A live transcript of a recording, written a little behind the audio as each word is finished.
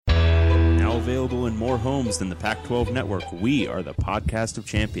available in more homes than the Pac-12 network, we are the podcast of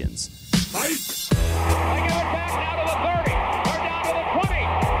champions. They give it back now to the 30, or down to the 20.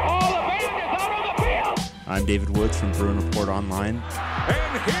 All the band is out on the field. I'm David Woods from Bruin Report Online.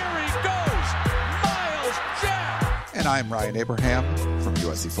 And here he goes, Miles Jack. And I'm Ryan Abraham from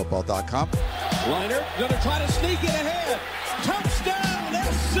USCFootball.com. Liner going to try to sneak it ahead. Touchdown,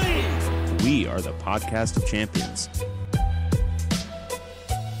 SC. We are the podcast of champions.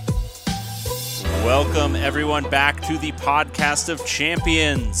 Welcome, everyone, back to the podcast of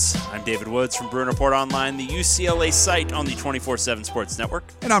champions. I'm David Woods from Bruin Report Online, the UCLA site on the 24/7 Sports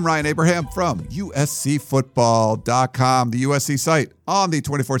Network. And I'm Ryan Abraham from USCFootball.com, the USC site on the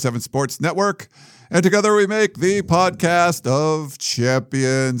 24/7 Sports Network. And together we make the podcast of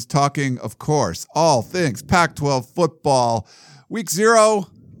champions, talking, of course, all things Pac-12 football. Week 0,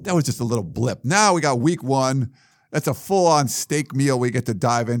 that was just a little blip. Now we got week 1. That's a full-on steak meal we get to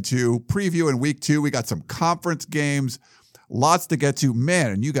dive into. Preview in week 2. We got some conference games. Lots to get to.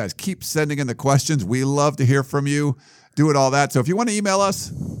 Man, and you guys keep sending in the questions. We love to hear from you. Doing all that. So if you want to email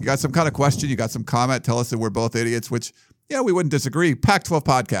us, you got some kind of question, you got some comment, tell us that we're both idiots, which, yeah, we wouldn't disagree.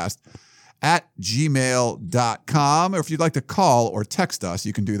 Pac12podcast@gmail.com. Or if you'd like to call or text us,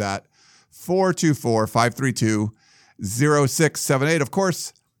 you can do that. 424-532-0678. Of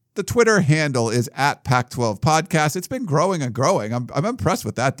course, the Twitter handle is @Pac12podcast. It's been growing and growing. I'm impressed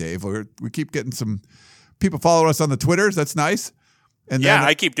with that, Dave. We keep getting some people following us on the Twitters. That's nice. And yeah,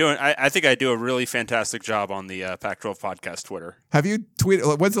 I keep doing. I think I do a really fantastic job on the Pac-12 podcast Twitter. Have you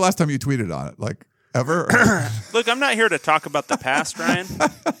tweeted? When's the last time you tweeted on it? Like ever? Look, I'm not here to talk about the past, Ryan.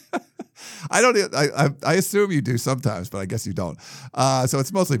 I don't. I assume you do sometimes, but I guess you don't. So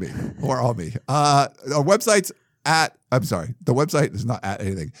it's mostly me or all me. Our website's the website is not at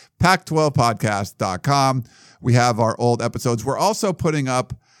anything. Pac12podcast.com. We have our old episodes. We're also putting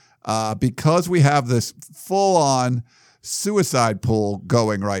up, because we have this full-on suicide pool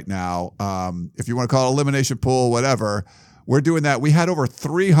going right now. If you want to call it elimination pool, whatever, we're doing that. We had over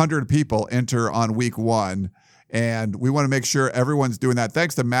 300 people enter on week 1, and we want to make sure everyone's doing that.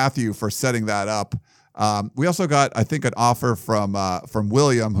 Thanks to Matthew for setting that up. We also got, I think, an offer from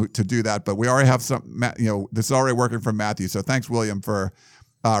William to do that, but we already have some, this is already working from Matthew. So thanks, William, for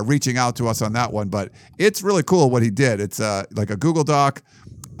reaching out to us on that one. But it's really cool what he did. It's like a Google Doc.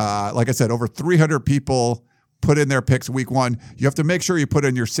 Like I said, over 300 people put in their picks week 1. You have to make sure you put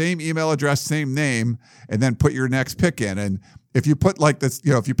in your same email address, same name, and then put your next pick in. And if you put like this,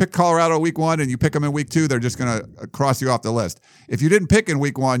 if you pick Colorado week 1 and you pick them in week 2, they're just going to cross you off the list. If you didn't pick in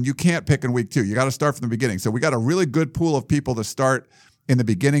week 1, you can't pick in week 2. You got to start from the beginning. So we got a really good pool of people to start in the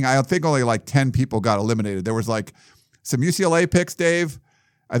beginning. I think only like 10 people got eliminated. There was like some UCLA picks, Dave.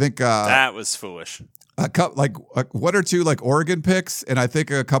 I think that was foolish. A couple, like 1 or 2 like Oregon picks, and I think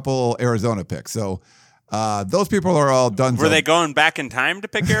a couple Arizona picks. So those people are all done. Were they going back in time to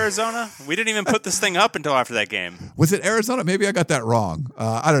pick Arizona? We didn't even put this thing up until after that game. Was it Arizona? Maybe I got that wrong.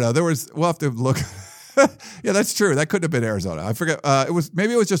 I don't know. We'll have to look. Yeah, that's true. That couldn't have been Arizona. I forget. It was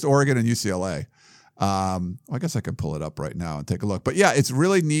just Oregon and UCLA. I guess I can pull it up right now and take a look. But yeah, it's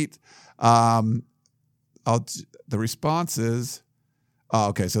really neat. The response is,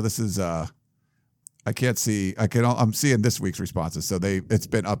 okay. So this is, I can't see. I'm seeing this week's responses. So it's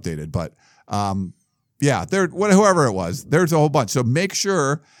been updated, but, yeah, whoever it was, there's a whole bunch. So make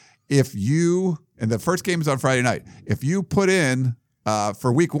sure and the first game is on Friday night. If you put in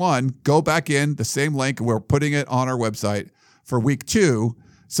for week 1, go back in the same link. We're putting it on our website for week 2,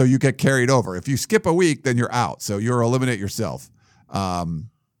 so you get carried over. If you skip a week, then you're out. So you'll eliminate yourself.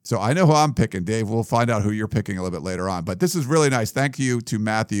 So I know who I'm picking, Dave. We'll find out who you're picking a little bit later on. But this is really nice. Thank you to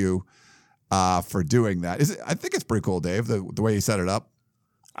Matthew for doing that. I think it's pretty cool, Dave, the way he set it up.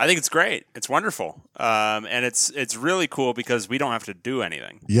 I think it's great. It's wonderful. And it's really cool because we don't have to do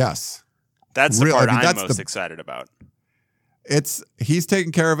anything. Yes. That's the part I'm most excited about. He's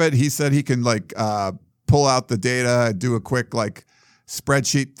taking care of it. He said he can pull out the data and do a quick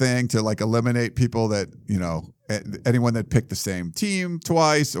spreadsheet thing to eliminate people that, anyone that picked the same team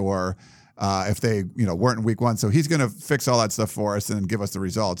twice, or if they, weren't in week 1. So he's going to fix all that stuff for us and give us the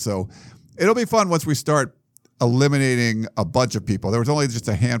results. So it'll be fun once we start eliminating a bunch of people. There was only just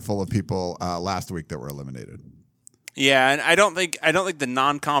a handful of people last week that were eliminated. Yeah, and I don't think the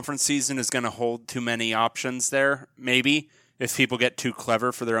non-conference season is going to hold too many options there.Maybe if people get too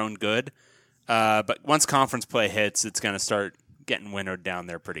clever for their own good. But once conference play hits, it's going to start getting winnowed down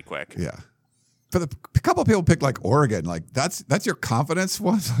there pretty quick. Yeah. But a couple of people picked Oregon. That's your confidence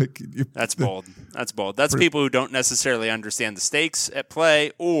one. That's bold. That's bold. That's people who don't necessarily understand the stakes at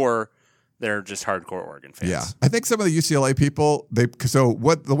play, or They're just hardcore Oregon fans. Yeah. I think some of the UCLA people, the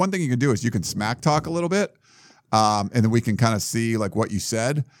one thing you can do is you can smack talk a little bit, and then we can kind of see like what you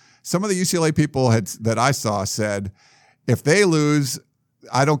said. Some of the UCLA people that I saw said, if they lose,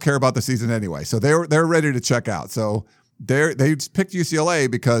 I don't care about the season anyway. So they're ready to check out. So they picked UCLA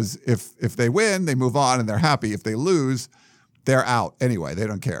because if they win, they move on and they're happy. If they lose, they're out anyway. They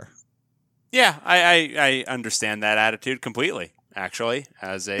don't care. Yeah, I understand that attitude completely, actually,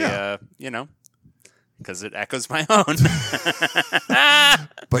 as a, because it echoes my own.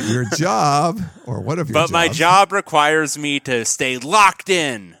 But your job, or one of your jobs. But my job requires me to stay locked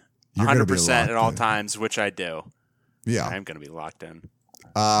in 100% at all in. times, which I do. Yeah. I'm going to be locked in.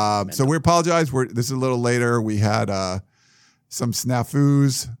 So we apologize. This is a little later. We had some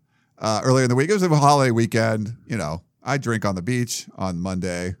snafus earlier in the week. It was a holiday weekend. I drink on the beach on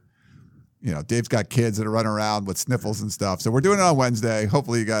Monday. Dave's got kids that are running around with sniffles and stuff. So we're doing it on Wednesday.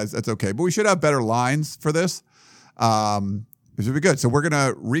 Hopefully, you guys, that's okay. But we should have better lines for this. It should be good. So we're going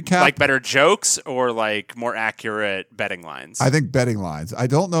to recap. Like better jokes or like more accurate betting lines? I think betting lines. I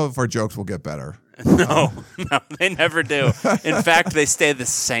don't know if our jokes will get better. No, they never do. In fact, they stay the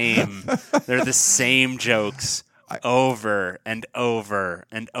same. They're the same jokes over and over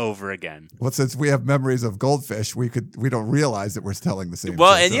and over again. Well, since we have memories of goldfish, we don't realize that we're telling the same.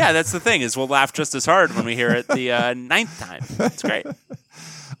 Well, joke, and yeah, that's the thing is we'll laugh just as hard when we hear it the ninth time. It's great.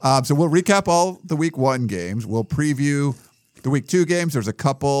 So we'll recap all the week 1 games. We'll preview the week 2 games. There's a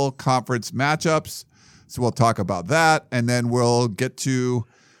couple conference matchups, so we'll talk about that, and then we'll get to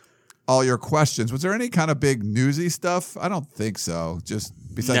all your questions. Was there any kind of big newsy stuff? I don't think so. Just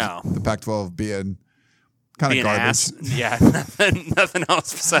besides the Pac-12 being kind of garbage. Ass. Yeah, nothing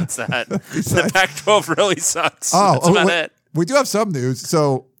else besides that. The Pac-12 really sucks. That's about it. We do have some news.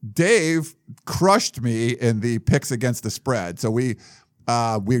 So Dave crushed me in the picks against the spread. So we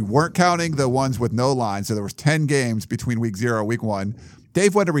weren't counting the ones with no line. So there was 10 games between week 0 and week 1.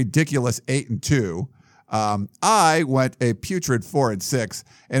 Dave went a ridiculous 8-2. I went a putrid 4-6.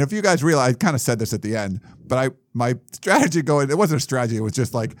 And if you guys realize, I kind of said this at the end, but my strategy it wasn't a strategy. It was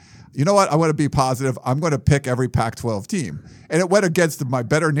just like, you know what? I want to be positive. I'm going to pick every Pac-12 team. And it went against my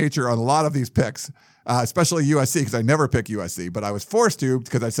better nature on a lot of these picks, especially USC, because I never pick USC, but I was forced to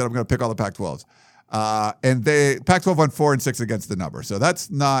because I said I'm going to pick all the Pac-12s. And Pac-12 won 4-6 against the number. So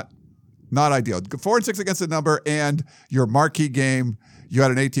that's not ideal. 4-6 against the number, and your marquee game, you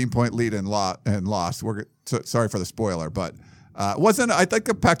had an 18-point lead and lost. Sorry for the spoiler, but wasn't. I think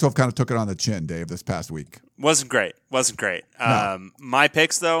the Pac-12 kind of took it on the chin, Dave, this past week. Wasn't great. No. My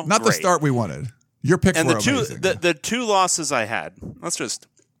picks, though, not great. the start we wanted. Your picks and were amazing. The 2 losses I had. Let's just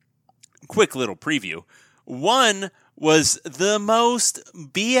quick little preview. One was the most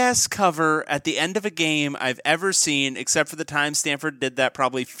BS cover at the end of a game I've ever seen, except for the time Stanford did that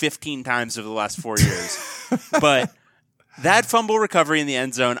probably 15 times over the last 4 years. But that fumble recovery in the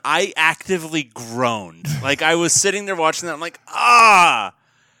end zone, I actively groaned. Like I was sitting there watching that. I'm like,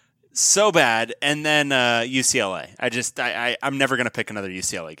 so bad. And then UCLA. I'm never going to pick another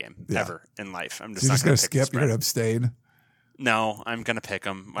UCLA game ever in life. I'm just not going to skip. You're going to abstain. No, I'm going to pick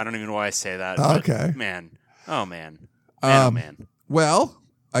them. I don't even know why I say that. Okay. Man. Oh, man. Man. Well,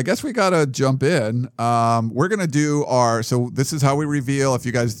 I guess we got to jump in. We're going to do so this is how we reveal, if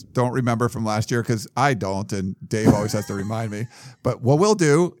you guys don't remember from last year, because I don't, and Dave always has to remind me. But what we'll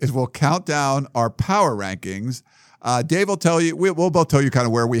do is we'll count down our power rankings. Dave will tell you, we'll both tell you kind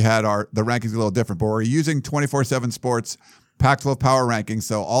of where we had the rankings a little different, but we're using 24/7 Sports Pac-12 power rankings.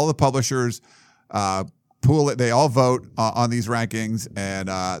 So all the publishers pool it, they all vote on these rankings, and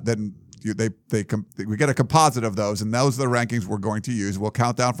then we get a composite of those, and those are the rankings we're going to use. We'll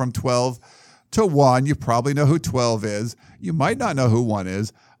count down from 12 to 1. You probably know who 12 is. You might not know who 1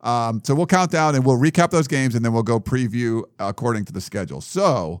 is. So we'll count down and we'll recap those games, and then we'll go preview according to the schedule.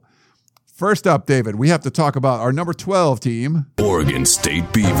 So first up, David, we have to talk about our number 12 team, Oregon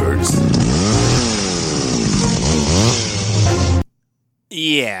State Beavers.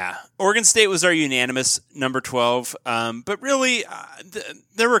 Yeah. Oregon State was our unanimous number 12. But really,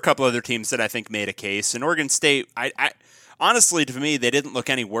 there were a couple other teams that I think made a case. And Oregon State, I honestly, to me, they didn't look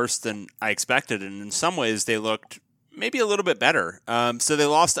any worse than I expected. And in some ways, they looked maybe a little bit better. So they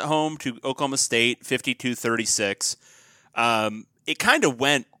lost at home to Oklahoma State, 52-36. It kind of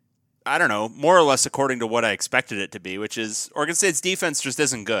went, I don't know, more or less according to what I expected it to be, which is Oregon State's defense just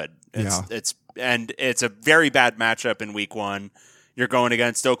isn't good. It's a very bad matchup in week 1. You're going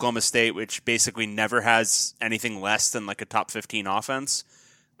against Oklahoma State, which basically never has anything less than like a top 15 offense.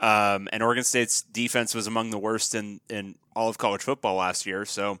 And Oregon State's defense was among the worst in all of college football last year.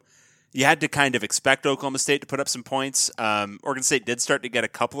 So you had to kind of expect Oklahoma State to put up some points. Oregon State did start to get a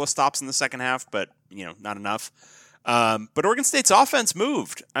couple of stops in the second half, but not enough. But Oregon State's offense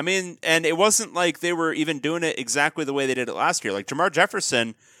moved. I mean, and it wasn't like they were even doing it exactly the way they did it last year. Like Jamar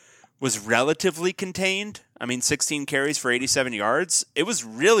Jefferson was relatively contained. I mean, 16 carries for 87 yards. It was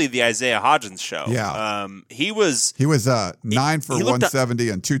really the Isaiah Hodgins show. Yeah. He was 9 for 170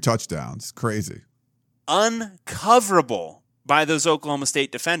 and 2 touchdowns. Crazy. Uncoverable by those Oklahoma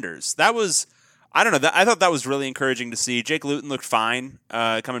State defenders. That was, I don't know. I thought that was really encouraging to see. Jake Luton looked fine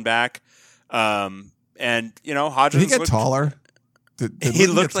coming back. And, Hodgins Did he get taller? He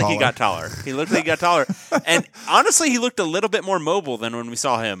looked like he got taller. And honestly, he looked a little bit more mobile than when we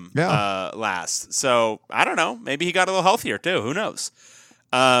saw him last. So I don't know. Maybe he got a little healthier too. Who knows?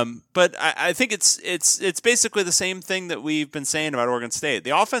 But I think it's basically the same thing that we've been saying about Oregon State.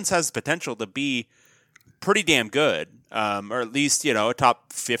 The offense has the potential to be pretty damn good, or at least a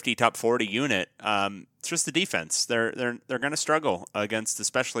top 50, top 40 unit. It's just the defense. They're going to struggle against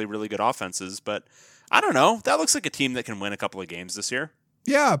especially really good offenses, but. I don't know. That looks like a team that can win a couple of games this year.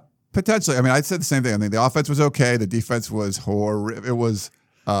 Yeah, potentially. I mean, I said the same thing. I mean, the offense was okay. The defense was horrible. It was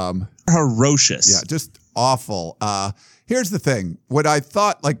ferocious. Yeah, just awful. Here's the thing. What I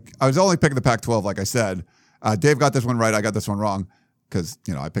thought, I was only picking the Pac-12, like I said. Dave got this one right. I got this one wrong because,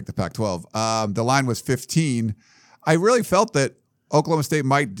 I picked the Pac-12. The line was 15. I really felt that Oklahoma State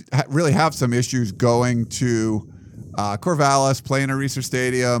might really have some issues going to Corvallis, playing at Reser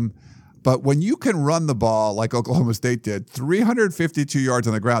Stadium. But when you can run the ball like Oklahoma State did, 352 yards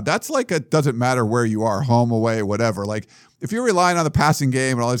on the ground, that's it doesn't matter where you are, home, away, whatever. Like if you're relying on the passing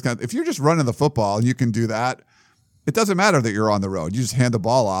game and all this if you're just running the football and you can do that, it doesn't matter that you're on the road. You just hand the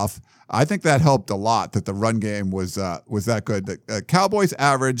ball off. I think that helped a lot that the run game was that good. The Cowboys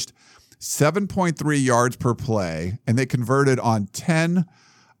averaged 7.3 yards per play, and they converted on 10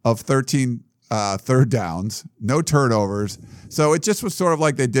 of 13 third downs, no turnovers. So it just was sort of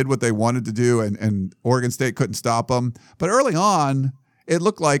like they did what they wanted to do, and Oregon State couldn't stop them. But early on, it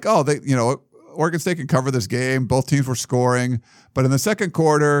looked like, Oregon State can cover this game. Both teams were scoring. But in the second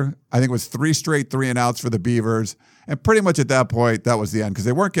quarter, I think it was 3 straight 3-and-outs for the Beavers. And pretty much at that point, that was the end because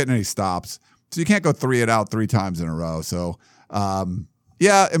they weren't getting any stops. So you can't go 3-and-out 3 times in a row. So,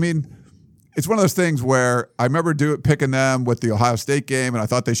 it's one of those things where I remember picking them with the Ohio State game, and I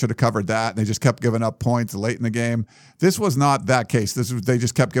thought they should have covered that, and they just kept giving up points late in the game. This was not that case. They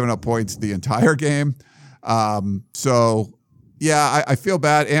just kept giving up points the entire game. I feel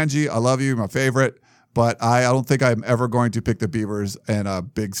bad. Angie, I love you, my favorite, but I don't think I'm ever going to pick the Beavers in a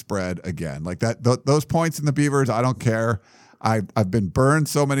big spread again. Like that, those points in the Beavers, I don't care. I've been burned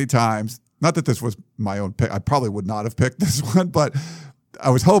so many times. Not that this was my own pick. I probably would not have picked this one, but I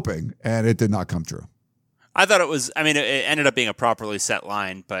was hoping, and it did not come true. I thought it ended up being a properly set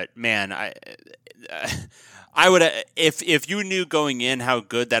line, but man, I would if you knew going in how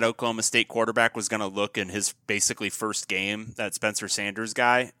good that Oklahoma State quarterback was going to look in his basically first game, that Spencer Sanders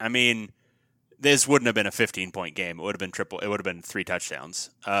guy. I mean, this wouldn't have been a 15-point game. It would have been triple. It would have been 3 touchdowns,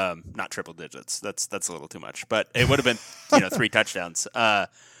 not triple digits. That's a little too much, but it would have been 3 touchdowns.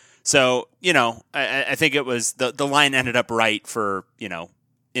 So, I think it was the line ended up right for,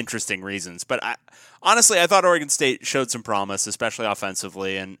 interesting reasons. But honestly, I thought Oregon State showed some promise, especially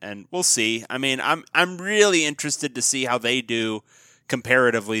offensively, and we'll see. I mean, I'm really interested to see how they do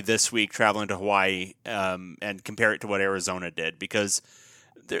comparatively this week traveling to Hawaii and compare it to what Arizona did, because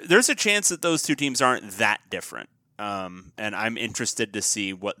there's a chance that those two teams aren't that different. And I'm interested to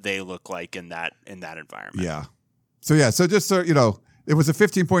see what they look like in that environment. Yeah. So just so you know, it was a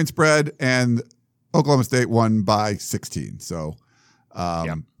 15-point spread, and Oklahoma State won by 16. So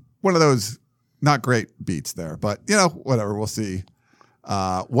one of those not great beats there. But, whatever. We'll see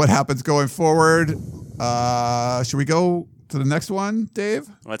what happens going forward. Should we go to the next one, Dave?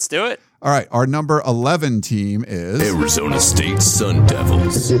 Let's do it. All right. Our number 11 team is Arizona State Sun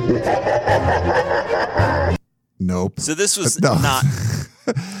Devils. Nope. So this was not...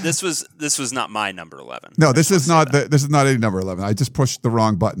 This was not my number 11. No, this is not any number 11. I just pushed the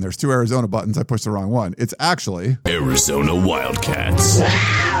wrong button. There's 2 Arizona buttons. I pushed the wrong one. It's actually Arizona Wildcats.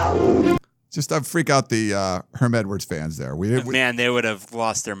 Just freak out the Herm Edwards fans there. Man, they would have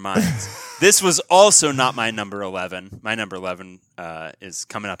lost their minds. This was also not my number 11. My number 11 is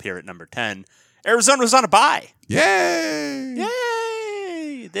coming up here at number 10. Arizona was on a bye. Yay!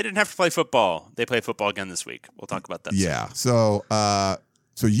 Yay! They didn't have to play football. They play football again this week. We'll talk about that. Yeah. So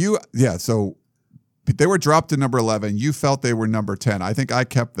they were dropped to number 11. You felt they were number 10. I think I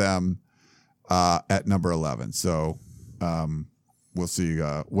kept them at number 11. So we'll see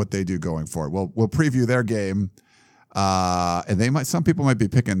what they do going forward. We'll preview their game And some people might be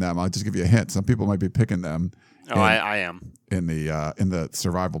picking them. I'll just give you a hint. Some people might be picking them. I am. In the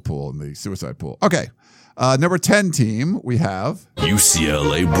survival pool, in the suicide pool. Okay. Number 10 team, we have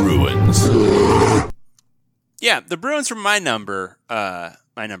UCLA Bruins. Yeah, the Bruins were my number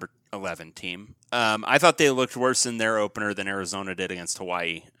 11 team. I thought they looked worse in their opener than Arizona did against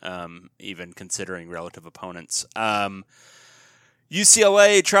Hawaii, even considering relative opponents.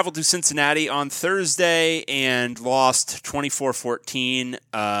 UCLA traveled to Cincinnati on Thursday and lost 24-14.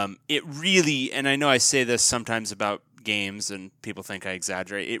 It really, and I know I say this sometimes about games and people think I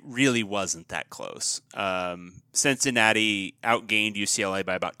exaggerate, it really wasn't that close. Cincinnati outgained UCLA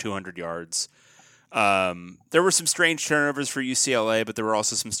by about 200 yards. There were some strange turnovers for UCLA, but there were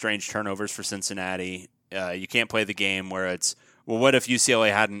also some strange turnovers for Cincinnati. You can't play the game where it's, well, what if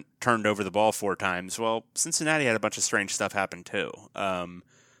UCLA hadn't turned over the ball 4 times? Well, Cincinnati had a bunch of strange stuff happen too.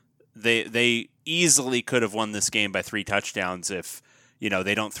 They easily could have won this game by 3 touchdowns if,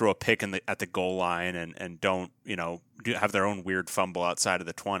 they don't throw a pick at the goal line and don't, have their own weird fumble outside of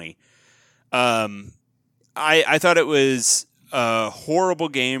the 20. I thought it was a horrible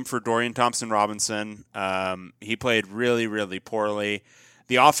game for Dorian Thompson-Robinson. He played really, really poorly.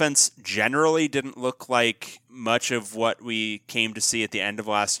 The offense generally didn't look like much of what we came to see at the end of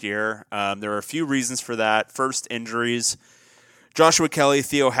last year. There were a few reasons for that. First, injuries. Joshua Kelly,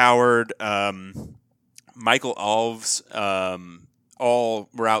 Theo Howard, Michael Alves, all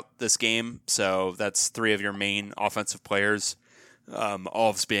were out this game. So that's 3 of your main offensive players,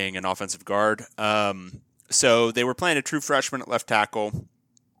 Alves being an offensive guard. So they were playing a true freshman at left tackle.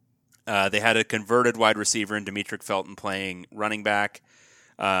 They had a converted wide receiver in Demetric Felton playing running back.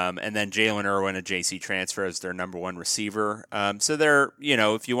 And then Jalen Irwin, a JC transfer, as their number 1 receiver. So they're,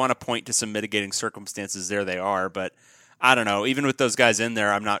 if you want to point to some mitigating circumstances, there they are. But I don't know. Even with those guys in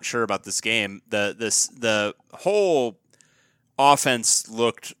there, I'm not sure about this game. The whole offense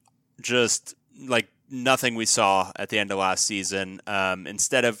looked just like nothing we saw at the end of last season.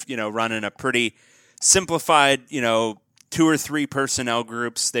 Instead of, running a pretty simplified, 2 or 3 personnel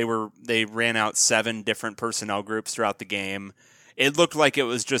groups, they ran out 7 different personnel groups throughout the game. It looked like it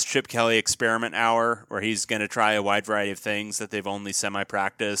was just Chip Kelly experiment hour where he's going to try a wide variety of things that they've only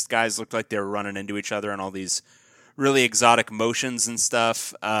semi-practiced. Guys looked like they were running into each other on all these really exotic motions and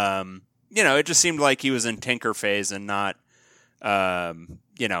stuff. It just seemed like he was in tinker phase and not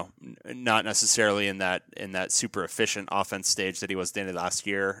necessarily in that super efficient offense stage that he was at the end of last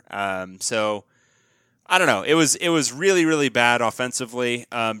year. So I don't know. It was really, really bad offensively.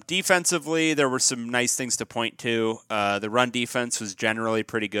 Defensively, there were some nice things to point to. The run defense was generally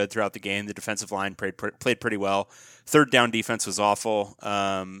pretty good throughout the game. The defensive line played pretty well. Third down defense was awful.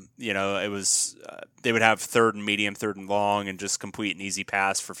 It was they would have 3rd and medium, 3rd and long, and just complete an easy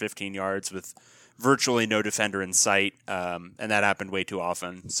pass for 15 yards with virtually no defender in sight, and that happened way too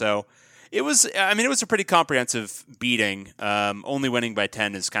often. So it was a pretty comprehensive beating. Only winning by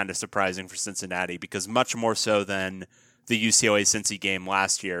 10 is kind of surprising for Cincinnati because much more so than the UCLA-Cincy game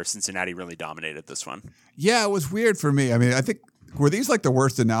last year, Cincinnati really dominated this one. Yeah, it was weird for me. I mean, I think, were these like the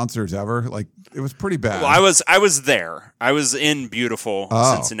worst announcers ever? Like, it was pretty bad. Well, I was there. I was in beautiful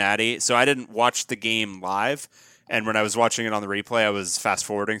Cincinnati, so I didn't watch the game live. And when I was watching it on the replay, I was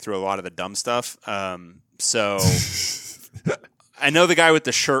fast-forwarding through a lot of the dumb stuff. So I know the guy with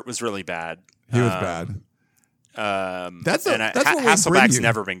the shirt was really bad. He was bad. That's what Hasselbeck's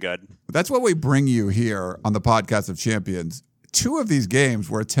never been good. That's what we bring you here on the Podcast of Champions. 2 of these games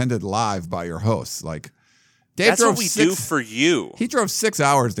were attended live by your hosts. Like, Dave That's what we do for you. He drove 6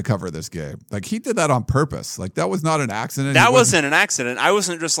 hours to cover this game. Like, he did that on purpose. Like, that was not an accident. That wasn't an accident. I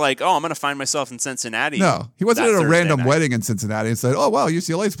wasn't just like, I'm going to find myself in Cincinnati. No, he wasn't at a random wedding in Cincinnati and said, oh, wow,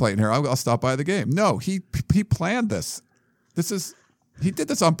 UCLA's playing here. I'll stop by the game. No, he planned this. He did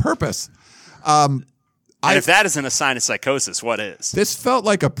this on purpose. And if that isn't a sign of psychosis, what is? This felt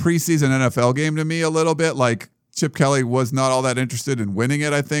like a preseason NFL game to me a little bit. Like, Chip Kelly was not all that interested in winning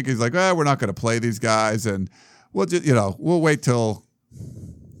it, I think. He's like, we're not going to play these guys, and we'll just, we'll wait till,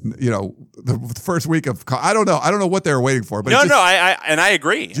 the first week of, I don't know what they were waiting for. But I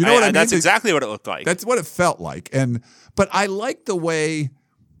agree. Do you know what I mean? That's exactly what it looked like. That's what it felt like. But I like the way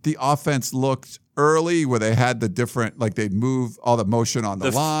the offense looked early, where they had the different, like, they'd move all the motion on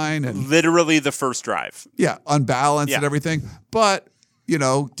the line. And literally the first drive. Yeah, unbalanced and everything. But,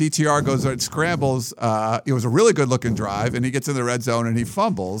 DTR goes and scrambles. It was a really good-looking drive, and he gets in the red zone, and he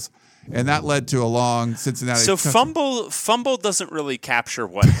fumbles. And that led to a long Cincinnati. So fumble doesn't really capture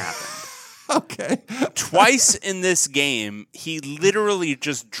what happened. Okay. Twice in this game, he literally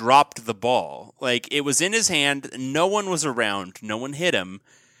just dropped the ball. Like, it was in his hand. No one was around. No one hit him.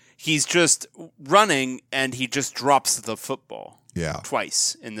 he's just running and he just drops the football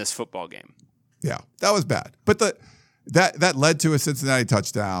twice in this football game. Yeah, that was bad. But that led to a Cincinnati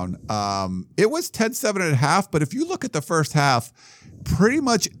touchdown. It was 10-7 at half, but if you look at the first half, pretty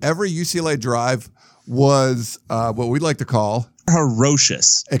much every UCLA drive was what we like to call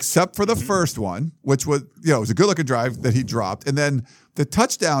ferocious, except for the first one, which was, it was a good-looking drive that he dropped. And then the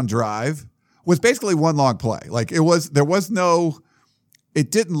touchdown drive was basically one long play. Like it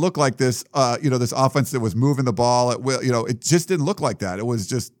didn't look like this, this offense that was moving the ball at will. It just didn't look like that. It was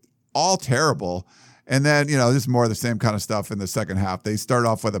just all terrible. And then, this is more of the same kind of stuff in the second half. They start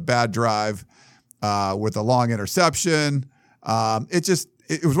off with a bad drive with a long interception.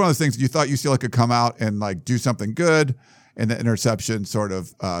 It was one of those things you thought UCLA could come out and like do something good, and the interception sort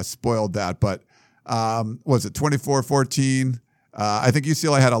of spoiled that. But was it 24-14? I think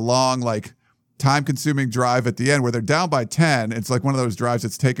UCLA had a long, like, time-consuming drive at the end where they're down by 10. It's like one of those drives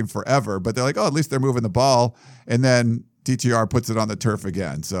that's taken forever, but they're like, oh, at least they're moving the ball. And then DTR puts it on the turf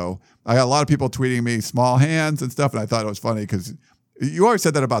again. So I got a lot of people tweeting me small hands and stuff, and I thought it was funny because you always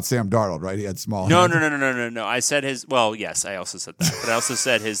said that about Sam Darnold, right? He had small hands. No. I said yes, I also said that. But I also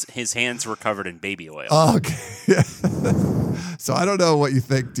said his hands were covered in baby oil. Oh, okay. Yeah. So I don't know what you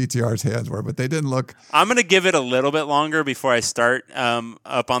think DTR's hands were, but they didn't look. I'm going to give it a little bit longer before I start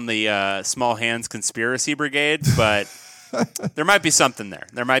up on the small hands conspiracy brigade, but there might be something there.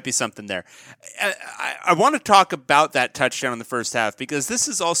 I want to talk about that touchdown in the first half because this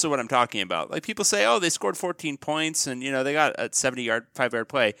is also what I'm talking about. Like people say, oh, they scored 14 points and, they got a 5-yard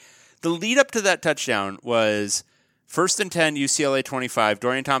play. The lead up to that touchdown was 1st and 10, UCLA 25,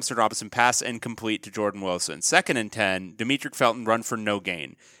 Dorian Thompson-Robinson pass incomplete to Jordan Wilson. 2nd and 10, Demetric Felton run for no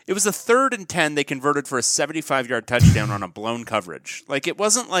gain. It was the 3rd and 10 they converted for a 75-yard touchdown on a blown coverage. Like it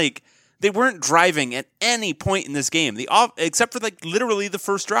wasn't like they weren't driving at any point in this game, except for like literally the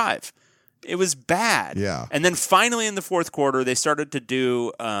first drive. It was bad. Yeah. And then finally in the fourth quarter, they started to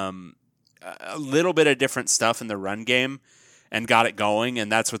do a little bit of different stuff in the run game and got it going, and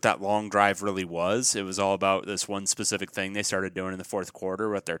that's what that long drive really was. It was all about this one specific thing they started doing in the fourth quarter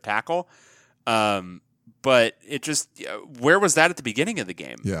with their tackle. But it just, where was that at the beginning of the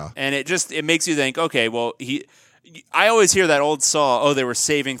game? Yeah. And it makes you think, okay, well, I always hear that old saw, they were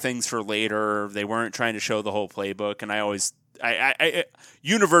saving things for later. They weren't trying to show the whole playbook. And I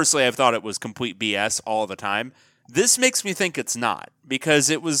universally, I've thought it was complete BS all the time. This makes me think it's not, because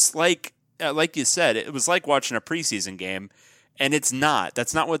it was like you said, it was like watching a preseason game, and it's not.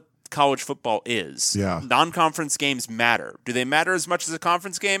 That's not what college football is. Yeah. Non-conference games matter. Do they matter as much as a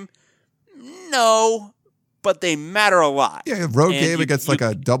conference game? No. But they matter a lot. Yeah, a road game against like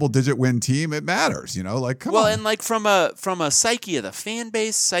a double-digit win team, it matters, like, come on. Well, and like from a psyche of the fan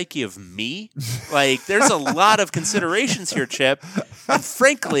base, psyche of me, like there's a lot of considerations here, Chip. And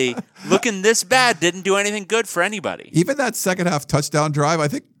frankly, looking this bad didn't do anything good for anybody. Even that second half touchdown drive, I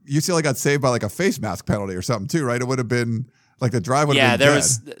think UCLA got saved by like a face mask penalty or something too, right? It would have been like the drive would have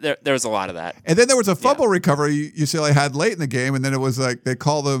been there was a lot of that. And then there was a fumble recovery UCLA had late in the game, and then it was like they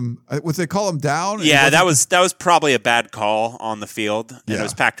call them down? Yeah, that was probably a bad call on the field. And it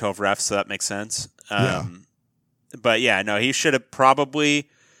was Pac-12 refs, so that makes sense. But yeah, no, he should have probably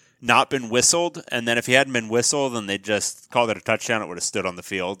not been whistled, and then if he hadn't been whistled and they just called it a touchdown, it would have stood on the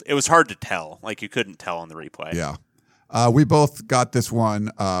field. It was hard to tell. Like you couldn't tell on the replay. Yeah. We both got this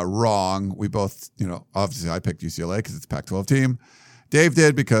one wrong. We both, obviously I picked UCLA because it's a Pac-12 team. Dave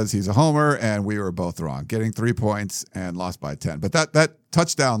did because he's a homer, and we were both wrong, getting 3 points and lost by 10. But that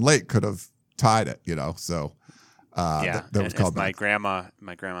touchdown late could have tied it, So that was called my grandma.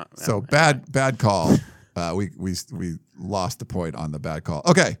 So bad call. We lost the point on the bad call.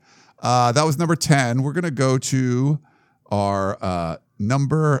 Okay, that was number 10. We're gonna go to our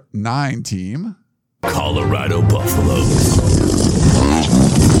number 9 team. Colorado Buffaloes.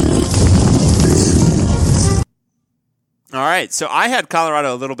 All right, so I had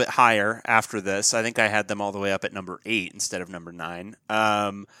Colorado a little bit higher after this. I think I had them all the way up at number 8 instead of number 9.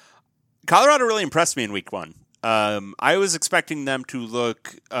 Colorado really impressed me in week 1. I was expecting them to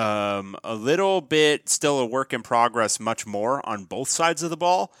look a little bit still a work in progress, much more on both sides of the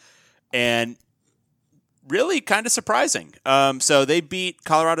ball, and really kind of surprising. So they beat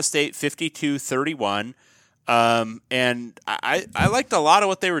Colorado State 52-31. And I liked a lot of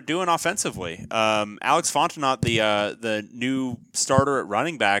what they were doing offensively. Alex Fontenot, the new starter at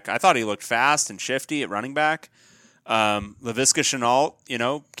running back, I thought he looked fast and shifty at running back. Laviska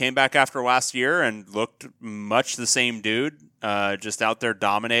Shenault, came back after last year and looked much the same dude, just out there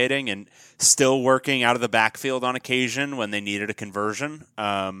dominating and still working out of the backfield on occasion when they needed a conversion.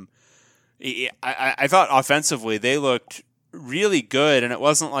 I thought offensively they looked really good, and it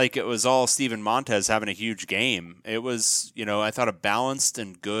wasn't like it was all Steven Montez having a huge game. It was, I thought a balanced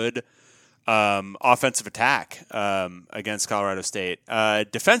and good offensive attack against Colorado State.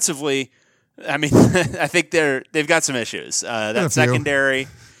 Defensively, I mean, I think they've got some issues. That secondary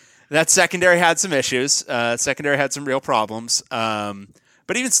had some issues. Secondary had some real problems.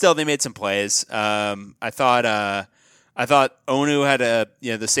 But even still, they made some plays. I thought Onu had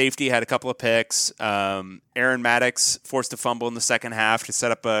the safety had a couple of picks. Aaron Maddox forced a fumble in the second half to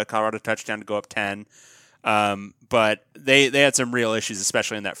set up a Colorado touchdown to go up 10. But they had some real issues,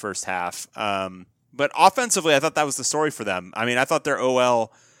 especially in that first half. But offensively, I thought that was the story for them. I mean, I thought their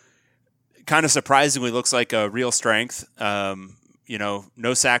OL kind of surprisingly looks like a real strength.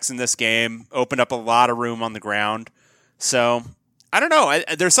 No sacks in this game, opened up a lot of room on the ground. So I don't know.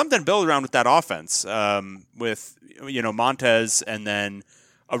 There's something to build around with that offense with Montez, and then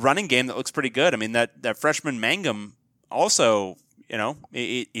a running game that looks pretty good. I mean, that freshman Mangum also,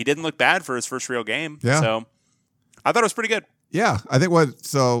 he didn't look bad for his first real game. Yeah. So I thought it was pretty good. Yeah, I think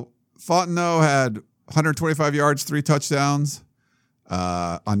Fontenot had 125 yards, 3 touchdowns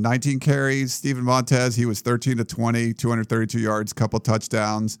on 19 carries. Steven Montez, he was 13 to 20, 232 yards, couple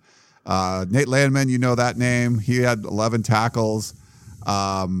touchdowns. Nate Landman, that name. He had 11 tackles.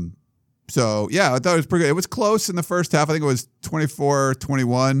 So, yeah, I thought it was pretty good. It was close in the first half. I think it was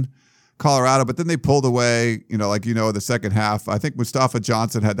 24-21 Colorado, but then they pulled away, in the second half. I think Mustafa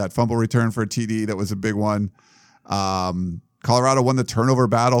Johnson had that fumble return for a TD. That was a big one. Colorado won the turnover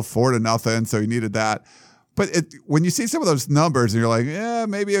battle 4-0, so you needed that. But when you see some of those numbers and you're like, yeah,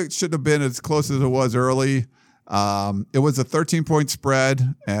 maybe it shouldn't have been as close as it was early. It was a 13-point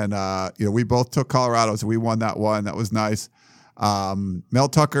spread, and we both took Colorado, so we won that one. That was nice. Mel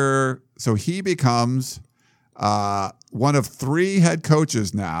Tucker, so he becomes one of 3 head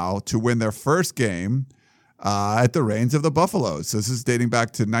coaches now to win their first game at the reins of the Buffaloes. So this is dating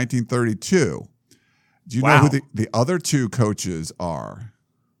back to 1932. Do you know who the other 2 coaches are?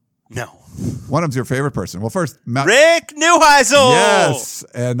 No. One of them's your favorite person. Well, first, Rick Neuheisel. Yes,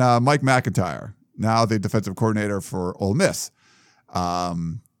 and Mike McIntyre, now the defensive coordinator for Ole Miss.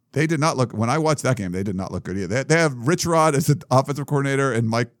 They did not look, when I watched that game, they did not look good either. They have Rich Rod as the offensive coordinator and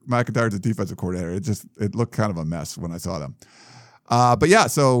Mike McIntyre as the defensive coordinator. It looked kind of a mess when I saw them. But yeah,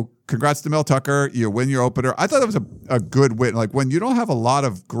 so congrats to Mel Tucker. You win your opener. I thought it was a good win. Like when you don't have a lot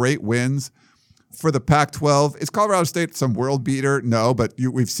of great wins for the Pac-12, is Colorado State some world beater? No, but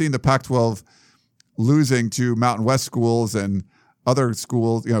we've seen the Pac-12 losing to Mountain West schools and other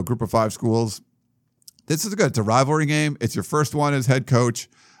schools, group of 5 schools. This is good. It's a rivalry game. It's your first one as head coach.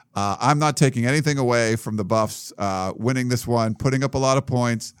 I'm not taking anything away from the Buffs winning this one, putting up a lot of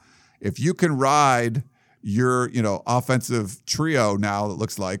points. If you can ride your, offensive trio now, it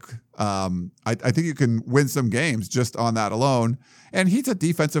looks like, I think you can win some games just on that alone. And he's a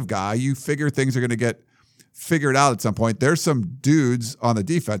defensive guy. You figure things are going to get figured out at some point. There's some dudes on the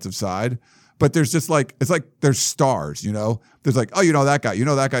defensive side, but there's just it's like there's stars, There's like, oh, that guy,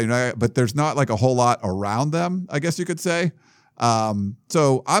 that guy, but there's not like a whole lot around them, I guess you could say.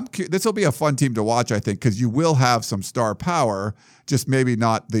 So this will be a fun team to watch, I think, because you will have some star power, just maybe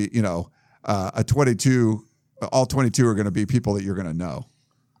not the, a 22, all 22 are going to be people that you're going to know.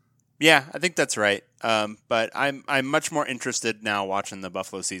 Yeah, I think that's right. But I'm much more interested now watching the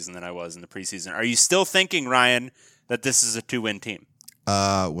Buffalo season than I was in the preseason. Are you still thinking, Ryan, that this is a 2-win team?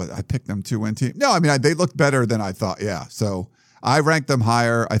 I picked them 2-win team. No, I mean, they looked better than I thought. Yeah. So I ranked them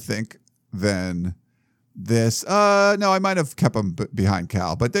higher, I think, than this. No, I might have kept them behind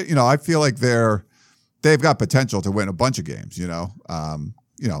Cal, but I feel like they've got potential to win a bunch of games, 4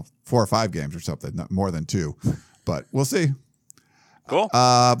 or 5 games or something, not more than 2, but we'll see. Cool.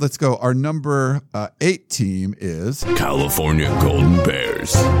 Let's go. Our number 8 team is California Golden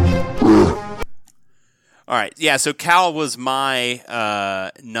Bears. All right. Yeah. So Cal was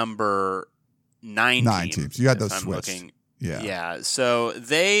my number 9 team. So you had those switched. Yeah. Yeah. So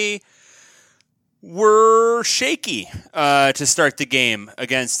they were shaky to start the game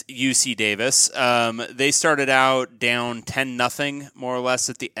against UC Davis. They started out down 10-0 more or less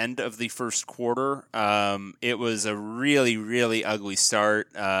at the end of the first quarter. It was a really, really ugly start.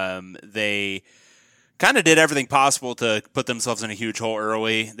 They kind of did everything possible to put themselves in a huge hole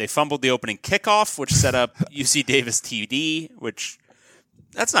early. They fumbled the opening kickoff, which set up UC Davis TD, which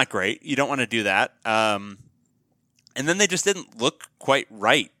that's not great. You don't want to do that. And then they just didn't look quite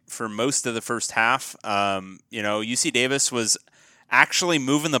right for most of the first half. UC Davis was actually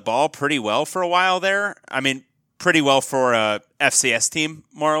moving the ball pretty well for a while there. I mean, pretty well for a FCS team,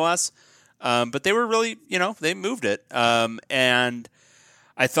 more or less. But they were really, they moved it. And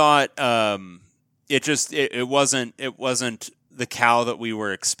I thought, it wasn't the Cal that we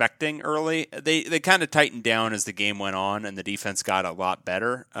were expecting early. They kind of tightened down as the game went on, and the defense got a lot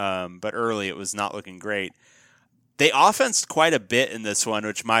better. But early, it was not looking great. They offensed quite a bit in this one,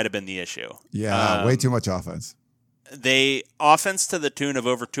 which might have been the issue. Yeah, way too much offense. They offense to the tune of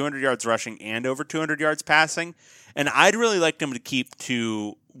over 200 yards rushing and over 200 yards passing, and I'd really like them to keep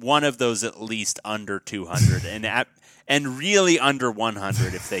to one of those at least under 200 and really under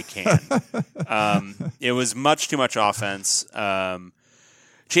 100 if they can. It was much too much offense.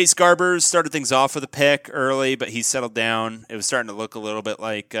 Chase Garbers started things off with a pick early, but he settled down. It was starting to look a little bit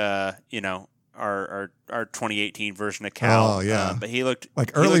like our 2018 version of Cal. Oh yeah, but he looked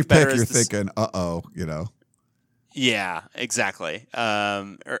like he early looked better pick. You're as thinking, Yeah, exactly.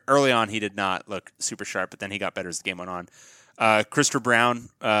 Early on, he did not look super sharp, but then he got better as the game went on. Christopher Brown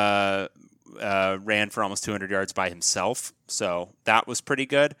ran for almost 200 yards by himself, so that was pretty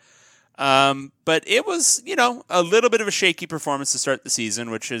good. But it was, a little bit of a shaky performance to start the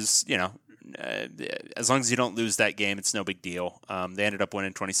season, which is, as long as you don't lose that game, it's no big deal. They ended up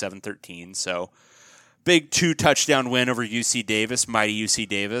winning 27-13, so big 2-touchdown win over UC Davis, mighty UC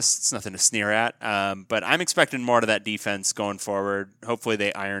Davis. It's nothing to sneer at, but I'm expecting more to that defense going forward. Hopefully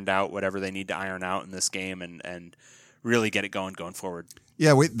they ironed out whatever they need to iron out in this game and really get it going forward.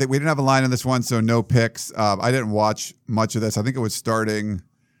 Yeah, we didn't have a line in this one, so no picks. I didn't watch much of this. I think it was starting.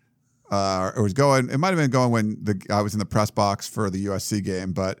 It might have been going when I was in the press box for the USC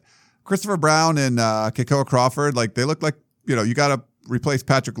game. But Christopher Brown and Kekoa Crawford, like they look like you got to replace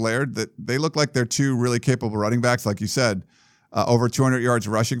Patrick Laird. That they look like they're two really capable running backs, like you said, over 200 yards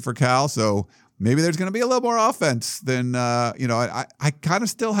rushing for Cal. So maybe there's going to be a little more offense than I kind of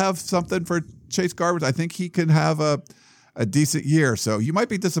still have something for Chase Garbers. I think he can have a decent year. So you might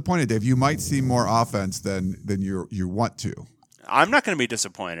be disappointed, Dave. You might see more offense than you want to. I'm not going to be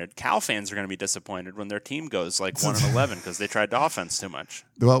disappointed. Cal fans are going to be disappointed when their team goes like 1-11 because they tried to offense too much.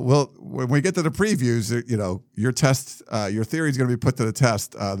 Well, when we get to the previews, your theory is going to be put to the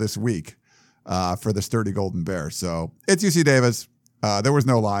test this week for the sturdy Golden Bears. So it's UC Davis. There was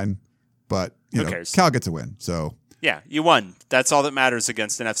no line, but Cal gets a win. So yeah, you won. That's all that matters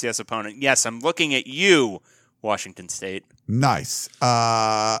against an FCS opponent. Yes, I'm looking at you, Washington State. Nice.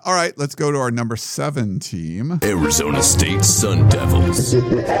 All right, let's go to our number 7 team. Arizona State Sun Devils.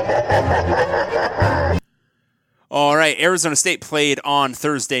 All right, Arizona State played on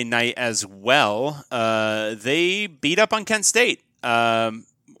Thursday night as well. They beat up on Kent State.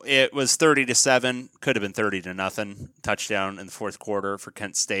 It was 30-7, could have been 30-0. Touchdown in the fourth quarter for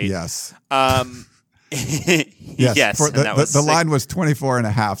Kent State. Yes. Yes. The line was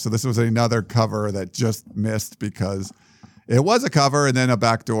 24.5, so this was another cover that just missed because it was a cover and then a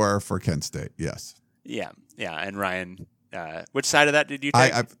backdoor for Kent State. Yes. Yeah. And Ryan, which side of that did you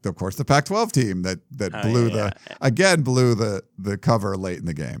take? Of course, the Pac-12 team that blew the cover late in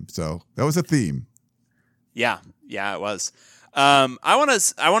the game. So that was a theme. Yeah, it was. I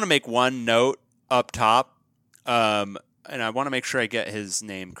want to make one note up top, and I want to make sure I get his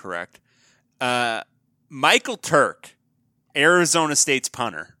name correct. Michael Turk, Arizona State's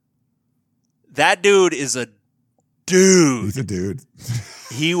punter. That dude is a dude. He's a dude.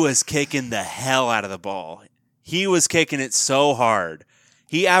 He was kicking the hell out of the ball. He was kicking it so hard.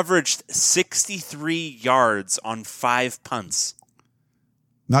 He averaged 63 yards on 5 punts.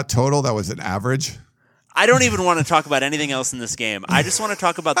 Not total, that was an average. I don't even want to talk about anything else in this game. I just want to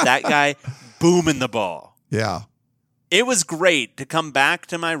talk about that guy booming the ball. Yeah. It was great to come back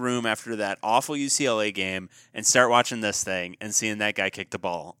to my room after that awful UCLA game and start watching this thing and seeing that guy kick the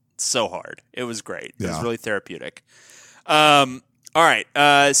ball so hard. It was great. It was really therapeutic. All right.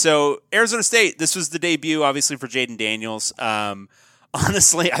 So Arizona State, this was the debut, obviously, for Jaden Daniels.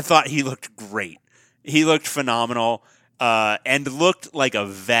 Honestly, I thought he looked great. He looked phenomenal. And looked like a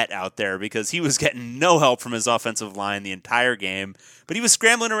vet out there because he was getting no help from his offensive line the entire game. But he was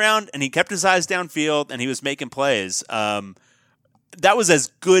scrambling around, and he kept his eyes downfield, and he was making plays. That was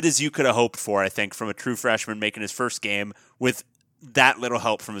as good as you could have hoped for, I think, from a true freshman making his first game with that little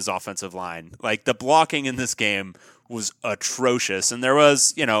help from his offensive line. Like, the blocking in this game was atrocious, and there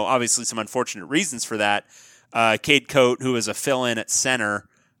was, obviously some unfortunate reasons for that. Cade Coate, who was a fill-in at center,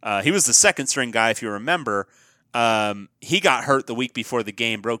 he was the second-string guy, if you remember. He got hurt the week before the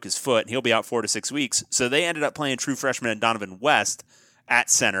game, broke his foot, and he'll be out 4 to 6 weeks. So they ended up playing true freshman Donovan West at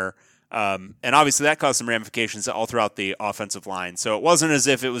center. And obviously that caused some ramifications all throughout the offensive line. So it wasn't as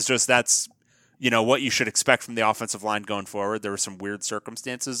if it was just that's, what you should expect from the offensive line going forward. There were some weird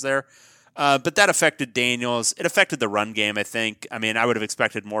circumstances there. But that affected Daniels. It affected the run game, I think. I mean, I would have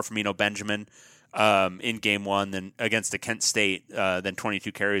expected more from Eno Benjamin in game one than against the Kent State than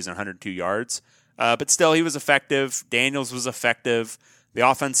 22 carries and 102 yards. But still, he was effective. Daniels was effective. The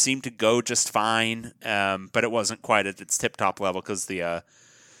offense seemed to go just fine, but it wasn't quite at its tip-top level because the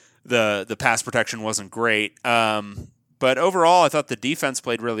pass protection wasn't great. But overall, I thought the defense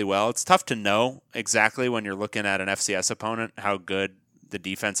played really well. It's tough to know exactly when you're looking at an FCS opponent how good the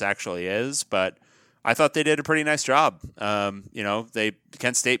defense actually is, but I thought they did a pretty nice job.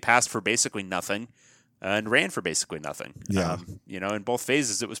 Kent State passed for basically nothing and ran for basically nothing. Yeah. In both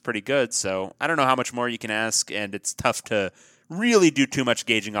phases, it was pretty good. So I don't know how much more you can ask, and it's tough to really do too much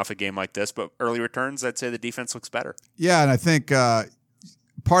gauging off a game like this. But early returns, I'd say the defense looks better. Yeah, and I think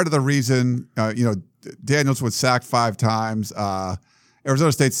part of the reason, Daniels was sacked 5 times.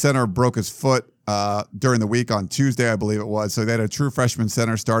 Arizona State center broke his foot during the week on Tuesday, I believe it was. So they had a true freshman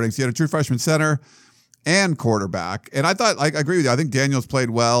center starting. So you had a true freshman center and quarterback. And I thought, I agree with you. I think Daniels played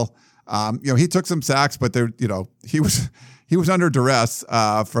well. He took some sacks, but he was under duress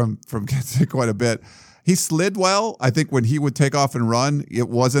from Kent State quite a bit. He slid well. I think when he would take off and run, it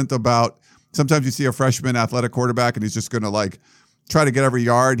wasn't about. Sometimes you see a freshman athletic quarterback and he's just going to try to get every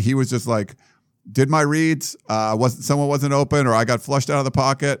yard. He was just did my reads. Someone wasn't open, or I got flushed out of the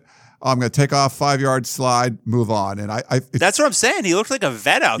pocket. I'm going to take off 5 yards, slide, move on. And that's what I'm saying. He looked like a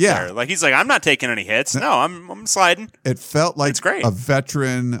vet out there. He's like, I'm not taking any hits. No, I'm sliding. It felt like it's great. A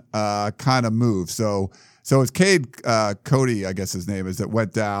veteran kind of move. So it's Cade Cody, I guess his name is, that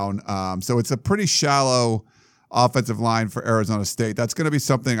went down. So it's a pretty shallow offensive line for Arizona State. That's going to be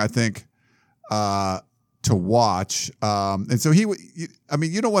something I think to watch. And so you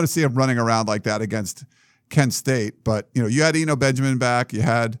don't want to see him running around like that against Kent State. But you had Eno Benjamin back. You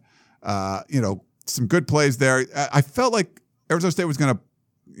had some good plays there. I felt like Arizona State was going to,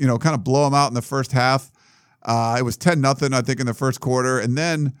 kind of blow them out in the first half. It was 10-0, I think, in the first quarter. And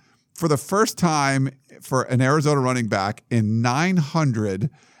then for the first time for an Arizona running back in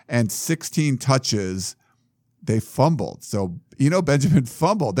 916 touches, they fumbled. So Eno Benjamin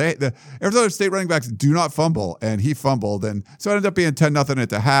fumbled. The Arizona State running backs do not fumble, and he fumbled. And so it ended up being 10-0 at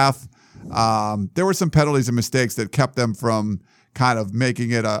the half. There were some penalties and mistakes that kept them from kind of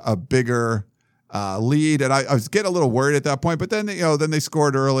making it a bigger lead. And I was getting a little worried at that point, but then they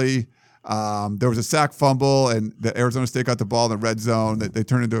scored early. There was a sack fumble, and the Arizona State got the ball in the red zone. They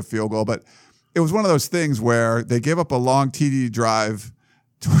turned into a field goal. But it was one of those things where they gave up a long TD drive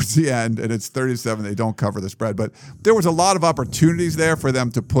towards the end, and it's 30-7. They don't cover the spread. But there was a lot of opportunities there for them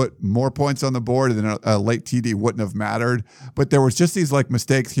to put more points on the board, and then a late TD wouldn't have mattered. But there was just these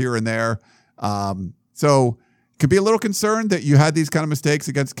mistakes here and there. So could be a little concerned that you had these kind of mistakes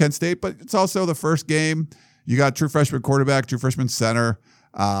against Kent State, but it's also the first game. You got true freshman quarterback, true freshman center.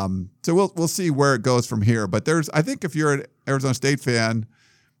 So we'll see where it goes from here. But I think if you're an Arizona State fan,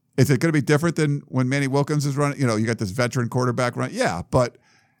 is it going to be different than when Manny Wilkins is running? You got this veteran quarterback run. Yeah, but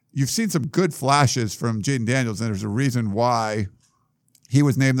you've seen some good flashes from Jaden Daniels, and there's a reason why he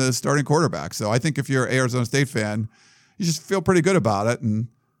was named the starting quarterback. So I think if you're an Arizona State fan, you just feel pretty good about it. And,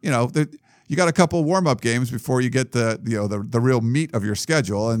 you got a couple warm-up games before you get the real meat of your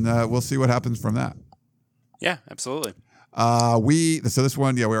schedule, and we'll see what happens from that. Yeah, absolutely. So this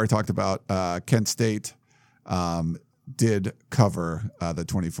one, we already talked about Kent State did cover the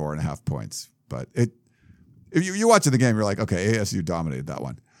 24.5 points, but if you're watching the game, you're like, okay, ASU dominated that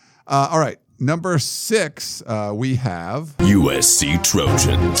one. All right, number 6, we have USC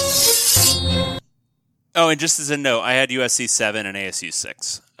Trojans. Oh, and just as a note, I had USC 7 and ASU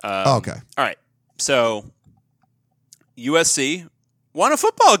 6. Okay. All right. So USC won a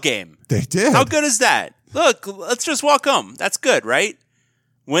football game. They did. How good is that? Look, let's just walk home. That's good, right?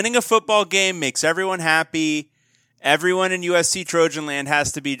 Winning a football game makes everyone happy. Everyone in USC Trojan land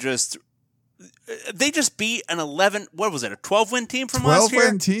has to be they just beat an 12-win team from last year?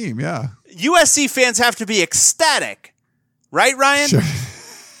 12-win team, yeah. USC fans have to be ecstatic. Right, Ryan? Sure.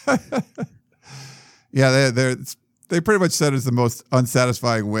 Yeah, they pretty much said it's the most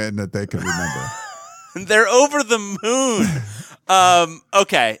unsatisfying win that they can remember. They're over the moon.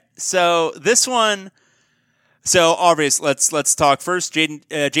 Okay, so this one. So obvious. Let's talk first.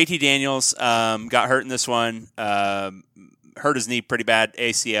 JT Daniels got hurt in this one. Hurt his knee pretty bad,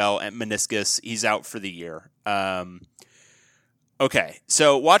 ACL and meniscus. He's out for the year. Okay,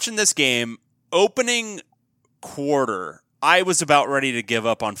 so watching this game, opening quarter, I was about ready to give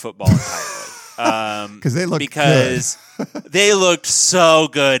up on football entirely. Because they looked they looked so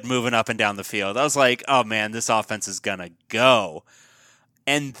good moving up and down the field. I was like, oh man, this offense is gonna go.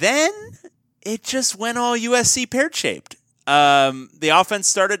 And then it just went all USC pear-shaped. The offense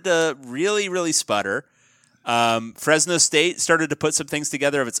started to really, really sputter. Fresno State started to put some things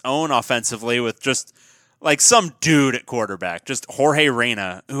together of its own offensively with just like some dude at quarterback, just Jorge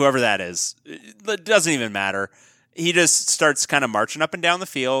Reyna, whoever that is. It doesn't even matter. He just starts kind of marching up and down the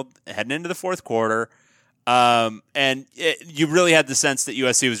field, heading into the fourth quarter. You really had the sense that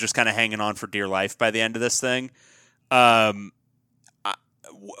USC was just kind of hanging on for dear life by the end of this thing. What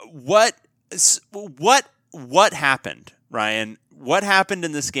happened, Ryan? What happened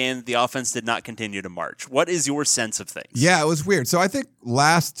in this game that the offense did not continue to march? What is your sense of things? Yeah, it was weird. So I think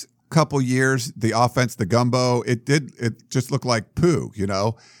last couple years, the offense, the gumbo, it just looked like poo, you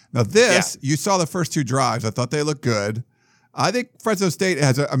know? Now this, you saw the first two drives. I thought they looked good. I think Fresno State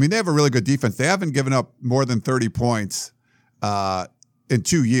they have a really good defense. They haven't given up more than 30 points in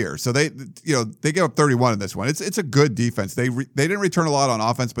 2 years. So they gave up 31 in this one. It's a good defense. They didn't return a lot on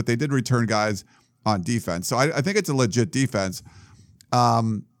offense, but they did return guys on defense. So I think it's a legit defense.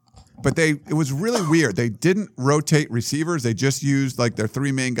 But it was really weird. They didn't rotate receivers. They just used like their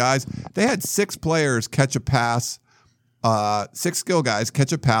three main guys. They had 6 players catch a pass, 6 skill guys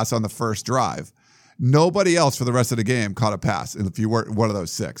catch a pass on the first drive. Nobody else for the rest of the game caught a pass. And if you were one of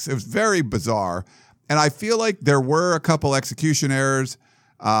those 6, it was very bizarre. And I feel like there were a couple execution errors,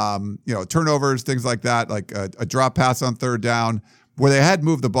 turnovers, things like that, like a drop pass on third down where they had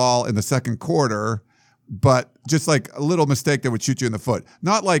moved the ball in the second quarter, but just like a little mistake that would shoot you in the foot.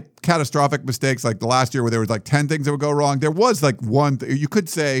 Not like catastrophic mistakes like the last year where there was like 10 things that would go wrong. There was like one, you could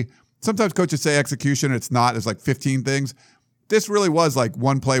say, sometimes coaches say execution, it's not, it's like 15 things. This really was like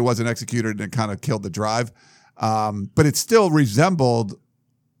one play wasn't executed and it kind of killed the drive. But it still resembled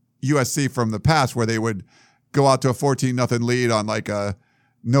USC from the past where they would go out to a 14-0 lead on like a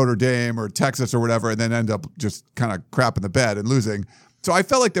Notre Dame or Texas or whatever and then end up just kind of crapping the bed and losing. So I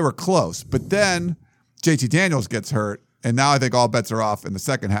felt like they were close. But then JT Daniels gets hurt, and now I think all bets are off in the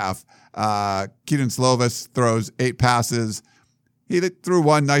second half. Keaton Slovis throws 8 passes. He threw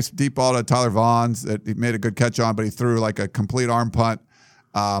one nice deep ball to Tyler Vaughns that he made a good catch on, but he threw like a complete arm punt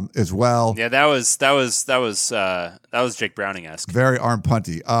as well. Yeah, that was Jake Browning-esque. Very arm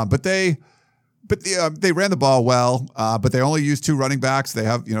punty. But they ran the ball well. But they only used 2 running backs. They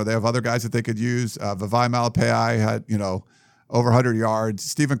have other guys that they could use. Vavai Malapai had over 100 yards.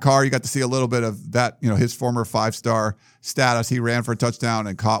 Stephen Carr, you got to see a little bit of that. His former 5-star status. He ran for a touchdown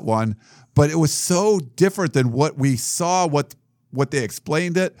and caught one. But it was so different than what we saw. What they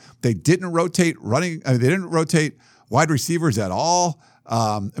explained it. They didn't rotate running. They didn't rotate wide receivers at all.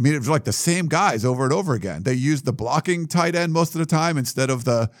 It was like the same guys over and over again. They used the blocking tight end most of the time instead of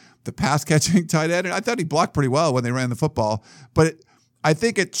the pass catching tight end. And I thought he blocked pretty well when they ran the football. But I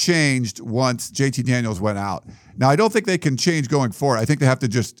think it changed once JT Daniels went out. Now, I don't think they can change going forward. I think they have to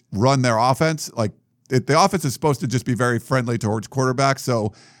just run their offense. Like the offense is supposed to just be very friendly towards quarterbacks.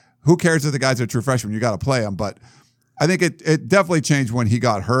 So who cares if the guys are true freshmen? You got to play them. But I think it definitely changed when he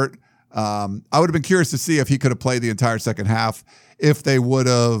got hurt. I would have been curious to see if he could have played the entire second half, if they would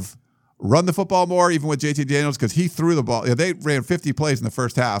have run the football more, even with JT Daniels, because he threw the ball. They ran 50 plays in the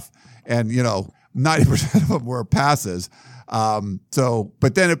first half, and 90% of them were passes.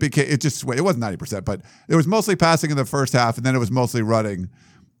 But then it wasn't 90%, but it was mostly passing in the first half, and then it was mostly running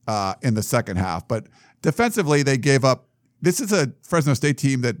in the second half. But defensively, they gave up. This is a Fresno State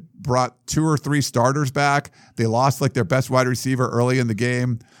team that brought 2 or 3 starters back. They lost like their best wide receiver early in the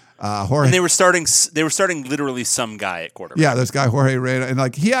game. And they were starting literally some guy at quarterback. Yeah, this guy Jorge Reyna, and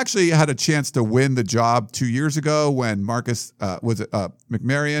like he actually had a chance to win the job 2 years ago when Marcus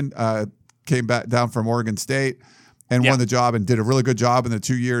McMaryion came back down from Oregon State and won the job and did a really good job in the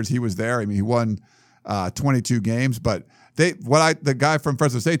 2 years he was there. I mean, he won 22 games, but the guy from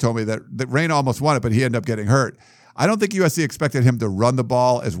Fresno State told me that Reyna almost won it, but he ended up getting hurt. I don't think USC expected him to run the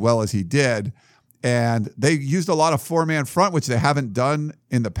ball as well as he did. And they used a lot of 4-man front, which they haven't done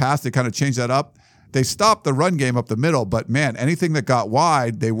in the past. They kind of changed that up. They stopped the run game up the middle, but man, anything that got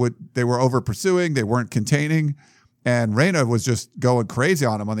wide, they were over pursuing. They weren't containing. And Reyna was just going crazy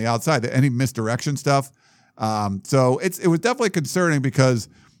on him on the outside. Any misdirection stuff. So it was definitely concerning because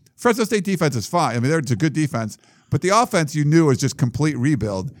Fresno State defense is fine. I mean, it's a good defense, but the offense you knew was just complete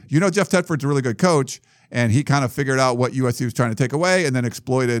rebuild. Jeff Tedford's a really good coach, and he kind of figured out what USC was trying to take away and then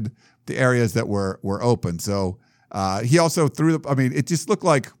exploited the areas that were open. So he also threw it just looked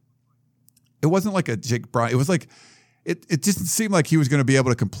like it wasn't like a Jake Bryan. It was like it just seemed like he was going to be able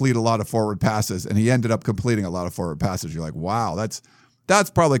to complete a lot of forward passes, and he ended up completing a lot of forward passes. You're like, wow, that's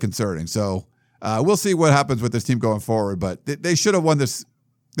probably concerning. So we'll see what happens with this team going forward, but they should have won this.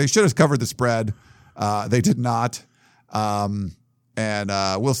 They should have covered the spread. They did not. And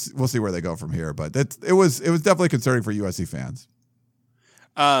we'll see where they go from here. But it was definitely concerning for USC fans.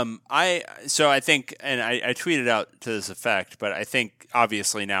 I think, and I tweeted out to this effect, but I think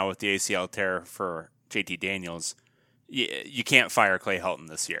obviously now with the ACL tear for JT Daniels, you can't fire Clay Helton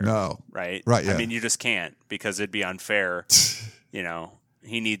this year. No. Right? Right, yeah. I mean, you just can't because it'd be unfair.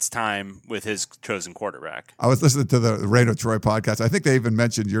 He needs time with his chosen quarterback. I was listening to the Rain of Troy podcast. I think they even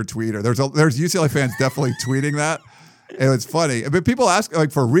mentioned your tweet, or there's UCLA fans definitely tweeting that. It was funny. But people ask,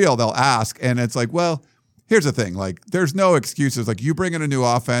 like, for real, they'll ask, and it's like, well, here's the thing. Like, there's no excuses. Like, you bring in a new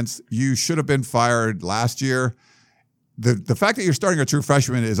offense, you should have been fired last year. The fact that you're starting a true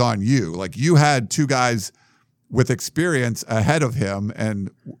freshman is on you. Like, you had two guys with experience ahead of him,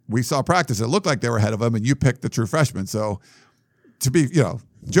 and we saw practice. It looked like they were ahead of him, and you picked the true freshman. So, to be,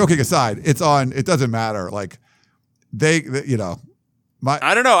 joking aside, it doesn't matter. Like, I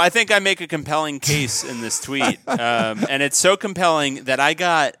don't know. I think I make a compelling case in this tweet, and it's so compelling that I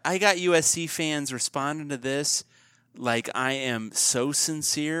got USC fans responding to this like I am so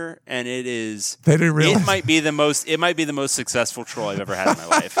sincere, and it is. They didn't realize. It might be the most successful troll I've ever had in my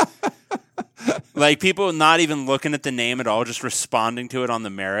life. Like, people not even looking at the name at all, just responding to it on the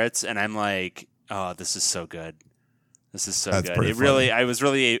merits, and I'm like, oh, this is so good. This is so That's good. pretty funny. I was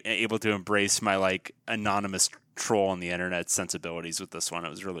really able to embrace my like anonymous troll on the internet sensibilities with this one. It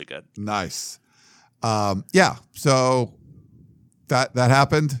was really good. Nice. Yeah. So that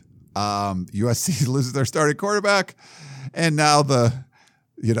happened. USC loses their starting quarterback, and now the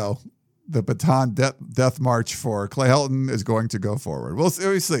baton death march for Clay Helton is going to go forward. We'll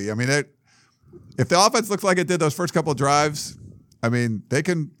see. I mean, if the offense looks like it did those first couple of drives, I mean, they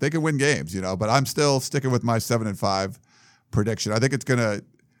can win games, but I'm still sticking with my 7-5 prediction. I think it's going to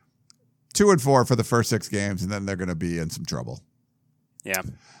 2-4 for the first 6 games, and then they're going to be in some trouble. Yeah.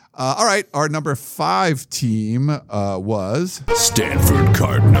 All right. Our number 5 team was Stanford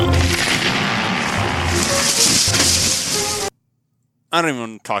Cardinal. I don't even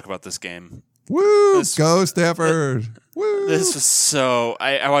want to talk about this game. Woo! Go Stanford! Woo! This was so.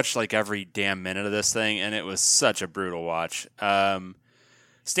 I watched like every damn minute of this thing, and it was such a brutal watch.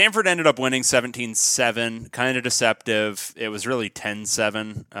 Stanford ended up winning 17-7, kind of deceptive. It was really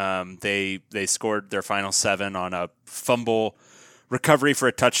 10-7. They scored their final 7 on a fumble recovery for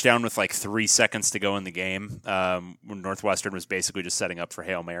a touchdown with like 3 seconds to go in the game. When Northwestern was basically just setting up for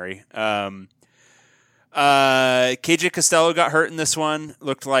Hail Mary. KJ Costello got hurt in this one.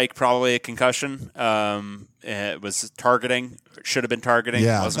 Looked like probably a concussion. It was targeting. Should have been targeting.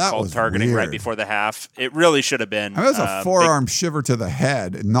 Yeah, it wasn't that called was targeting weird. right before the half. It really should have been. I mean, it was a forearm shiver to the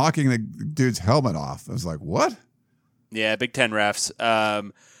head, knocking the dude's helmet off. I was like, what? Yeah, Big Ten refs.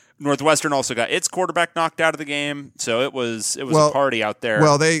 Northwestern also got its quarterback knocked out of the game, so it was a party out there.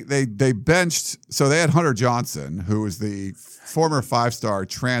 Well, they benched. So they had Hunter Johnson, who was the former 5-star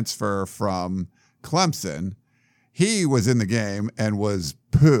transfer from Clemson. He was in the game and was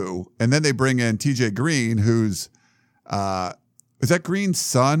poo. And then they bring in TJ Green, who's is that Green's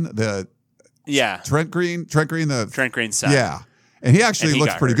son? Trent Green, Trent Green's son. Yeah. And he actually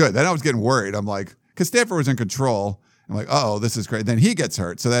looks pretty hurt. good. Then I was getting worried. I'm like, because Stanford was in control. I'm like, oh, this is great. Then he gets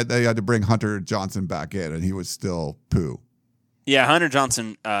hurt. So that they had to bring Hunter Johnson back in, and he was still poo. Yeah, Hunter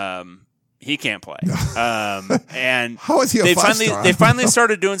Johnson, he can't play. And how is he a 5-star? They finally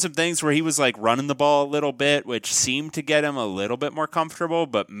started doing some things where he was like running the ball a little bit, which seemed to get him a little bit more comfortable.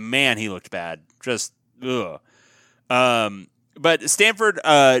 But man, he looked bad. Just ugh. But Stanford,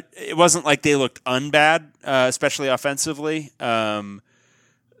 it wasn't like they looked unbad, especially offensively.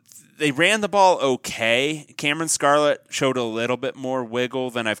 They ran the ball okay. Cameron Scarlett showed a little bit more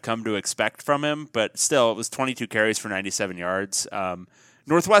wiggle than I've come to expect from him, but still, it was 22 carries for 97 yards.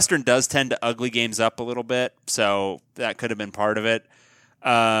 Northwestern does tend to ugly games up a little bit, so that could have been part of it.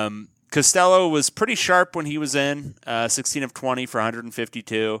 Costello was pretty sharp when he was in, 16 of 20 for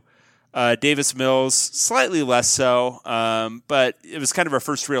 152. Davis Mills, slightly less so, but it was kind of our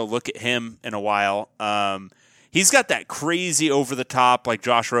first real look at him in a while. He's got that crazy over-the-top, like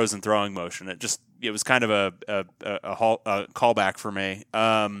Josh Rosen throwing motion. It was kind of a callback for me.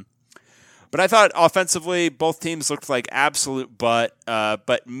 But I thought offensively, both teams looked like absolute but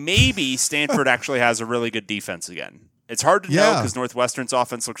maybe Stanford actually has a really good defense again. It's hard to know because Northwestern's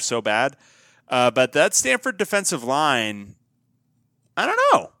offense looked so bad. But that Stanford defensive line, I don't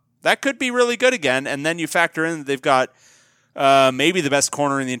know. That could be really good again. And then you factor in that they've got maybe the best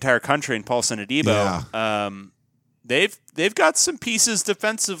corner in the entire country in Paulson Adebo. Yeah. They've got some pieces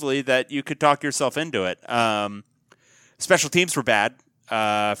defensively that you could talk yourself into it. Special teams were bad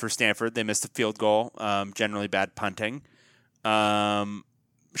for Stanford. They missed a field goal. Generally bad punting.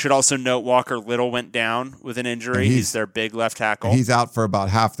 Should also note Walker Little went down with an injury. He's their big left tackle. He's out for about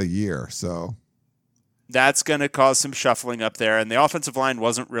half the year, so that's going to cause some shuffling up there. And the offensive line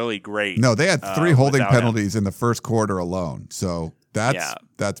wasn't really great. No, they had 3 holding without penalties in the first quarter alone. So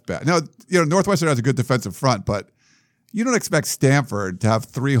That's bad. No, Northwestern has a good defensive front, but you don't expect Stanford to have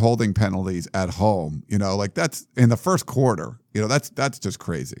 3 holding penalties at home. Like that's in the first quarter. That's just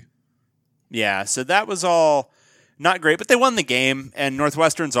crazy. Yeah, so that was all not great, but they won the game, and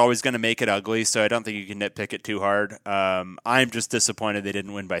Northwestern's always going to make it ugly, so I don't think you can nitpick it too hard. I'm just disappointed they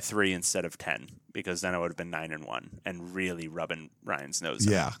didn't win by 3 instead of 10, because then it would have been 9-1 and really rubbing Ryan's nose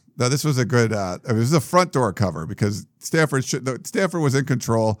in. Yeah. No, this was a good it was a front door cover because Stanford was in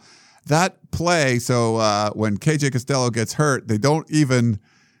control. That play, so when KJ Costello gets hurt, they don't even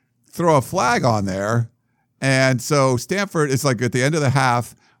throw a flag on there. And so Stanford is like at the end of the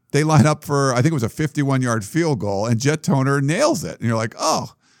half, they line up for, I think it was a 51-yard field goal, and Jet Toner nails it. And you're like,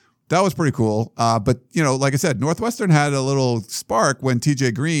 oh, that was pretty cool. But, like I said, Northwestern had a little spark when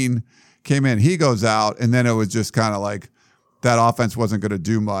TJ Green came in. He goes out, and then it was just kind of like that offense wasn't going to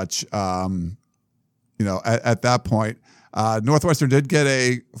do much, at that point. Northwestern did get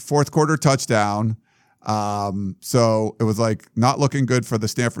a fourth quarter touchdown. So it was like not looking good for the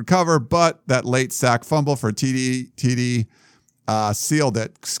Stanford cover, but that late sack fumble for TD sealed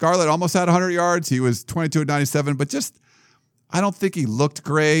it. Scarlett almost had 100 yards. He was 22-97, but just, I don't think he looked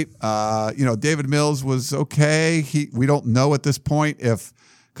great. David Mills was okay. We don't know at this point if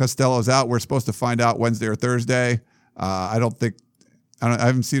Costello's out. We're supposed to find out Wednesday or Thursday. I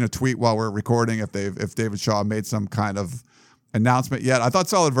haven't seen a tweet while we're recording if David Shaw made some kind of announcement yet. I thought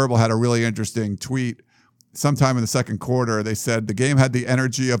Solid Verbal had a really interesting tweet sometime in the second quarter. They said the game had the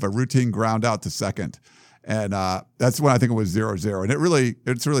energy of a routine ground out to second. And that's when I think it was 0-0. And it really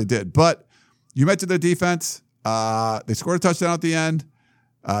did. But you mentioned the defense. They scored a touchdown at the end.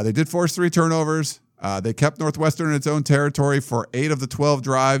 They did force 3 turnovers. They kept Northwestern in its own territory for 8 of the 12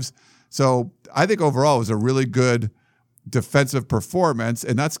 drives. So I think overall it was a really good defensive performance,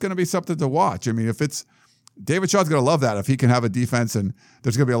 and that's going to be something to watch. I mean, if it's David Shaw's going to love that. If he can have a defense and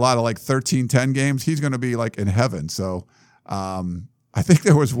there's going to be a lot of like 13-10 games, he's going to be like in heaven. So I think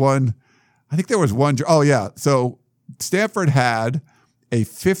there was one. Oh, yeah. So Stanford had a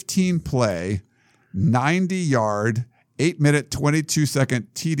 15-play, 90-yard, 8-minute, 22-second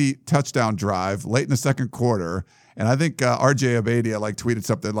TD touchdown drive late in the second quarter. And I think RJ Abadia tweeted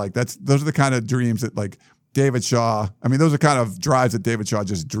something like those are the kind of dreams that David Shaw, those are kind of drives that David Shaw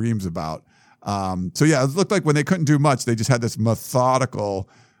just dreams about. So yeah, it looked like when they couldn't do much, they just had this methodical,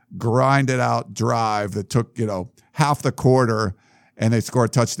 grinded out drive that took, half the quarter, and they scored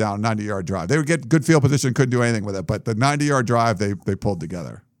a touchdown, 90-yard drive. They would get good field position, couldn't do anything with it, but the 90-yard drive they pulled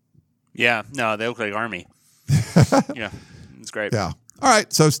together. Yeah, no, they look like Army. Yeah, it's great. Yeah. All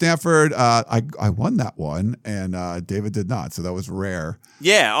right, so Stanford, I won that one, and David did not, so that was rare.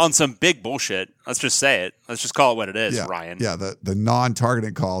 Yeah, on some big bullshit. Let's just say it. Let's just call it what it is, yeah, Ryan. Yeah, the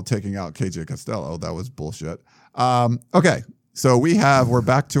non-targeting call taking out KJ Costello, that was bullshit. Okay, so we're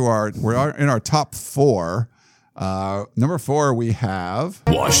back to we're in our top 4. Number 4, we have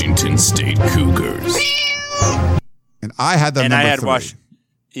Washington State Cougars. And I had them number 3.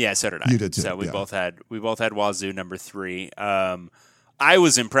 Yeah, so did I. You did too. So we both had Wazoo number 3. I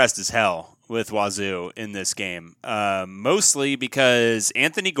was impressed as hell with Wazoo in this game, mostly because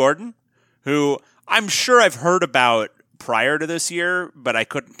Anthony Gordon, who I'm sure I've heard about prior to this year, but I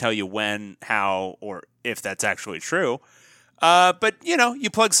couldn't tell you when, how, or if that's actually true. But, you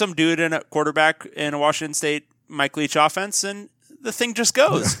plug some dude in at quarterback in a Washington State Mike Leach offense, and the thing just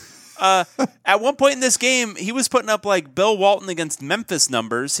goes. At one point in this game, he was putting up Bill Walton against Memphis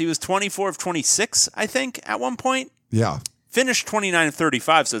numbers. He was 24 of 26, I think, at one point. Yeah. Finished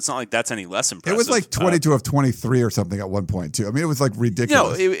 29-35, so it's not like that's any less impressive. It was 22 of 23 or something at one point, too. It was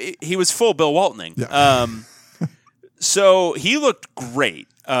ridiculous. No, he was full Bill Waltoning. Yeah. So he looked great,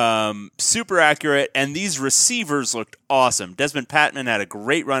 super accurate, and these receivers looked awesome. Desmond Patman had a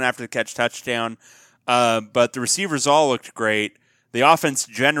great run after the catch touchdown, but the receivers all looked great. The offense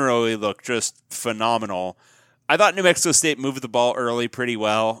generally looked just phenomenal. I thought New Mexico State moved the ball early pretty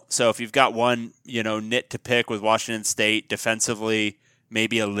well. So if you've got one, nit to pick with Washington State defensively,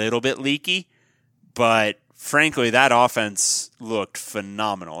 maybe a little bit leaky, but frankly, that offense looked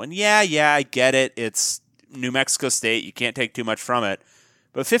phenomenal. And yeah, I get it. It's New Mexico State. You can't take too much from it.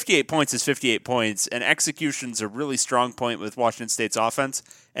 But 58 points is 58 points, and execution's a really strong point with Washington State's offense,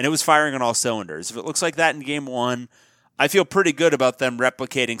 and it was firing on all cylinders. If it looks like that in game 1, I feel pretty good about them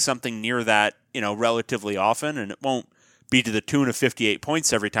replicating something near that, relatively often, and it won't be to the tune of 58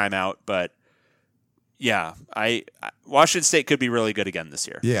 points every time out, but yeah, Washington State could be really good again this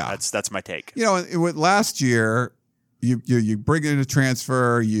year. Yeah. That's my take. With last year, you bring in a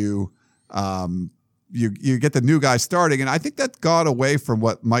transfer, you get the new guy starting, and I think that got away from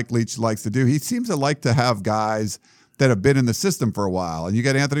what Mike Leach likes to do. He seems to like to have guys that have been in the system for a while. And you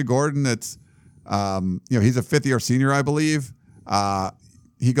get Anthony Gordon that's, he's a fifth-year senior, I believe.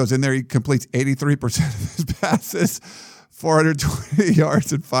 He goes in there, he completes 83% of his passes, 420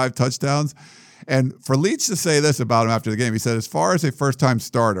 yards and 5 touchdowns. And for Leach to say this about him after the game, he said, as far as a first-time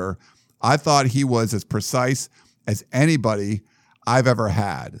starter, I thought he was as precise as anybody I've ever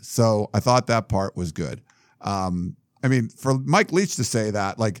had. So I thought that part was good. For Mike Leach to say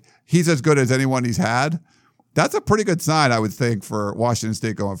that, like, he's as good as anyone he's had, that's a pretty good sign, I would think, for Washington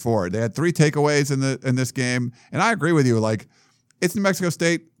State going forward. They had 3 takeaways in this game, and I agree with you. Like, it's New Mexico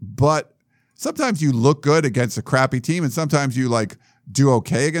State, but sometimes you look good against a crappy team, and sometimes you like do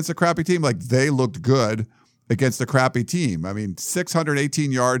okay against a crappy team. Like, they looked good against a crappy team.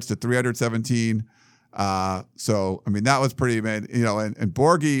 618 yards to 317. So that was pretty amazing. And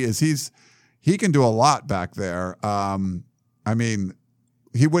Borghi he can do a lot back there.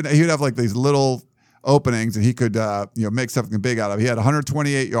 He'd have like these little openings, and he could make something big out of it. He had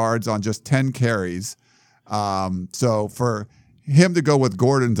 128 yards on just 10 carries. So for him to go with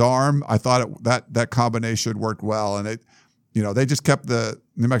Gordon's arm, I thought that combination worked well, and they just kept the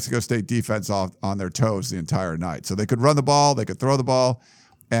New Mexico State defense on their toes the entire night. So they could run the ball, they could throw the ball,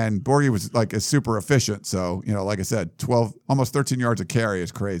 and Borghi was like is super efficient. So like I said, almost 13 yards a carry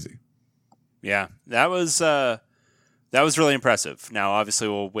is crazy. Yeah, that was really impressive. Now, obviously,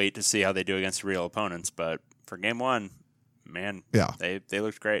 we'll wait to see how they do against real opponents, but for game one, man, yeah, they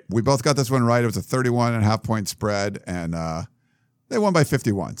looked great. We both got this one right. It was a 31.5 point spread, and they won by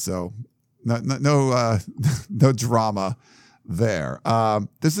 51. So no drama there.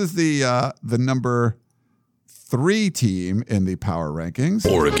 This is the number 3 team in the power rankings,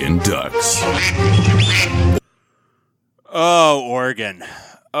 Oregon Ducks. Oh, Oregon.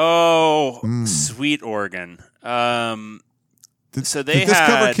 Oh, sweet Oregon. Did this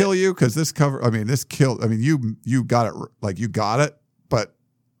cover kill you? Because this cover, this killed. You got it. Like, you got it, but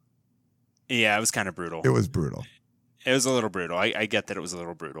yeah, it was kind of brutal. It was brutal. It was a little brutal. I get that it was a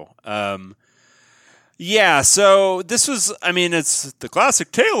little brutal. Yeah, so this was, it's the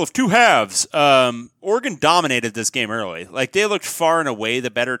classic tale of two halves. Oregon dominated this game early. Like, they looked far and away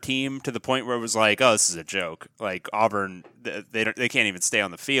the better team to the point where it was like, oh, this is a joke. Like, Auburn, they can't even stay on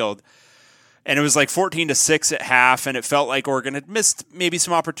the field. And it was like 14-6 at half, and it felt like Oregon had missed maybe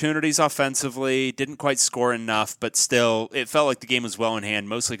some opportunities offensively, didn't quite score enough, but still, it felt like the game was well in hand,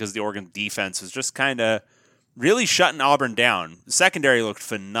 mostly because the Oregon defense was just kind of really shutting Auburn down. The secondary looked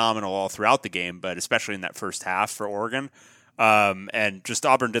phenomenal all throughout the game, but especially in that first half for Oregon. And just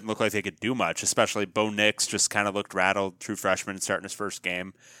Auburn didn't look like they could do much, especially Bo Nix just kind of looked rattled, true freshman starting his first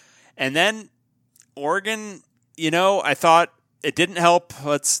game. And then Oregon, I thought it didn't help.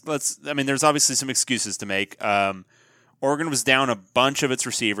 There's obviously some excuses to make. Oregon was down a bunch of its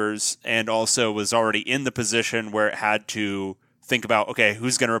receivers and also was already in the position where it had to think about, okay,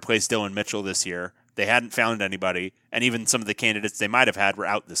 who's going to replace Dylan Mitchell this year? They hadn't found anybody, and even some of the candidates they might have had were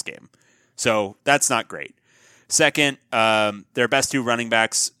out this game. So that's not great. Second, their best 2 running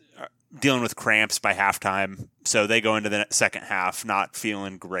backs are dealing with cramps by halftime, so they go into the second half not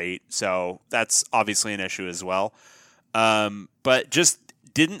feeling great. So that's obviously an issue as well. But just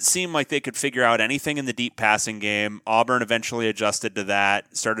didn't seem like they could figure out anything in the deep passing game. Auburn eventually adjusted to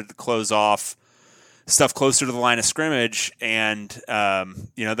that, started to close off stuff closer to the line of scrimmage, and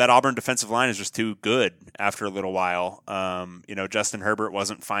that Auburn defensive line is just too good after a little while. Justin Herbert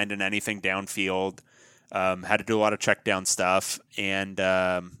wasn't finding anything downfield, had to do a lot of check down stuff, and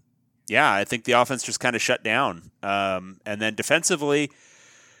I think the offense just kind of shut down. And then defensively,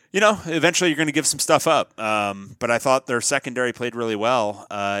 eventually you're going to give some stuff up. But I thought their secondary played really well.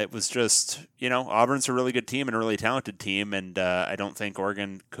 It was just, Auburn's a really good team and a really talented team, and I don't think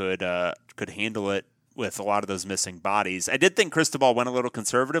Oregon could handle it with a lot of those missing bodies. I did think Cristobal went a little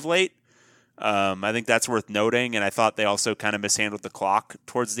conservative late. I think that's worth noting, and I thought they also kind of mishandled the clock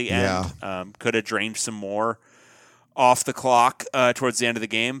towards the end. Yeah. Could have drained some more off the clock towards the end of the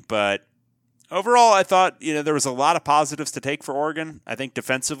game, but overall, I thought there was a lot of positives to take for Oregon. I think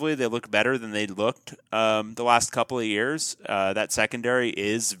defensively they look better than they looked the last couple of years. That secondary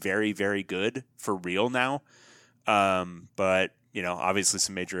is very, very good for real now, but obviously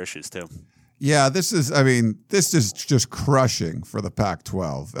some major issues too. Yeah, this is just crushing for the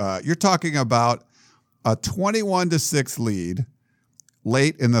Pac-12. You're talking about a 21-6 lead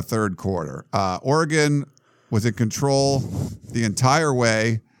late in the third quarter. Oregon was in control the entire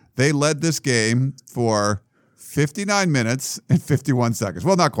way. They led this game for 59 minutes and 51 seconds.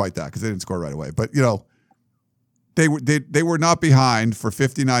 Well, not quite that because they didn't score right away. But, they were not behind for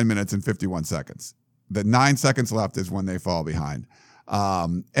 59 minutes and 51 seconds. The 9 seconds left is when they fall behind.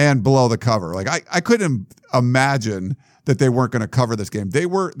 and below the cover. Like I couldn't imagine that they weren't going to cover this game. They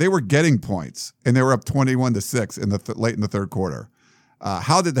were getting points, and they were up 21-6 in the late in the third quarter.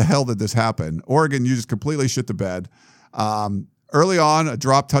 How the hell did this happen? Oregon, you just completely shit the bed. Early on, a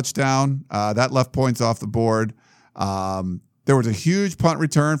drop touchdown that left points off the board. There was a huge punt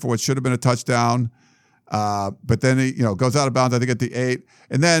return for what should have been a touchdown, but then he goes out of bounds, I think, at the 8.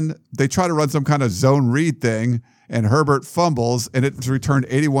 And then they try to run some kind of zone read thing, and Herbert fumbles, and it's returned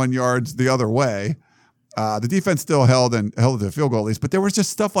 81 yards the other way. The defense still held it to a field goal at least, but there was just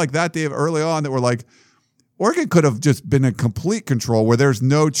stuff like that, Dave, early on that were like, Oregon could have just been in complete control where there's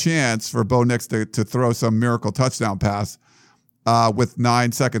no chance for Bo Nix to throw some miracle touchdown pass with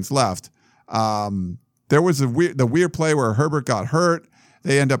 9 seconds left. There was the weird play where Herbert got hurt.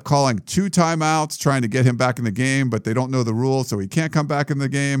 They end up calling 2 timeouts trying to get him back in the game, but they don't know the rules, so he can't come back in the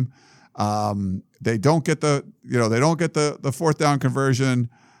game. They don't get the fourth down conversion.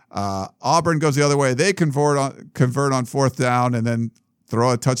 Auburn goes the other way. They convert on fourth down and then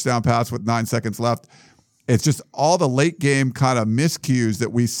throw a touchdown pass with 9 seconds left. It's just all the late game kind of miscues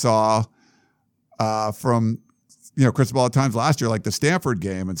that we saw from Cristobal at times last year, like the Stanford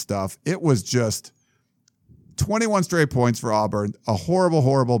game and stuff. It was just 21 straight points for Auburn, a horrible,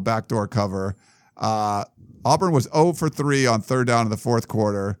 horrible backdoor cover. Auburn was 0 for 3 on third down in the fourth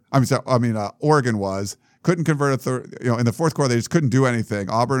quarter. Oregon was. Couldn't convert a third. In the fourth quarter, they just couldn't do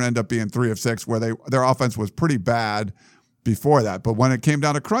anything. Auburn ended up being 3 of 6, where their offense was pretty bad before that. But when it came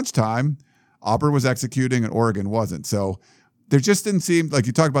down to crunch time, Auburn was executing and Oregon wasn't. So there just didn't seem, like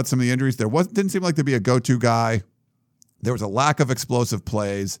you talked about some of the injuries, didn't seem like to be a go-to guy. There was a lack of explosive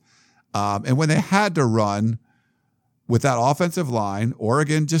plays. And when they had to run with that offensive line,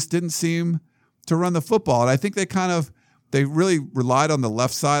 Oregon just didn't seem to run the football. And I think they really relied on the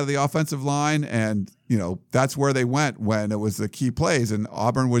left side of the offensive line. And, that's where they went when it was the key plays. And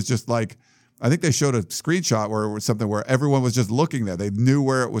Auburn was just like, I think they showed a screenshot where it was something where everyone was just looking there. They knew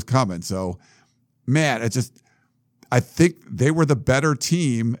where it was coming. So, man, I think they were the better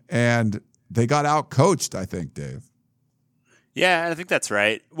team and they got out coached, I think, Dave. Yeah, I think that's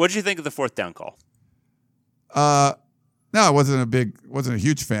right. What did you think of the fourth down call? No, I wasn't a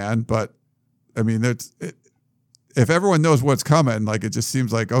huge fan, but I mean, if everyone knows what's coming, like, it just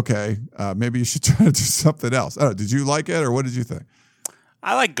seems like, okay, maybe you should try to do something else. I don't know, did you like it or what did you think?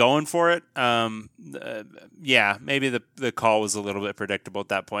 I like going for it. Yeah, maybe the call was a little bit predictable at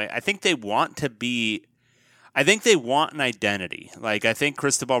that point. I think they want an identity. Like, I think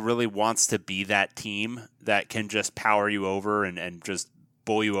Cristobal really wants to be that team that can just power you over and just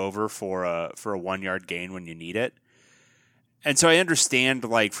bowl you over for a 1 yard gain when you need it. And so I understand,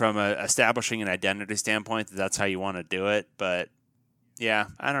 like, from establishing an identity standpoint, that's how you want to do it. But yeah,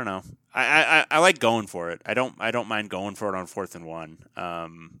 I don't know. I like going for it. I don't mind going for it on 4th and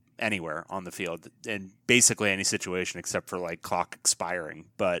 1 anywhere on the field in basically any situation except for like clock expiring.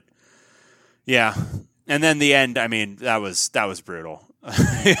 But yeah, and then the end. I mean, that was brutal.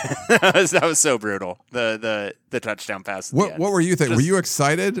 that was so brutal. The touchdown pass. What were you thinking? Were you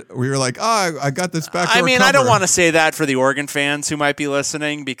excited? Were you like, oh, I got this back? I mean, cover. I don't want to say that for the Oregon fans who might be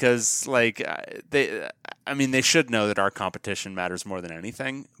listening because, like, they should know that our competition matters more than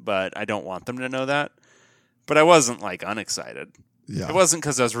anything. But I don't want them to know that. But I wasn't like unexcited. Yeah. It wasn't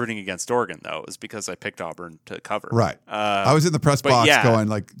because I was rooting against Oregon, though. It was because I picked Auburn to cover. Right. I was in the press box going,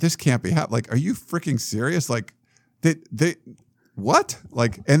 like, this can't be happening. Like, are you freaking serious? Like, they what?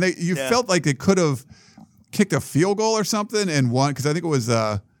 Like, and you felt like they could have kicked a field goal or something and won, because I think it was it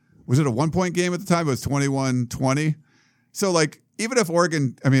a 1-point game at the time? It was 21-20. So, like, even if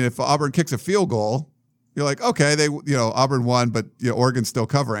if Auburn kicks a field goal, you're like, okay, Auburn won, but Oregon's still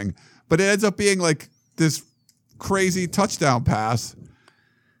covering. But it ends up being like this crazy touchdown pass,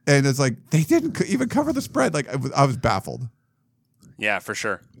 and it's like they didn't even cover the spread. Like, I was baffled. Yeah, for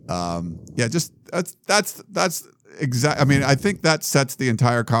sure. Just that's exact. I mean, I think that sets the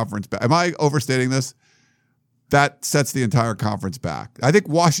entire conference back. Am I overstating this? That sets the entire conference back. I think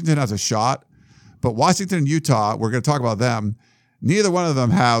Washington has a shot, but Washington and Utah, we're going to talk about them. Neither one of them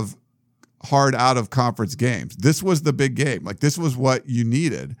have hard out of conference games. This was the big game. Like, this was what you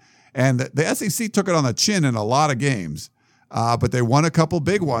needed. And the SEC took it on the chin in a lot of games, but they won a couple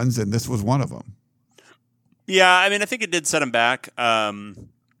big ones, and this was one of them. Yeah, I mean, I think it did set them back.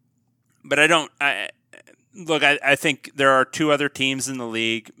 But I think there are 2 other teams in the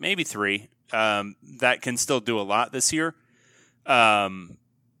league, maybe 3, that can still do a lot this year.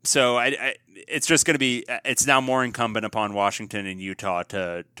 So it's just going to be, it's now more incumbent upon Washington and Utah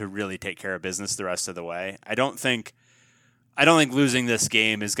to really take care of business the rest of the way. I I don't think losing this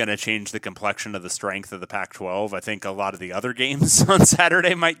game is going to change the complexion of the strength of the Pac-12. I think a lot of the other games on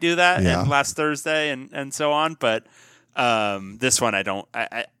Saturday might do that, and last Thursday and so on. But this one, I don't.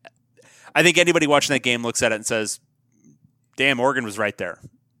 I think anybody watching that game looks at it and says, "Damn, Oregon was right there."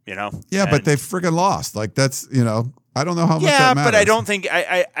 Yeah, but they freaking lost. Like that's I don't know how much that matters. But I don't think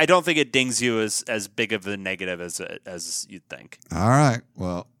I don't think it dings you as big of a negative as you'd think. All right.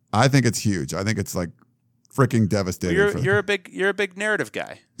 Well, I think it's huge. I think it's like freaking devastating. You're a big narrative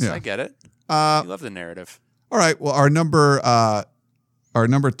guy. So yeah. I get it. You love the narrative. All right. Well, our number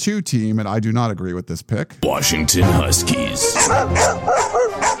 2 team, and I do not agree with this pick. Washington Huskies.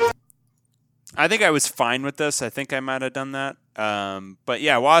 I think I was fine with this. I think I might have done that. But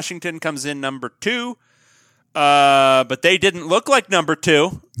yeah, Washington comes in number 2. But they didn't look like number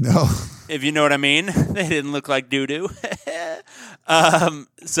 2. No. If you know what I mean. They didn't look like doo-doo.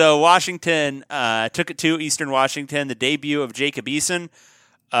 So Washington took it to Eastern Washington, the debut of Jacob Eason.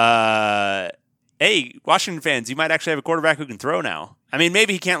 Hey, Washington fans, you might actually have a quarterback who can throw now. I mean,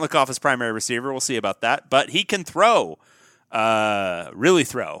 maybe he can't look off his primary receiver. We'll see about that. But he can throw. Really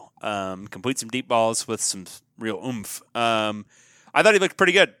throw. Complete some deep balls with some real oomph. I thought he looked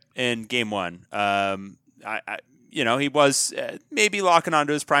pretty good in game 1. He was maybe locking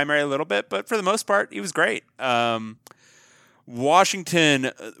onto his primary a little bit, but for the most part, he was great.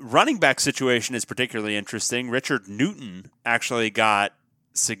 Washington running back situation is particularly interesting. Richard Newton actually got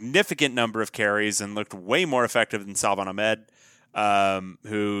significant number of carries and looked way more effective than Salvon Ahmed,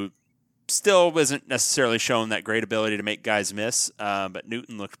 who still wasn't necessarily shown that great ability to make guys miss, but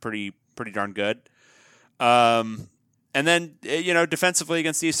Newton looked pretty darn good. And then, defensively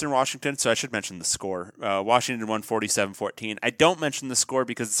against Eastern Washington, so I should mention the score. Washington won 47-14. I don't mention the score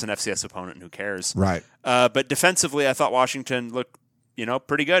because it's an FCS opponent and who cares. Right. But defensively, I thought Washington looked,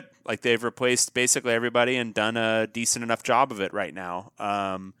 pretty good. Like they've replaced basically everybody and done a decent enough job of it right now.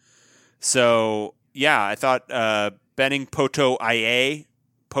 I thought Benning Poto-Aye,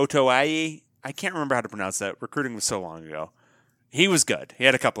 I can't remember how to pronounce that. Recruiting was so long ago. He was good. He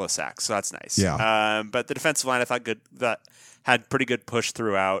had a couple of sacks, so that's nice. Yeah. But the defensive line, I thought that had pretty good push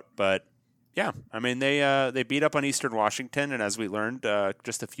throughout. But yeah, I mean they beat up on Eastern Washington, and as we learned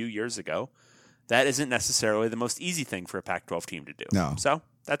just a few years ago, that isn't necessarily the most easy thing for a Pac-12 team to do. No. So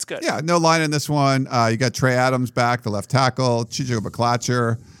that's good. Yeah, no line in this one. You got Trey Adams back, the left tackle. Chijo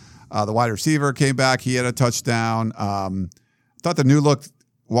McClatcher, the wide receiver, came back. He had a touchdown. Thought the new look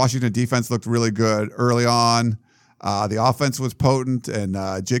Washington defense looked really good early on. The offense was potent, and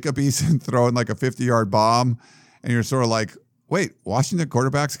Jacob Eason throwing like a 50-yard bomb, and you're sort of like, wait, Washington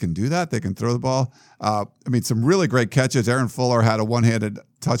quarterbacks can do that? They can throw the ball? Some really great catches. Aaron Fuller had a one-handed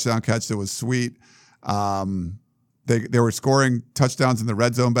touchdown catch that was sweet. They were scoring touchdowns in the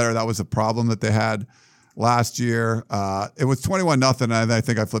red zone better. That was a problem that they had last year. It was 21-0, and I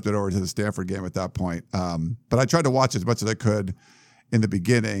think I flipped it over to the Stanford game at that point. But I tried to watch as much as I could in the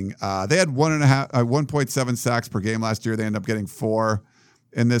beginning. They had 1.7 sacks per game last year. They ended up getting 4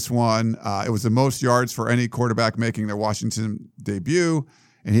 in this one. It was the most yards for any quarterback making their Washington debut,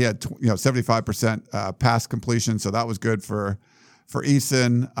 and he had 75% pass completion, so that was good for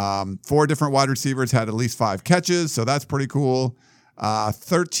Eason. 4 different wide receivers had at least 5 catches, so that's pretty cool.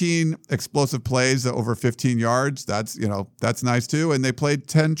 13 explosive plays over 15 yards. That's nice too. And they played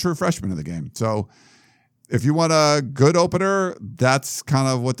 10 true freshmen in the game. So if you want a good opener, that's kind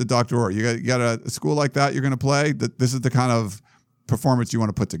of what the doctor ordered. You got a school like that you're going to play. This is the kind of performance you want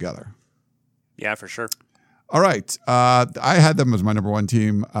to put together. Yeah, for sure. All right. I had them as my number 1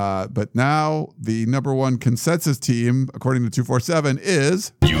 team, but now the number 1 consensus team, according to 247,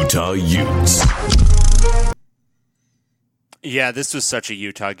 is Utah Utes. Yeah, this was such a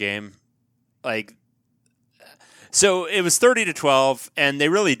Utah game. So it was 30-12, and they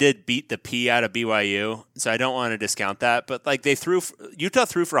really did beat the P out of BYU. So I don't want to discount that, but Utah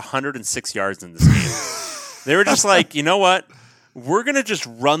threw for 106 yards in this game. They were just like, you know what? We're going to just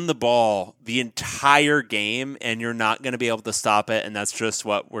run the ball the entire game, and you're not going to be able to stop it, and that's just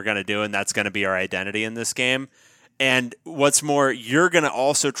what we're going to do, and that's going to be our identity in this game. And what's more, you're going to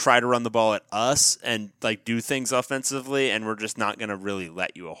also try to run the ball at us and do things offensively, and we're just not going to really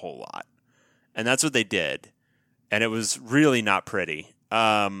let you a whole lot. And that's what they did. And it was really not pretty.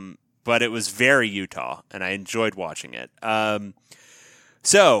 But it was very Utah, and I enjoyed watching it.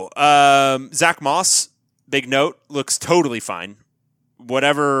 Zach Moss, big note, looks totally fine.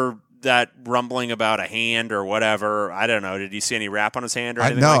 Whatever that rumbling about a hand or whatever, I don't know. Did you see any wrap on his hand or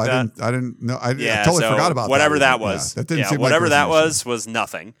anything like that? I didn't know. I totally forgot about whatever that. That was. Yeah, that didn't seem whatever like that was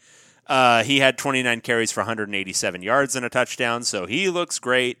nothing. He had 29 carries for 187 yards and a touchdown, so he looks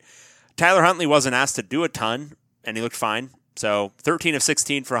great. Tyler Huntley wasn't asked to do a ton, and he looked fine. So 13 of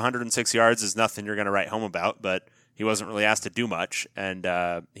 16 for 106 yards is nothing you're going to write home about, but he wasn't really asked to do much, and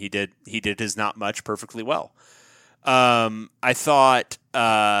he did his not much perfectly well. I thought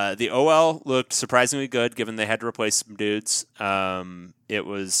the OL looked surprisingly good, given they had to replace some dudes. It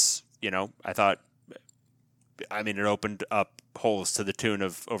was, I thought, it opened up holes to the tune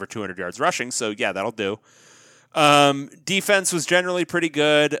of over 200 yards rushing, so yeah, that'll do. Defense was generally pretty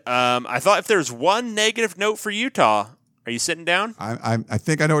good. I thought if there's one negative note for Utah, are you sitting down? I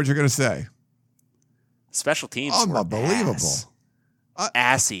think I know what you're going to say. Special teams. Unbelievable.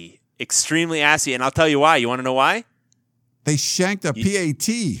 Assy. Extremely assy. And I'll tell you why. You want to know why? They shanked a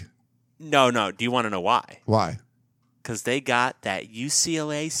PAT. No. Do you want to know why? Why? Because they got that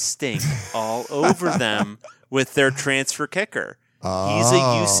UCLA stink all over them with their transfer kicker.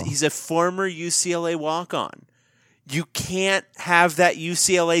 Oh. He's a former UCLA walk-on. You can't have that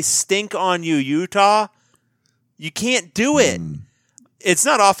UCLA stink on you, Utah. You can't do it. It's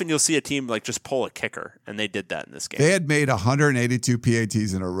not often you'll see a team like just pull a kicker, and they did that in this game. They had made 182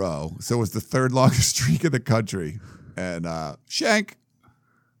 PATs in a row, so it was the third longest streak in the country. And shank.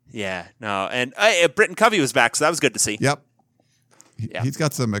 Yeah, no. And Britton Covey was back, so that was good to see. Yep. Yeah. He's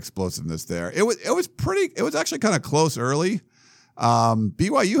got some explosiveness there. It was actually kind of close early.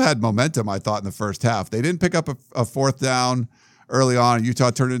 BYU had momentum, I thought, in the first half. They didn't pick up a fourth down early on.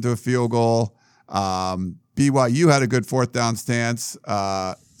 Utah turned it into a field goal. BYU had a good fourth down stance.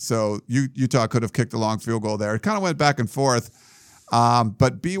 So Utah could have kicked a long field goal there. It kind of went back and forth.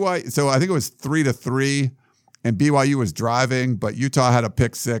 But BYU, so I think it was 3-3, and BYU was driving, but Utah had a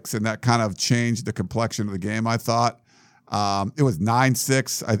pick six, and that kind of changed the complexion of the game, I thought. It was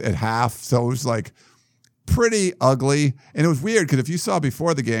 9-6 at half, so it was like pretty ugly. And it was weird because if you saw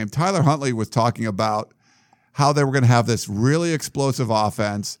before the game, Tyler Huntley was talking about how they were going to have this really explosive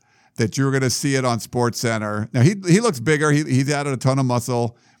offense, that you were going to see it on SportsCenter. Now he looks bigger. He's added a ton of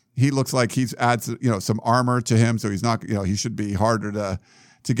muscle. He looks like he's adds some armor to him, so he's not he should be harder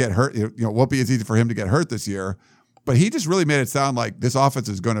to get hurt. It won't be as easy for him to get hurt this year. But he just really made it sound like this offense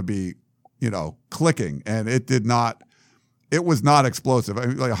is going to be clicking, and it did not. It was not explosive. I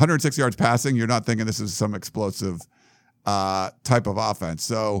mean, like 106 yards passing, you're not thinking this is some explosive type of offense.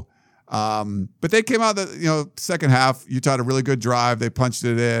 So. But they came out second half. Utah had a really good drive. They punched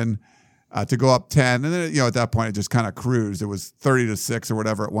it in to go up 10. And then, at that point, it just kind of cruised. It was 30-6 or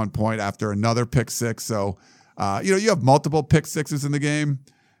whatever at one point after another pick six. So, you have multiple pick sixes in the game.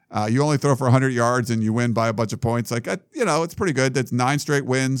 You only throw for 100 yards and you win by a bunch of points. Like, it's pretty good. That's 9 straight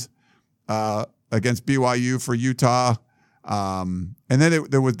wins against BYU for Utah. And then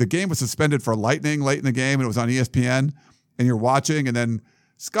the game was suspended for lightning late in the game, and it was on ESPN. And you're watching, and then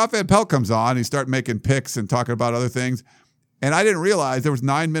Scott Van Pelt comes on. He started making picks and talking about other things. And I didn't realize there was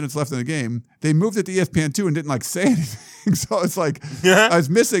 9 minutes left in the game. They moved it to ESPN2 and didn't say anything. So it's like I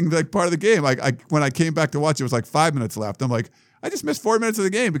was missing part of the game. When I came back to watch, it was like 5 minutes left. I'm like, I just missed 4 minutes of the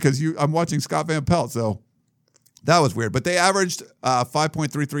game because I'm watching Scott Van Pelt. So that was weird. But they averaged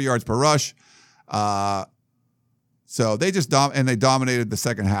 5.33 yards per rush. So they just they dominated the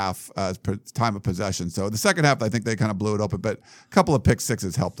second half time of possession. So the second half, I think they kind of blew it open, but a couple of pick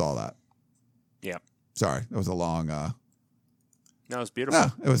sixes helped all that. Yeah. Sorry, that was a long. No, it was beautiful.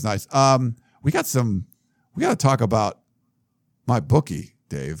 Yeah, it was nice. We got to talk about my bookie,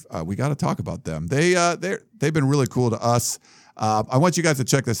 Dave. We got to talk about them. They've been really cool to us. I want you guys to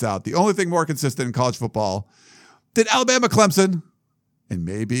check this out. The only thing more consistent in college football than Alabama, Clemson, and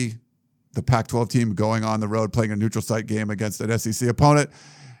maybe the Pac-12 team going on the road playing a neutral site game against an SEC opponent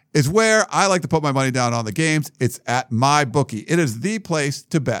is where I like to put my money down on the games. It's at MyBookie. It is the place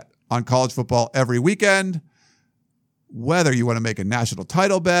to bet on college football every weekend. Whether you want to make a national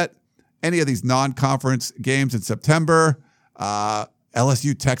title bet, any of these non-conference games in September,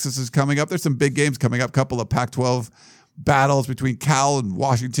 LSU Texas is coming up. There's some big games coming up. Couple of Pac-12 battles between Cal and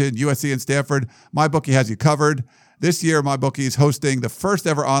Washington, USC and Stanford. MyBookie has you covered. This year, MyBookie is hosting the first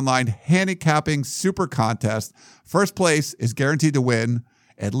ever online handicapping super contest. First place is guaranteed to win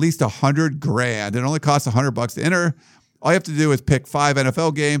at least $100,000. It only costs $100 to enter. All you have to do is pick 5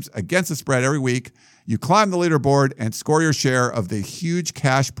 NFL games against the spread every week. You climb the leaderboard and score your share of the huge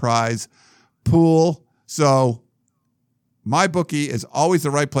cash prize pool. So MyBookie is always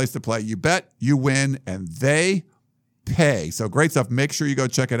the right place to play. You bet, you win, and they pay. So great stuff. Make sure you go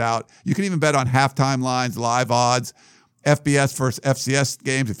check it out. You can even bet on halftime lines, live odds, FBS versus FCS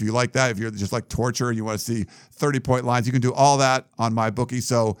games if you like that. If you're just like torture and you want to see 30-point lines, you can do all that on MyBookie.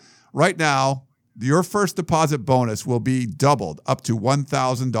 So right now, your first deposit bonus will be doubled up to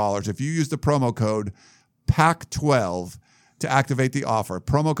 $1,000 if you use the promo code PAC12 to activate the offer.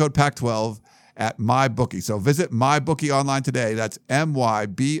 Promo code PAC12 at MyBookie. So visit MyBookie online today. That's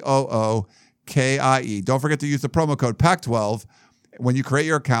MyBookie. Don't forget to use the promo code PAC12 when you create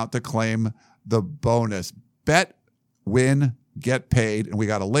your account to claim the bonus. Bet, win, get paid. And we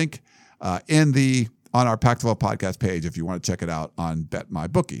got a link on our Pac-12 podcast page if you want to check it out on Bet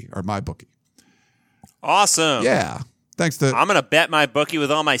MyBookie or MyBookie. Awesome. Yeah. Thanks to I'm gonna bet my bookie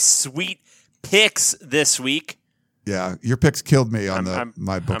with all my sweet picks this week. Yeah, your picks killed me on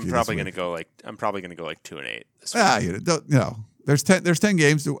my bookie. I'm probably gonna go like 2-8 this week. There's 10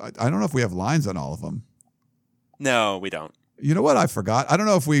 games. I don't know if we have lines on all of them. No, we don't. You know what? I forgot. I don't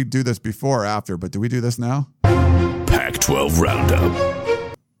know if we do this before or after, but do we do this now? Pac-12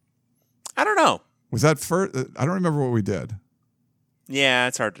 Roundup. I don't know. Was that first? I don't remember what we did. Yeah,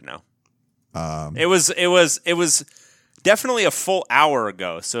 it's hard to know. It was definitely a full hour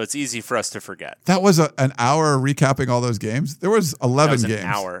ago, so it's easy for us to forget. That was an hour recapping all those games. There was 11 games. An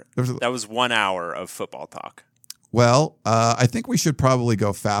hour. That was 1 hour of football talk. Well, I think we should probably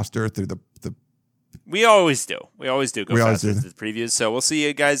go faster through the. We always do. We always do go faster do. through the previews. So we'll see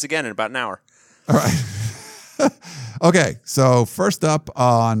you guys again in about an hour. All right. Okay, so first up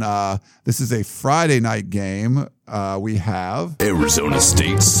on this is a Friday night game. We have Arizona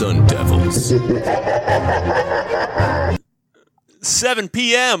State Sun Devils. 7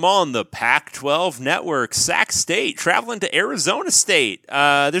 p.m. on the Pac-12 Network. Sac State traveling to Arizona State.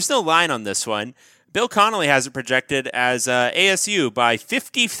 There's no line on this one. Bill Connolly has it projected as ASU by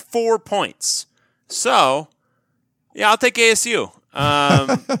 54 points. So, yeah, I'll take ASU.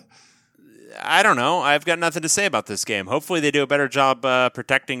 I don't know. I've got nothing to say about this game. Hopefully they do a better job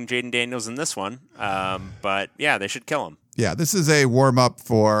protecting Jaden Daniels in this one. But, yeah, they should kill him. Yeah, this is a warm-up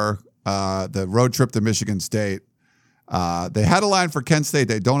for the road trip to Michigan State. They had a line for Kent State.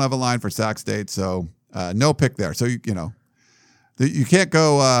 They don't have a line for Sac State, so no pick there. So, you can't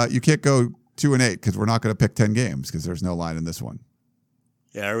go 2-8 because we're not going to pick 10 games because there's no line in this one.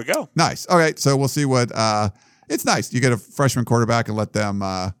 Yeah, there we go. Nice. All right, so we'll see what it's nice. You get a freshman quarterback and let them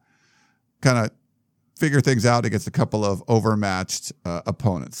kind of figure things out against a couple of overmatched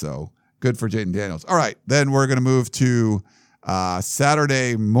opponents. So good for Jaden Daniels. All right, then we're going to move to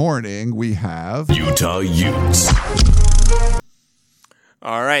Saturday morning. We have Utah Utes.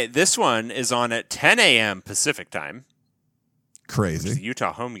 All right, this one is on at 10 a.m. Pacific time. Crazy. Which is the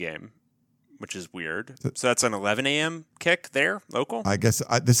Utah home game, which is weird. So that's an 11 a.m. kick there, local? I guess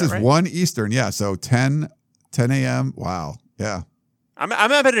this is right? 1 Eastern. Yeah, so 10 a.m. Wow. Yeah. I'm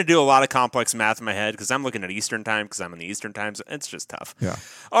having to do a lot of complex math in my head because I'm looking at Eastern time because I'm in the Eastern time. So it's just tough. Yeah.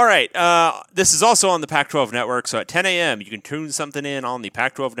 All right. This is also on the Pac-12 Network. So at 10 a.m., you can tune something in on the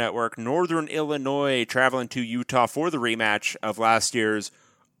Pac-12 Network. Northern Illinois traveling to Utah for the rematch of last year's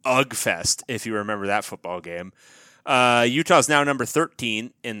UGG Fest, if you remember that football game. Utah is now number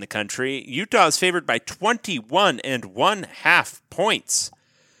 13 in the country. Utah is favored by 21.5 points.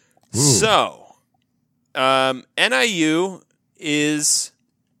 Ooh. So, NIU is,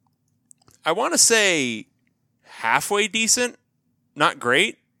 I want to say, halfway decent. Not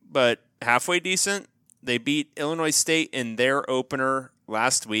great, but halfway decent. They beat Illinois State in their opener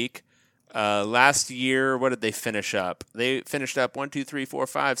last week. Last year, what did they finish up? They finished up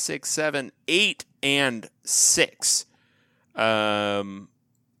 8 and 6.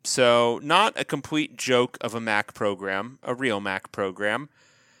 So not a complete joke of a MAC program, a real MAC program.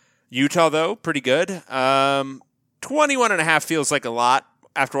 Utah, though, pretty good. 21.5 feels like a lot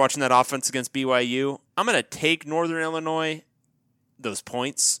after watching that offense against BYU. I'm going to take Northern Illinois, those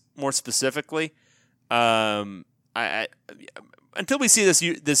points more specifically. Until we see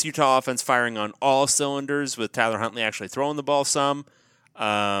this Utah offense firing on all cylinders with Tyler Huntley actually throwing the ball some,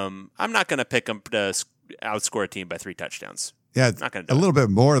 I'm not going to pick them to outscore a team by 3 touchdowns. Yeah, it's not going to a little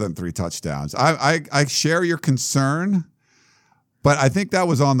bit more than 3 touchdowns. I share your concern, but I think that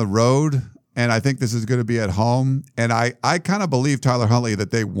was on the road, and I think this is going to be at home. And I kind of believe Tyler Huntley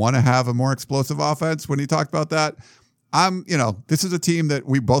that they want to have a more explosive offense when he talked about that. This is a team that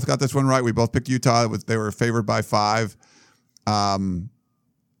we both got this one right. We both picked Utah. They were favored by 5. I'm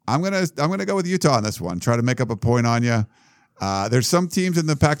gonna go with Utah on this one. Try to make up a point on you. There's some teams in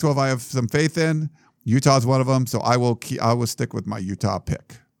the Pac-12 I have some faith in. Utah's one of them, so I will stick with my Utah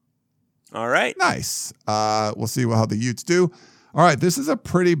pick. All right, nice. We'll see how the Utes do. All right, this is a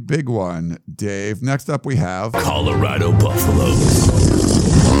pretty big one, Dave. Next up, we have Colorado Buffaloes.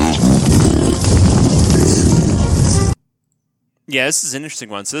 Yeah, this is an interesting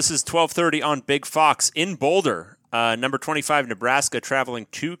one. So this is 12:30 on Big Fox in Boulder. Number 25, Nebraska, traveling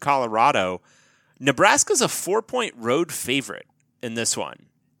to Colorado. Nebraska's a 4-point road favorite in this one.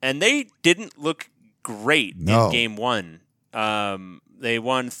 And they didn't look great in game 1. They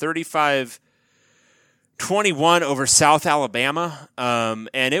won 35 21 over South Alabama,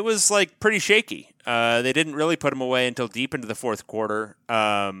 and it was like pretty shaky. They didn't really put them away until deep into the fourth quarter,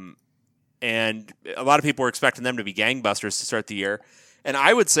 and a lot of people were expecting them to be gangbusters to start the year. And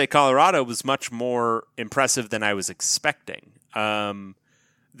I would say Colorado was much more impressive than I was expecting.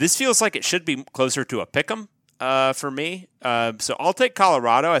 This feels like it should be closer to a pick'em for me. So I'll take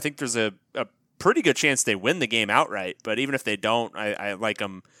Colorado. I think there's a pretty good chance they win the game outright, but even if they don't, I like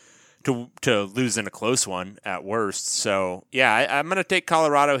them to lose in a close one at worst. So, yeah, I'm going to take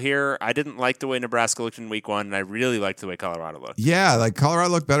Colorado here. I didn't like the way Nebraska looked in week 1, and I really liked the way Colorado looked. Yeah, like Colorado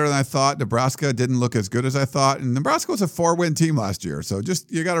looked better than I thought. Nebraska didn't look as good as I thought. And Nebraska was a 4-win team last year. So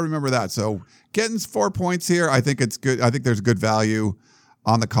just you got to remember that. So getting 4 points here, I think it's good. I think there's good value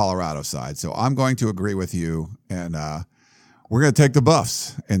on the Colorado side. So I'm going to agree with you. And we're going to take the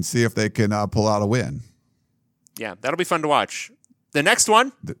Buffs and see if they can pull out a win. Yeah, that'll be fun to watch. The next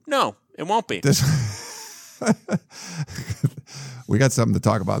one? No, it won't be. We got something to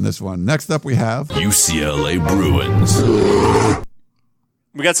talk about in this one. Next up, we have UCLA Bruins.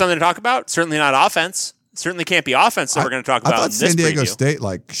 We got something to talk about? Certainly not offense. Certainly can't be offense that we're going to talk about I thought in this San Diego preview. State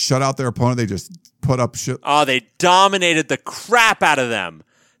shut out their opponent. They just put up shit. Oh, they dominated the crap out of them.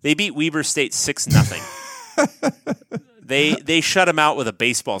 They beat Weber State 6-0. They shut them out with a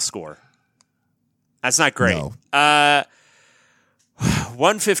baseball score. That's not great. No.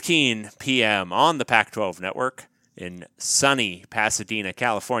 1:15 p.m. on the Pac-12 network in sunny Pasadena,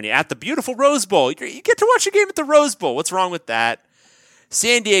 California, at the beautiful Rose Bowl. You get to watch a game at the Rose Bowl. What's wrong with that?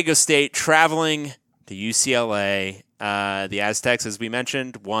 San Diego State traveling to UCLA. The Aztecs, as we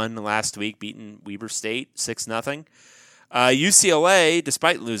mentioned, won last week, beating Weber State 6-0. UCLA,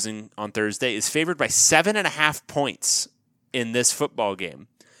 despite losing on Thursday, is favored by 7.5 points in this football game.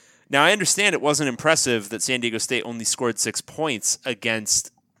 Now, I understand it wasn't impressive that San Diego State only scored 6 points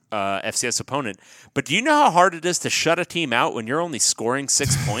against FCS opponent, but do you know how hard it is to shut a team out when you're only scoring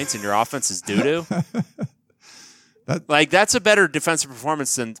 6 points and your offense is doo-doo? That's a better defensive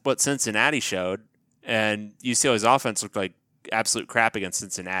performance than what Cincinnati showed, and UCLA's offense looked like absolute crap against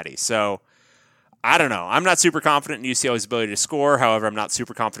Cincinnati. So, I don't know. I'm not super confident in UCLA's ability to score. However, I'm not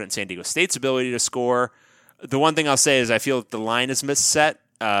super confident in San Diego State's ability to score. The one thing I'll say is I feel that the line is misset.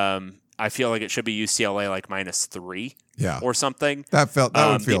 I feel like it should be UCLA like -3 or something. That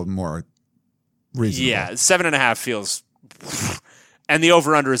would feel more reasonable. Yeah, 7.5 feels. And the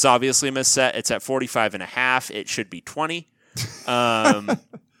over-under is obviously misset. It's at 45.5. It should be 20.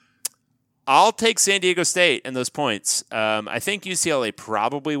 I'll take San Diego State and those points. I think UCLA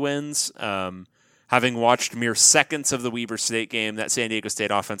probably wins. Having watched mere seconds of the Weber State game, that San Diego State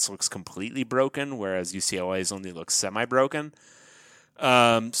offense looks completely broken, whereas UCLA's only looks semi-broken.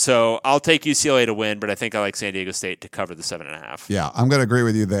 So I'll take UCLA to win, but I think I like San Diego State to cover the 7.5. Yeah, I'm going to agree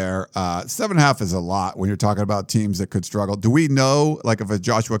with you there. 7.5 is a lot when you're talking about teams that could struggle. Do we know, like, if a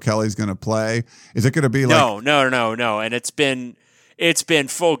Joshua Kelly's going to play? Is it going to be like No. And it's been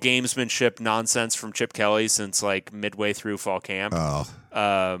full gamesmanship nonsense from Chip Kelly since like midway through fall camp. Oh.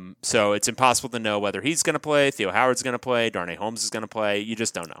 So it's impossible to know whether he's going to play, Theo Howard's going to play, Darnay Holmes is going to play. You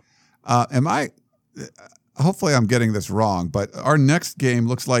just don't know. Hopefully I'm getting this wrong, but our next game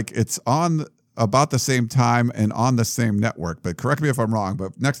looks like it's on about the same time and on the same network. But correct me if I'm wrong.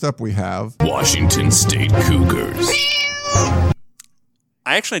 But next up we have Washington State Cougars. I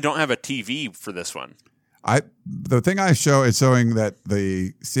actually don't have a TV for this one. The thing I show is showing that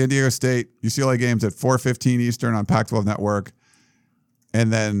the San Diego State UCLA game's at 4:15 Eastern on Pac-12 Network,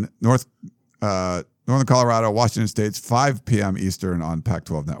 and then Northern Colorado, Washington State's 5 p.m. Eastern on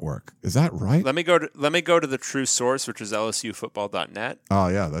Pac-12 Network. Is that right? Let me go to the true source, which is LSUfootball.net. Oh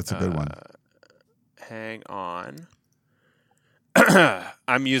yeah, that's a good one. Hang on.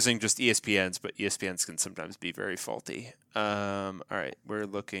 I'm using just ESPN's, but ESPN's can sometimes be very faulty. All right, we're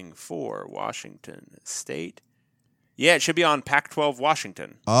looking for Washington State. Yeah, it should be on Pac-12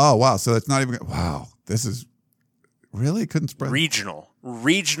 Washington. Oh wow, so it's not even. Wow, this is really couldn't spread.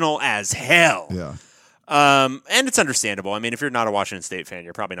 Regional as hell. Yeah. And it's understandable. I mean, if you're not a Washington State fan,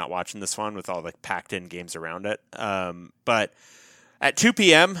 you're probably not watching this one with all the packed-in games around it. But at 2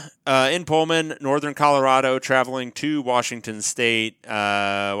 p.m. In Pullman, Northern Colorado, traveling to Washington State.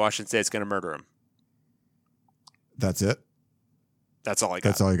 Washington State's going to murder them. That's it? That's all I got.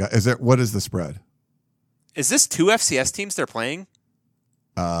 That's all you got. What is the spread? Is this 2 FCS teams they're playing?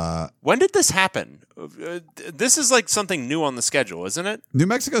 When did this happen? This is like something new on the schedule, isn't it? New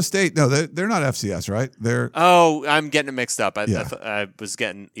Mexico State. No, they're not FCS, right? Oh, I'm getting it mixed up. I was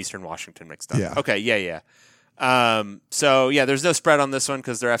getting Eastern Washington mixed up. Yeah. Okay. Yeah. So yeah, there's no spread on this one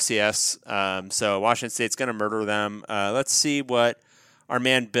because they're FCS. So Washington State's going to murder them. Let's see what our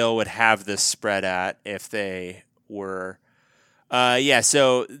man Bill would have this spread at if they were.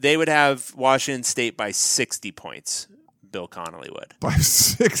 So they would have Washington State by 60 points. Bill Connolly would. By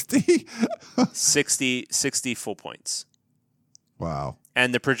 60? 60 full points. Wow.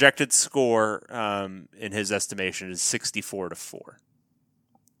 And the projected score, in his estimation, is 64-4.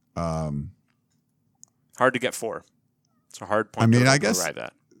 Hard to get 4. It's a hard point. I to guess arrive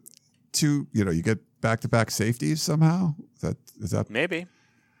at. You get back-to-back safeties somehow. Is that Maybe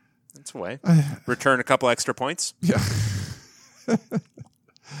that's a way. Return a couple extra points. Yeah.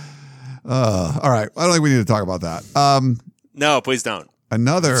 All right. I don't think we need to talk about that. No, please don't.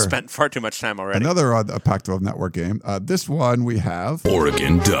 Another We've spent far too much time already. Another on a Pac-12 Network game. This one we have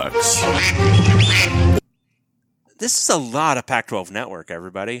Oregon Ducks. This is a lot of Pac-12 Network,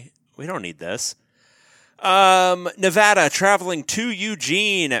 everybody. We don't need this. Nevada traveling to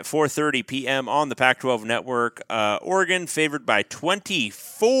Eugene at 4:30 p.m. on the Pac-12 Network. Oregon favored by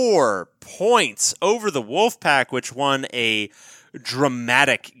 24 points over the Wolfpack, which won a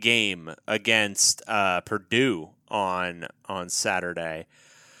dramatic game against Purdue on Saturday.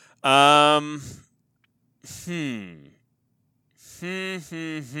 So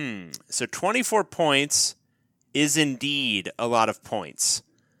 24 points is indeed a lot of points.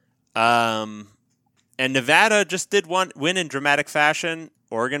 And Nevada just did win in dramatic fashion.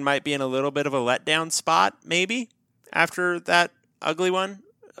 Oregon might be in a little bit of a letdown spot, maybe, after that ugly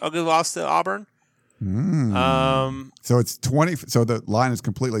loss to Auburn. So it's 20. So the line is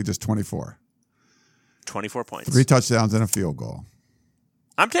completely just 24. 24 points. 3 touchdowns and a field goal.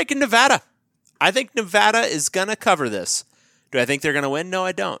 I'm taking Nevada. I think Nevada is going to cover this. Do I think they're going to win? No,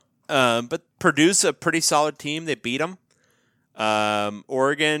 I don't. But Purdue's a pretty solid team. They beat them.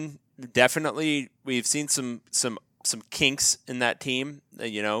 Oregon, definitely, we've seen some kinks in that team.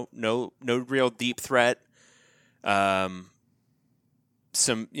 No real deep threat. Some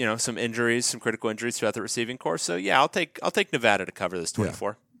injuries, some critical injuries throughout the receiving corps. So yeah, I'll take Nevada to cover this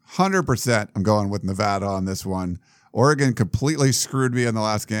 24. 100%. I'm going with Nevada on this one. Oregon completely screwed me in the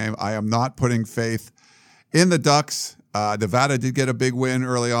last game. I am not putting faith in the Ducks. Nevada did get a big win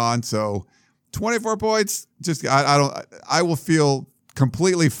early on, so 24 points. Just I will feel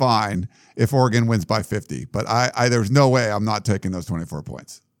completely fine if Oregon wins by 50. But there's no way I'm not taking those 24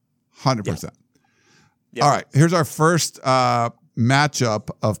 points. 100%. Yeah. All right, here's our first matchup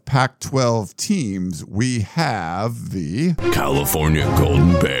of Pac-12 teams. We have the California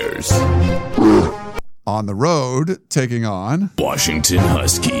Golden Bears on the road taking on Washington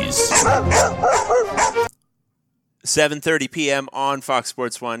Huskies. 7:30 p.m. on Fox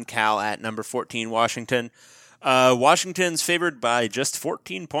Sports 1, Cal at number 14, Washington. Washington's favored by just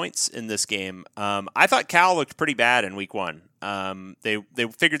 14 points in this game. I thought Cal looked pretty bad in week 1. They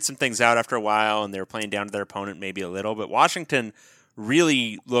figured some things out after a while, and they were playing down to their opponent maybe a little, but Washington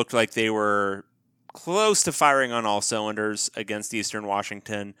really looked like they were close to firing on all cylinders against Eastern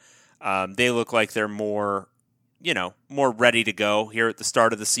Washington. They look like they're more ready to go here at the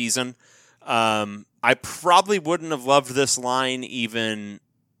start of the season. I probably wouldn't have loved this line even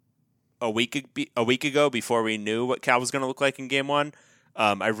a week ago before we knew what Cal was going to look like in game 1.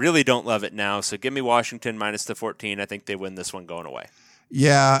 I really don't love it now, so give me Washington minus the 14. I think they win this one going away.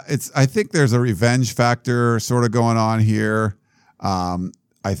 Yeah, I think there's a revenge factor sort of going on here.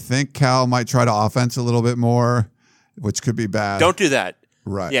 I think Cal might try to offense a little bit more, which could be bad. Don't do that.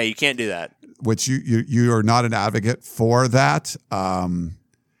 Right. Yeah, you can't do that. Which you are not an advocate for that.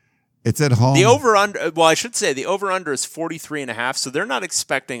 It's at home. The over-under, well, I should say the over-under is 43.5, so they're not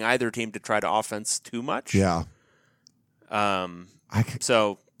expecting either team to try to offense too much. Yeah.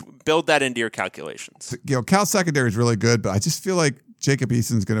 So build that into your calculations. Cal secondary is really good, but I just feel like Jacob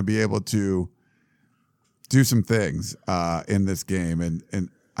Eason's going to be able to do some things in this game. And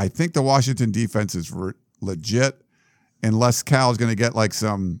I think the Washington defense is legit unless Cal is going to get like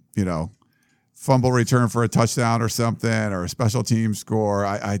some, fumble return for a touchdown or something or a special team score.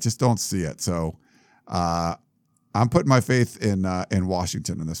 I just don't see it. So I'm putting my faith in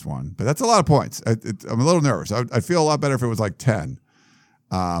Washington in this one. But that's a lot of points. I'm a little nervous. I'd feel a lot better if it was like 10.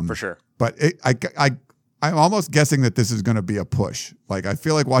 For sure. But I'm almost guessing that this is going to be a push. Like, I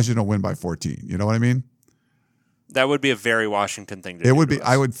feel like Washington will win by 14. You know what I mean? That would be a very Washington thing to do. It would be.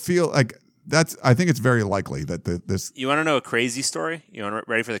 I would feel like I think it's very likely that this. You want to know a crazy story?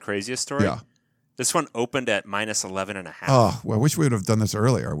 Ready for the craziest story? Yeah. This one opened at minus 11.5. Oh, well, I wish we would have done this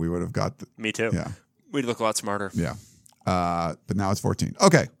earlier. We would have got. Me too. Yeah. We'd look a lot smarter. Yeah. But now it's 14.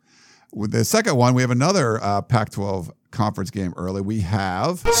 Okay. With the second one, we have another Pac-12 conference game early. We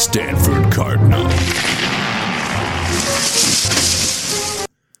have Stanford Cardinal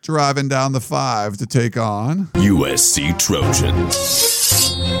driving down the 5 to take on USC Trojans.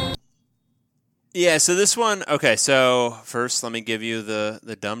 Yeah, so this one, okay, so first let me give you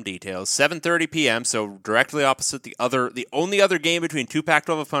the dumb details. 7:30 p.m., so directly opposite the only other game between two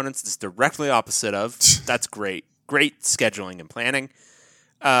Pac-12 opponents is directly opposite of. That's great. Great scheduling and planning.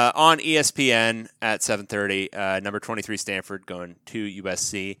 On ESPN at 7:30, number 23 Stanford going to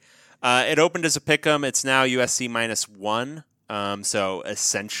USC. It opened as a pick'em. It's now USC -1. So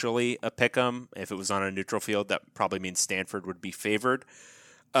essentially a pick'em. If it was on a neutral field, that probably means Stanford would be favored.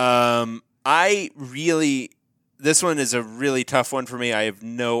 This one is a really tough one for me. I have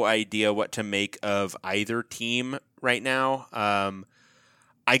no idea what to make of either team right now.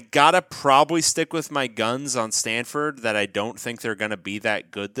 I gotta probably stick with my guns on Stanford that I don't think they're going to be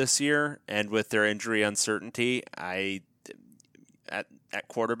that good this year. And with their injury uncertainty, at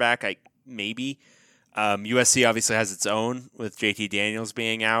quarterback, maybe. USC obviously has its own with JT Daniels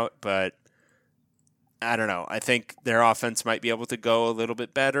being out, but I don't know. I think their offense might be able to go a little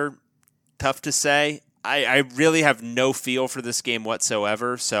bit better. Tough to say. I really have no feel for this game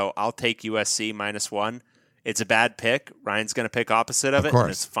whatsoever, so I'll take USC -1. It's a bad pick. Ryan's going to pick opposite of it, course. and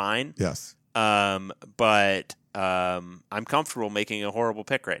it's fine. Yes. But I'm comfortable making a horrible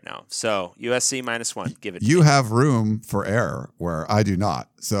pick right now. So USC -1. Give it to You me. have room for error where I do not.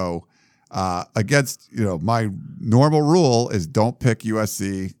 So against, my normal rule is don't pick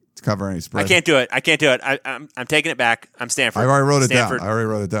USC to cover any spread. I can't do it. I'm taking it back. I'm Stanford. I already wrote it Stanford. down. I already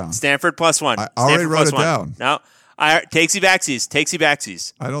wrote it down. Stanford +1. I already Stanford wrote it +1. down. No, takesy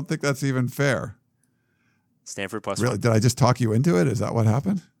backsies. I don't think that's even fair. Stanford +1. Really? Did I just talk you into it? Is that what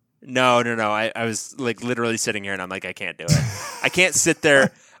happened? No. I was like literally sitting here and I'm like, I can't do it. I can't sit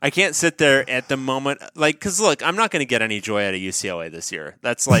there at the moment. Like, because look, I'm not going to get any joy out of UCLA this year.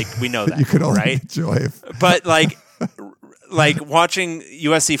 That's like, we know that, You could only right? enjoy. But like watching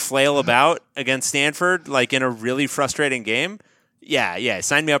USC flail about against Stanford, like in a really frustrating game. Yeah.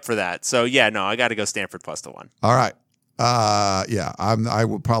 Sign me up for that. So I got to go Stanford +1. All right. I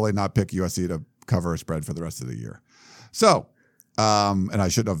will probably not pick USC to cover a spread for the rest of the year. So, and I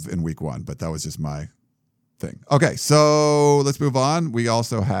should have in week 1, but that was just my thing. Okay, so let's move on. We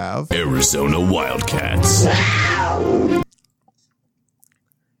also have Arizona Wildcats.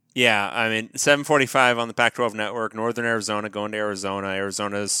 Yeah, I mean 7:45 on the Pac-12 network. Northern Arizona going to Arizona.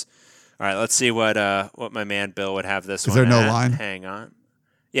 Arizona's all right. Let's see what my man Bill would have this. Is one there no at. line? Hang on.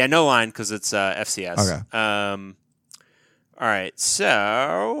 Yeah, no line because it's FCS. Okay. All right,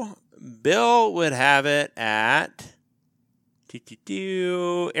 so Bill would have it at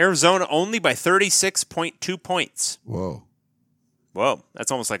Arizona only by 36.2 points. Whoa,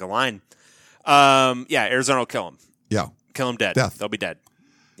 that's almost like a line. Arizona will kill him. yeah, Kill him dead. Death. They'll be dead.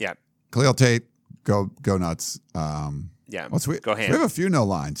 Yeah. Khalil Tate, go nuts. Yeah. We Go ham. have a few no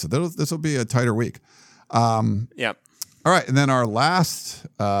lines, so this will be a tighter week. Yeah. All right, and then our last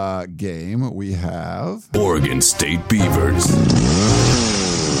game we have Oregon State Beavers.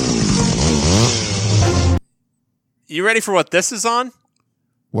 You ready for what this is on?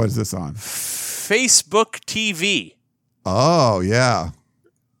 What is this on? Facebook TV. Oh yeah.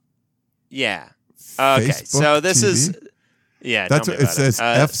 Yeah. Okay. So this TV? is. Yeah. That's tell me it about says it.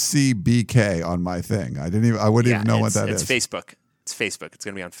 FCBK on my thing. I wouldn't even know what that is. It's Facebook. It's Facebook. It's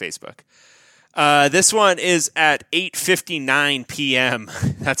going to be on Facebook. This one is at 8:59 p.m.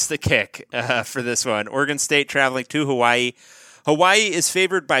 That's the kick for this one. Oregon State traveling to Hawaii. Hawaii is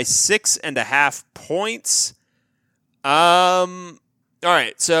favored by 6.5 points. All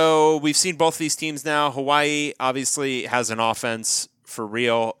right. So we've seen both these teams now. Hawaii obviously has an offense for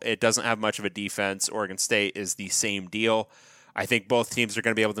real. It doesn't have much of a defense. Oregon State is the same deal. I think both teams are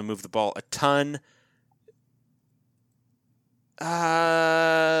going to be able to move the ball a ton.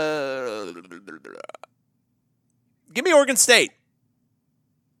 Give me Oregon State.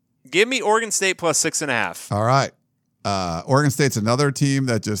 Give me Oregon State +6.5. All right. Oregon State's another team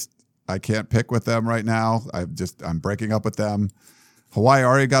that just I can't pick with them right now. I'm breaking up with them. Hawaii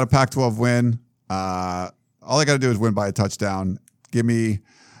already got a Pac-12 win. All I got to do is win by a touchdown. Give me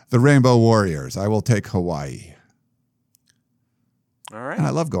the Rainbow Warriors. I will take Hawaii. All right. And I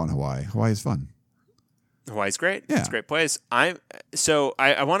love going to Hawaii. Hawaii is fun. Hawaii's great. Yeah. It's a great place. I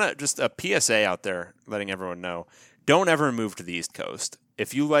want to just a PSA out there letting everyone know. Don't ever move to the East Coast.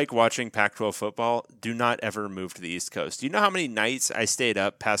 If you like watching Pac-12 football, do not ever move to the East Coast. Do you know how many nights I stayed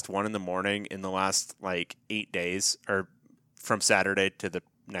up past 1 a.m. in the last 8 days, or from Saturday to the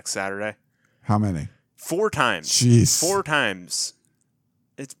next Saturday? How many? 4 times. Jeez. 4 times.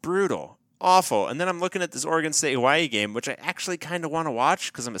 It's brutal. Awful. And then I'm looking at this Oregon State Hawaii game, which I actually kind of want to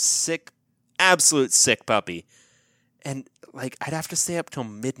watch because I'm a absolute sick puppy. And I'd have to stay up till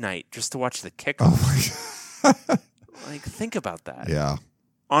midnight just to watch the kickoff. Oh my God. Think about that. Yeah.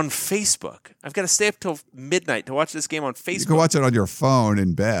 on Facebook. I've got to stay up till midnight to watch this game on Facebook. You can watch it on your phone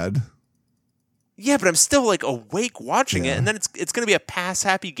in bed. Yeah, but I'm still like awake watching it, and then it's going to be a pass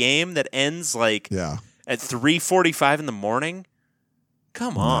happy game that ends like at 3:45 in the morning.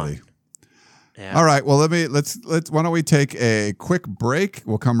 Come on. Nutty. Yeah. All right. Well, let's. Why don't we take a quick break?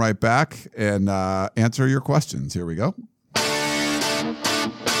 We'll come right back and answer your questions. Here we go.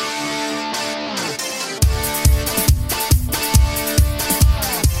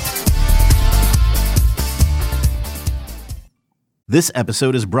 This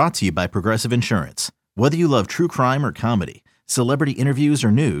episode is brought to you by Progressive Insurance. Whether you love true crime or comedy, celebrity interviews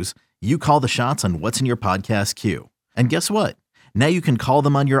or news, you call the shots on what's in your podcast queue. And guess what? Now you can call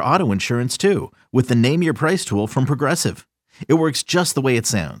them on your auto insurance too with the Name Your Price tool from Progressive. It works just the way it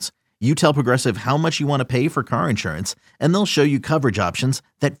sounds. You tell Progressive how much you want to pay for car insurance, and they'll show you coverage options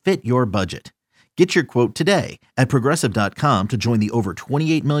that fit your budget. Get your quote today at Progressive.com to join the over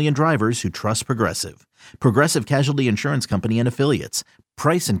 28 million drivers who trust Progressive. Progressive Casualty Insurance Company and Affiliates.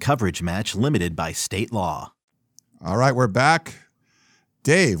 Price and coverage match limited by state law. All right, we're back.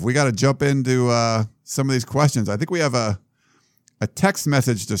 Dave, we got to jump into some of these questions. I think we have a text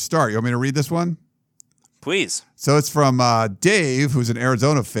message to start. You want me to read this one? Please. So it's from Dave, who's an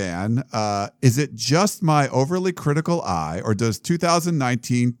Arizona fan. Is it just my overly critical eye, or does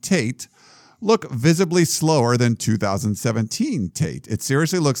 2019 Tate look visibly slower than 2017 Tate? It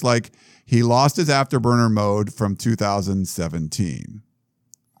seriously looks like he lost his afterburner mode from 2017.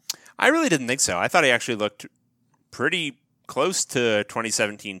 I really didn't think so. I thought he actually looked pretty close to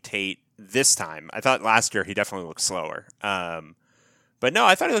 2017 Tate this time. I thought last year he definitely looked slower. But no,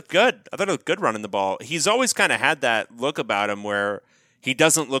 I thought he looked good. I thought he looked good running the ball. He's always kind of had that look about him where he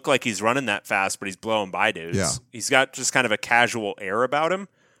doesn't look like he's running that fast, but he's blowing by dudes. Yeah. He's got just kind of a casual air about him.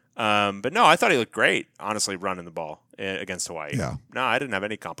 But no, I thought he looked great, honestly, running the ball against Hawaii. Yeah. No, I didn't have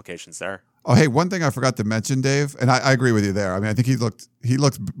any complications there. Oh, hey, one thing I forgot to mention, Dave, and I agree with you there. I mean, I think he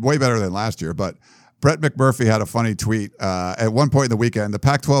looked way better than last year, but Brett McMurphy had a funny tweet. At one point in the weekend, the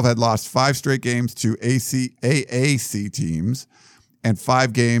Pac-12 had lost 5 straight games to AAC teams and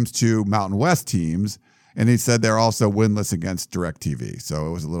 5 games to Mountain West teams. And he said they're also winless against DirecTV. So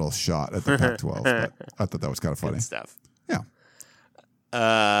it was a little shot at the Pac-12. But I thought that was kind of funny. Good stuff. Yeah.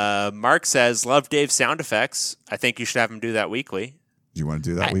 Mark says, love Dave's sound effects. I think you should have him do that weekly. Do you want to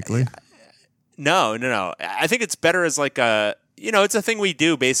do that weekly? No. I think it's better as like a, it's a thing we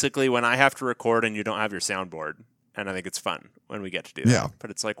do basically when I have to record and you don't have your soundboard. And I think it's fun when we get to do that. Yeah.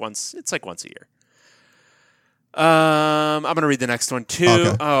 But it's like once a year. I'm going to read the next one too.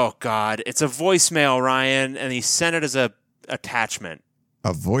 Okay. Oh God. It's a voicemail, Ryan. And he sent it as a attachment.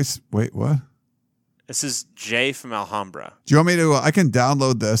 A voice? Wait, what? This is Jay from Alhambra. Do you want me to? I can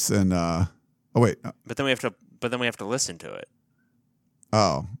download this and. Oh wait. But then we have to listen to it.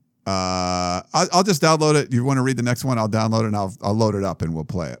 Oh. I'll just download it. You want to read the next one? I'll download it and I'll load it up and we'll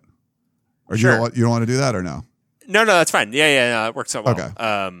play it. Or Sure. you don't want to do that or no? No, that's fine. Yeah, it works out well. Okay.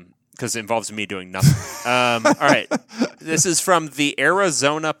 Because it involves me doing nothing. All right. This is from the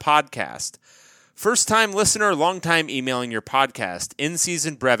Arizona podcast. First time listener, long time emailing your podcast. In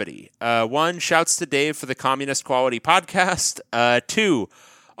season brevity. 1, shouts to Dave for the communist quality podcast. 2,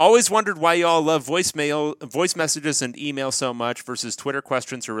 always wondered why y'all love voice messages and email so much versus Twitter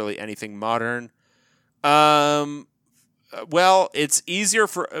questions or really anything modern. Well, it's easier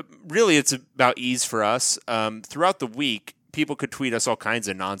really it's about ease for us. Throughout the week, people could tweet us all kinds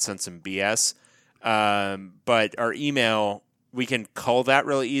of nonsense and BS. But our email, we can cull that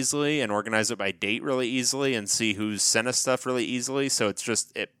really easily and organize it by date really easily and see who's sent us stuff really easily. So it's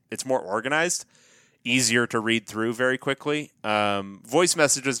just, it's more organized, easier to read through very quickly. Voice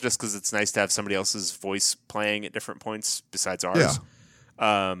messages, just because it's nice to have somebody else's voice playing at different points besides ours.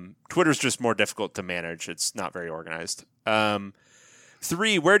 Yeah. Twitter's just more difficult to manage. It's not very organized.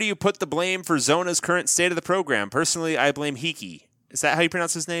 3, where do you put the blame for Zona's current state of the program? Personally, I blame Hiki. Is that how you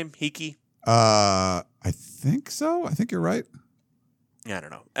pronounce his name? Hiki? I think so. I think you're right. I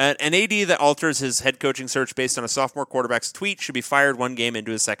don't know. An AD that alters his head coaching search based on a sophomore quarterback's tweet should be fired 1 game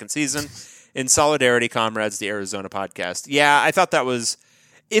into his second season. In solidarity, comrades, the Arizona podcast. Yeah, I thought that was,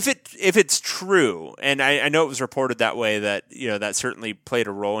 if it's true, and I know it was reported that way, that that certainly played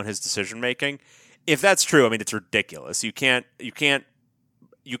a role in his decision making. If that's true, I mean, it's ridiculous. You can't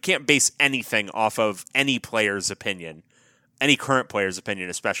base anything off of any player's opinion, any current player's opinion,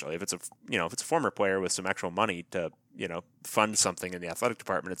 especially if it's a former player with some actual money to fund something in the athletic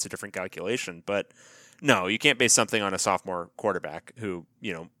department. It's a different calculation, but no, you can't base something on a sophomore quarterback who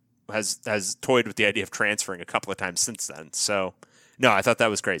has toyed with the idea of transferring a couple of times since then. So no, I thought that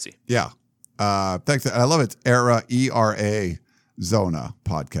was crazy. Yeah. Thanks. I love it. ERA. Zona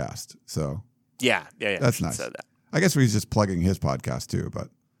podcast. So Yeah. That's she nice. said that. I guess we're just plugging his podcast too, but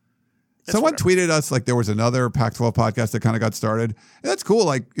That's someone whatever. tweeted us like there was another Pac-12 podcast that kind of got started. And that's cool.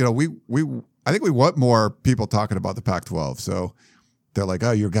 Like, you know, I think we want more people talking about the Pac-12. So they're like,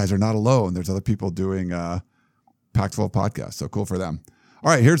 oh, you guys are not alone. There's other people doing Pac-12 podcasts. So cool for them. All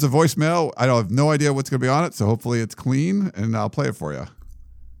right, here's the voicemail. I have no idea what's going to be on it, so hopefully it's clean, and I'll play it for you.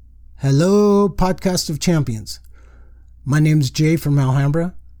 Hello, Podcast of Champions. My name's Jay from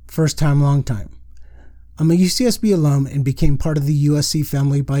Alhambra. First time, long time. I'm a UCSB alum and became part of the USC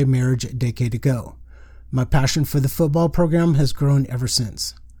family by marriage a decade ago. My passion for the football program has grown ever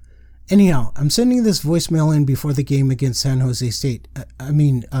since. Anyhow, I'm sending this voicemail in before the game against Fresno State.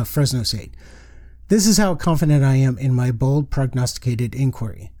 This is how confident I am in my bold prognosticated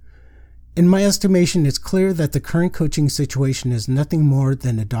inquiry. In my estimation, it's clear that the current coaching situation is nothing more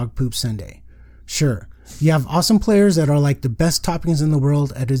than a dog poop Sunday. Sure, you have awesome players that are like the best toppings in the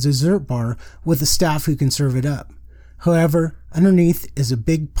world at a dessert bar with a staff who can serve it up. However, underneath is a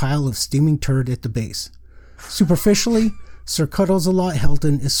big pile of steaming turd at the base. Superficially, Sir Cuddles-a-Lot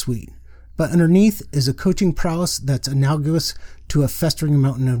Helton is sweet, but underneath is a coaching prowess that's analogous to a festering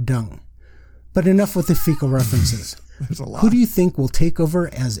mountain of dung. But enough with the fecal references. There's a lot. Who do you think will take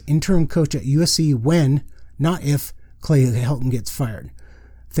over as interim coach at USC when, not if, Clay Helton gets fired?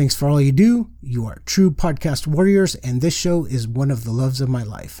 Thanks for all you do. You are true podcast warriors, and this show is one of the loves of my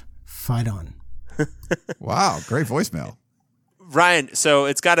life. Fight on. Wow, great voicemail. Ryan, so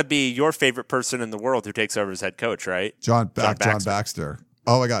it's got to be your favorite person in the world who takes over as head coach, right? John Baxter.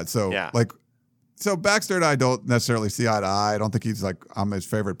 Oh my God. So Yeah. So Baxter and I don't necessarily see eye to eye. I don't think he's like I'm his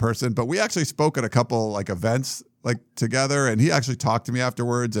favorite person, but we actually spoke at a couple like events like together, and he actually talked to me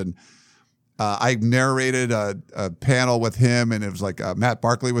afterwards. And I narrated a panel with him, and it was like Matt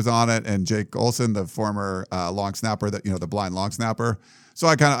Barkley was on it, and Jake Olson, the former long snapper, that the blind long snapper. So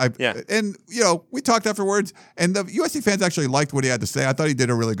and we talked afterwards, and the USC fans actually liked what he had to say. I thought he did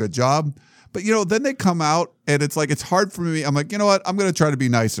a really good job. But, then they come out, and it's like, it's hard for me. I'm like, you know what? I'm going to try to be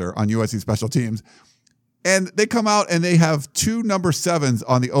nicer on USC special teams. And they come out, and they have 2 number 7s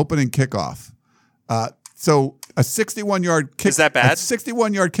on the opening kickoff. So a 61-yard kick. Is that bad? A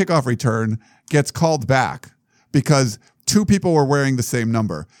 61-yard kickoff return gets called back because 2 people were wearing the same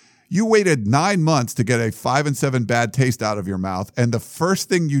number. You waited 9 months to get a 5-7 bad taste out of your mouth, and the first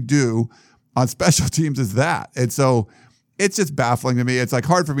thing you do on special teams is that. And so it's just baffling to me. It's like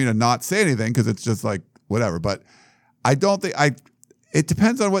hard for me to not say anything because it's just like whatever. But I don't think it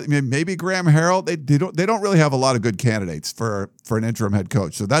depends on what. Maybe Graham Harrell. They don't really have a lot of good candidates for an interim head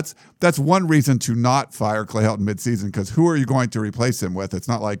coach. So that's one reason to not fire Clay Helton midseason, because who are you going to replace him with? It's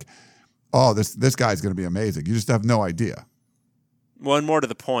not like, oh, this guy's going to be amazing. You just have no idea. Well, and more to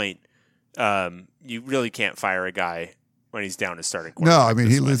the point, you really can't fire a guy when he's down as starting quarterback. No, I mean,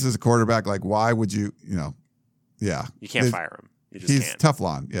 he loses a quarterback. Like, why would you? Yeah, You can't fire him. You just He's can't.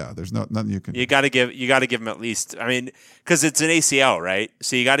 Teflon. Yeah, there's nothing you can. You got to give him at least. I mean, because it's an ACL, right?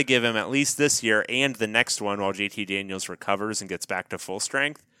 So you got to give him at least this year and the next one while JT Daniels recovers and gets back to full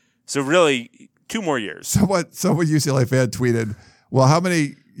strength. So really, 2 more years. Someone UCLA fan tweeted, "Well, how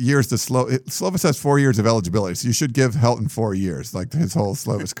many years does Slovis has 4 years of eligibility? So you should give Helton 4 years, like his whole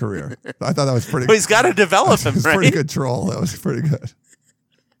Slovis career." I thought that was pretty. Well, he's got to develop him, It was right? pretty good troll. That was pretty good.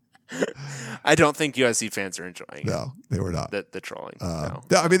 I don't think USC fans are enjoying No, they were not. the trolling. No.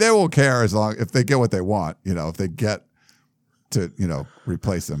 I mean, they won't care as long if they get what they want. If they get to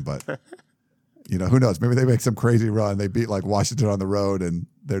replace him, but who knows? Maybe they make some crazy run. They beat like Washington on the road, and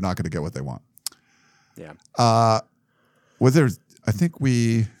they're not going to get what they want. Yeah. Was there? I think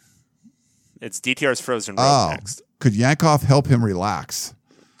we. It's DTR's Frozen Road next. Could Yankoff help him relax?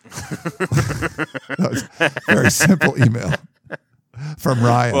 That was a very simple email from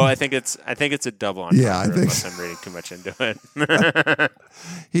Ryan. Well, I think it's a double on. Yeah, I think unless so. I'm reading too much into it.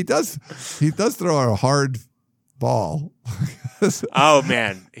 He does throw a hard ball. Oh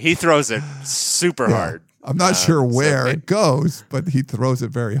man, he throws it super hard. I'm not sure where so it goes, but he throws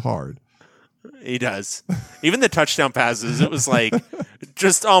it very hard. He does. Even the touchdown passes, it was like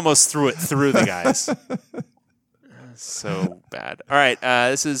just almost threw it through the guys. So bad. All right,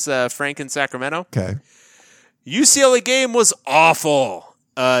 this is Frank in Sacramento. Okay. UCLA game was awful.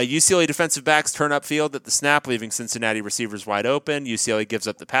 UCLA defensive backs turn upfield at the snap, leaving Cincinnati receivers wide open. UCLA gives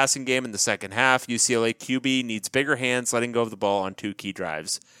up the passing game in the second half. UCLA QB needs bigger hands, letting go of the ball on 2 key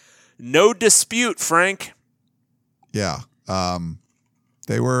drives. No dispute, Frank. Yeah.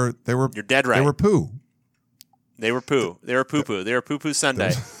 They were. You're dead right. They were poo. They were poo. They were poo-poo. They were poo-poo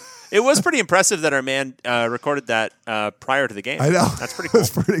Sunday. It was pretty impressive that our man recorded that prior to the game. I know. That's pretty cool.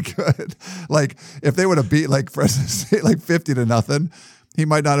 It was pretty good. Like, if they would have beat, like, Fresno State, like 50-0, he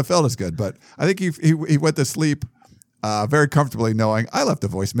might not have felt as good. But I think he went to sleep very comfortably knowing I left a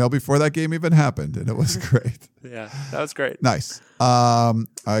voicemail before that game even happened, and it was great. Yeah, that was great. Nice.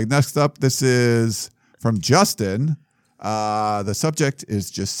 Next up, this is from Justin. The subject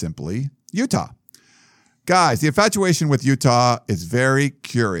is just simply Utah. Guys, the infatuation with Utah is very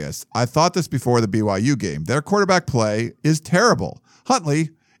curious. I thought this before the BYU game. Their quarterback play is terrible. Huntley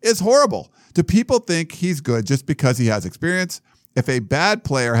is horrible. Do people think he's good just because he has experience? If a bad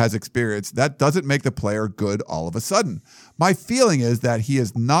player has experience, that doesn't make the player good all of a sudden. My feeling is that he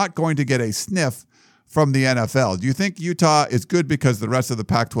is not going to get a sniff from the NFL. Do you think Utah is good because the rest of the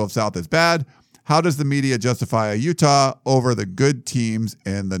Pac-12 South is bad? How does the media justify a Utah over the good teams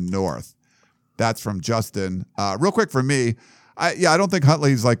in the North? That's from Justin. Real quick for me, I don't think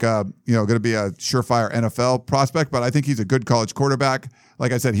Huntley's like going to be a surefire NFL prospect, but I think he's a good college quarterback.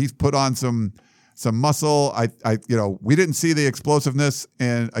 Like I said, he's put on some muscle. We didn't see the explosiveness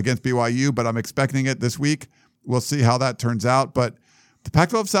against BYU, but I'm expecting it this week. We'll see how that turns out. But the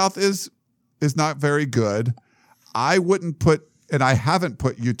Pac-12 South is not very good. I wouldn't put, and I haven't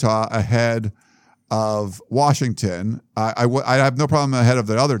put Utah ahead of Washington. I have no problem ahead of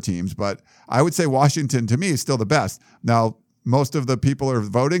the other teams, but I would say Washington to me is still the best. Now, most of the people are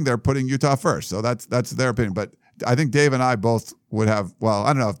voting; they're putting Utah first, so that's their opinion. But I think Dave and I both would have. Well, I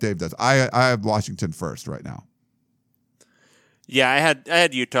don't know if Dave does. I have Washington first right now. Yeah, I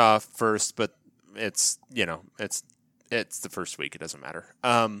had Utah first, but it's the first week. It doesn't matter.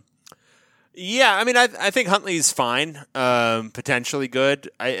 Yeah, I mean, I think Huntley's fine, potentially good.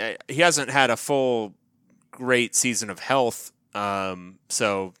 He hasn't had a full great season of health,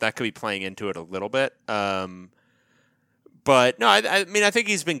 so that could be playing into it a little bit. But no, I mean, I think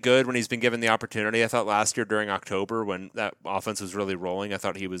he's been good when he's been given the opportunity. I thought last year during October when that offense was really rolling, I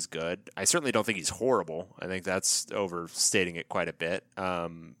thought he was good. I certainly don't think he's horrible. I think that's overstating it quite a bit.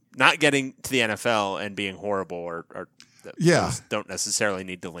 Not getting to the NFL and being horrible or those don't necessarily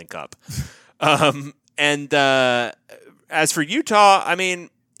need to link up. And as for Utah, I mean,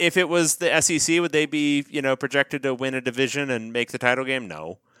 if it was the SEC, would they be, projected to win a division and make the title game?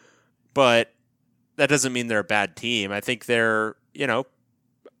 No. But that doesn't mean they're a bad team. I think they're,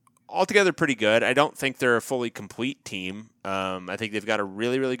 altogether pretty good. I don't think they're a fully complete team. I think they've got a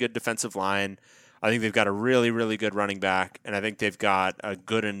really, really good defensive line. I think they've got a really, really good running back. And I think they've got a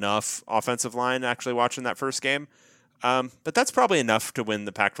good enough offensive line, actually watching that first game. But that's probably enough to win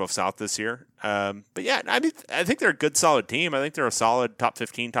the Pac-12 South this year. But yeah, I mean, I think they're a good, solid team. I think they're a solid top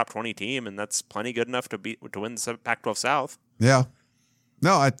 15, top 20 team, and that's plenty good enough to win the Pac-12 South. Yeah.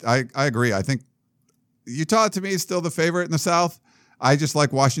 No, I agree. I think Utah, to me, is still the favorite in the South. I just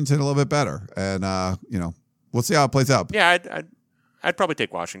like Washington a little bit better. And, we'll see how it plays out. Yeah, I'd probably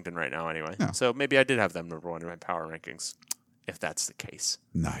take Washington right now anyway. Yeah. So maybe I did have them number one in my power rankings, if that's the case.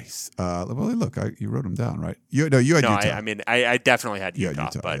 Nice. Well, look, you wrote them down, right? You had Utah. I definitely had Utah,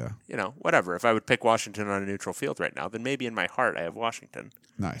 Utah, but whatever. If I would pick Washington on a neutral field right now, then maybe in my heart I have Washington.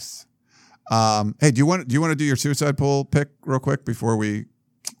 Nice. Hey, do you want to do your suicide pool pick real quick before we?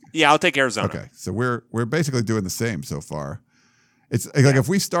 Yeah, I'll take Arizona. Okay, so we're basically doing the same so far. It's like if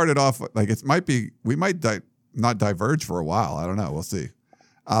we started off like we might not diverge for a while. I don't know. We'll see.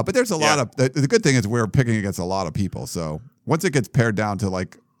 But there's a lot of the good thing is we're picking against a lot of people. So once it gets pared down to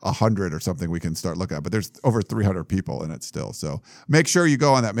like 100 or something, we can start looking at. But there's over 300 people in it still. So make sure you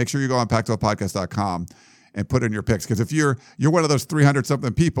go on that. Make sure you go on Pac12podcast.com and put in your picks. Because if you're one of those 300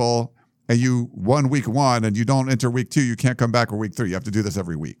 something people and you won week 1 and you don't enter week 2, you can't come back for week 3. You have to do this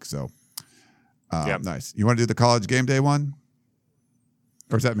every week. So nice. You want to do the college game day one?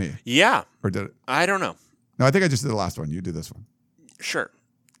 Or is that me? Yeah. Or did it? I don't know. No, I think I just did the last one. You do this one. Sure.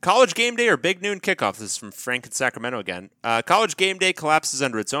 College game day or big noon kickoff? This is from Frank in Sacramento again. College game day collapses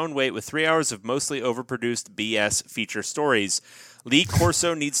under its own weight with 3 hours of mostly overproduced BS feature stories. Lee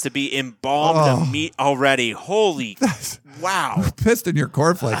Corso needs to be embalmed to meet already. Holy wow. Pissed in your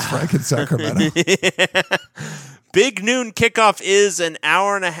cornflakes, Frank in Sacramento. Big noon kickoff is an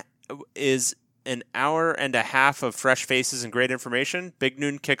hour and a half of fresh faces and great information. Big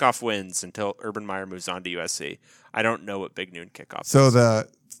noon kickoff wins until Urban Meyer moves on to USC. I don't know what big noon kickoff is. So the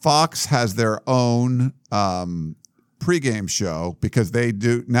Fox has their own pregame show because they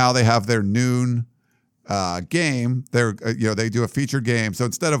have their noon game. They do a featured game. So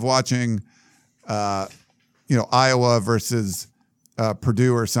instead of watching Iowa versus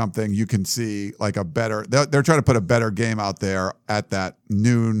Purdue or something, you can see like a better. They're trying to put a better game out there at that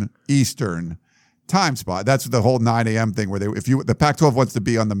noon Eastern time spot. That's the whole 9 a.m. thing where the Pac-12 wants to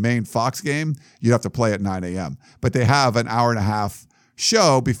be on the main Fox game, you'd have to play at 9 a.m. But they have an hour and a half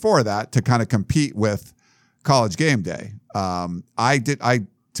show before that to kind of compete with College Game Day.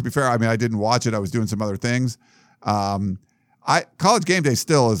 To be fair, I mean, I didn't watch it. I was doing some other things. College Game Day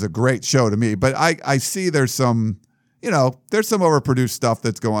still is a great show to me, but I see there's some overproduced stuff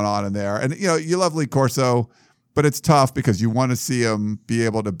that's going on in there. And, you love Lee Corso, but it's tough because you want to see him be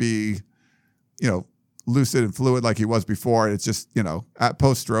able to be, lucid and fluid like he was before. And it's just, at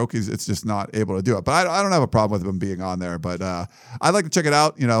post-stroke, it's just not able to do it. But I don't have a problem with him being on there. But I'd like to check it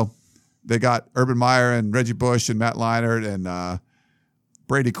out. They got Urban Meyer and Reggie Bush and Matt Leinart and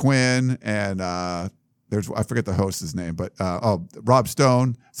Brady Quinn and I forget the host's name, but Rob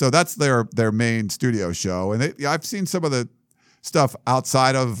Stone. So that's their main studio show. And I've seen some of the stuff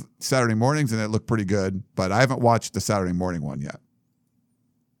outside of Saturday mornings, and it looked pretty good. But I haven't watched the Saturday morning one yet.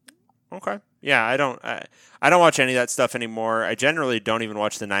 Okay. Yeah, I don't watch any of that stuff anymore. I generally don't even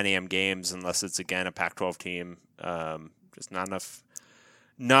watch the 9 a.m. games unless it's, again, a Pac-12 team. Just not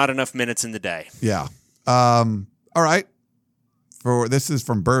enough minutes in the day. Yeah. All right. This is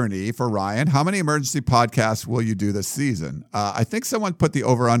from Bernie for Ryan. How many emergency podcasts will you do this season? I think someone put the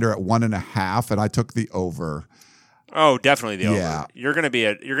over/under at 1.5, and I took the over. Oh, definitely the Yeah. over. You're gonna be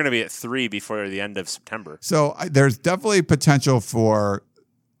at 3 before the end of September. So there's definitely potential for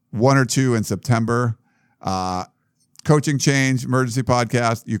 1 or 2 in September. Coaching change, emergency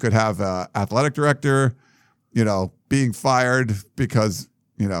podcast. You could have an athletic director, being fired because,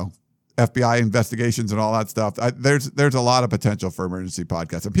 FBI investigations and all that stuff. There's a lot of potential for emergency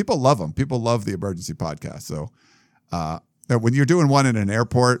podcasts, and people love them. People love the emergency podcast. So when you're doing one in an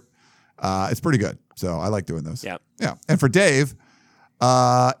airport, it's pretty good. So I like doing those. Yeah. Yeah. And for Dave,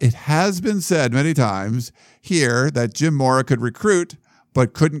 it has been said many times here that Jim Mora could recruit,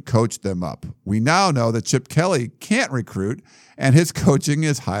 but couldn't coach them up. We now know that Chip Kelly can't recruit, and his coaching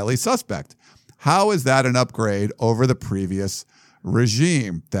is highly suspect. How is that an upgrade over the previous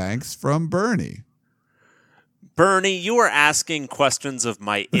regime? Thanks from Bernie. Bernie, you are asking questions of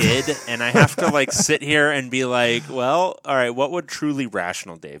my id, and I have to sit here and be like, well, all right, what would truly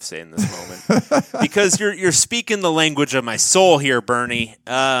rational Dave say in this moment? Because you're speaking the language of my soul here, Bernie.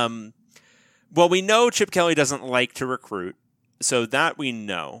 Well, we know Chip Kelly doesn't like to recruit, so that we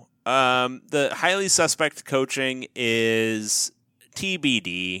know. The highly suspect coaching is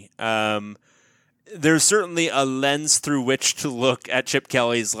TBD. There's certainly a lens through which to look at Chip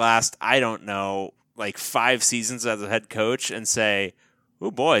Kelly's last, 5 seasons as a head coach and say,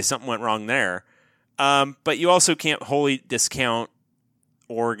 oh boy, something went wrong there. But you also can't wholly discount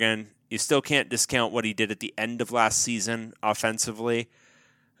Oregon. You still can't discount what he did at the end of last season offensively.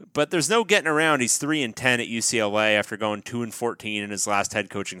 But there's no getting around. He's 3-10 at UCLA after going 2-14 in his last head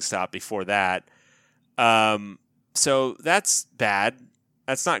coaching stop before that. So that's bad.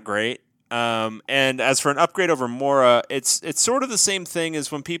 That's not great. And as for an upgrade over Mora, it's sort of the same thing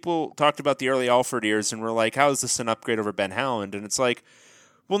as when people talked about the early Alford years and were like, how is this an upgrade over Ben Howland? And it's like,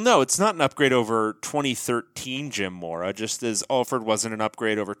 well, no, it's not an upgrade over 2013 Jim Mora, just as Alford wasn't an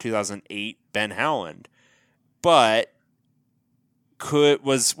upgrade over 2008 Ben Howland. But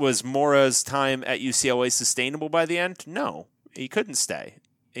was Mora's time at UCLA sustainable by the end? No, he couldn't stay.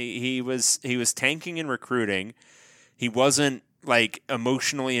 He was tanking in recruiting. He wasn't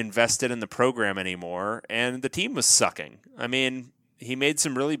emotionally invested in the program anymore, and the team was sucking. I mean, he made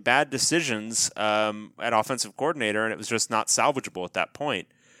some really bad decisions at offensive coordinator, and it was just not salvageable at that point.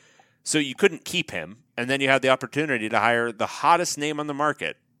 So you couldn't keep him, and then you had the opportunity to hire the hottest name on the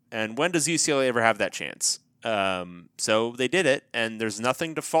market. And when does UCLA ever have that chance? So they did it, and there's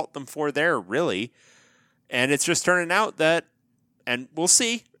nothing to fault them for there, really. And it's just turning out that, and we'll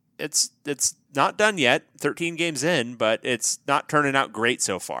see, it's not done yet, 13 games in, but it's not turning out great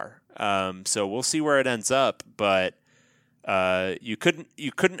so far. So we'll see where it ends up, but you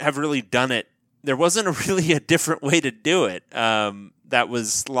couldn't have really done it. There wasn't really a different way to do it. That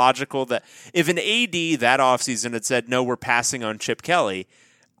was logical. That if an AD that offseason had said, no, we're passing on Chip Kelly,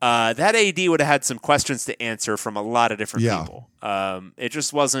 that AD would have had some questions to answer from a lot of different people. It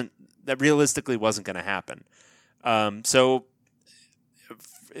just wasn't, that realistically wasn't going to happen. So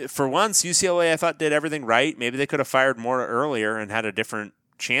for once, UCLA, I thought, did everything right. Maybe they could have fired Mora earlier and had a different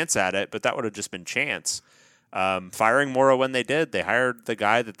chance at it, but that would have just been chance. Firing Mora when they did, they hired the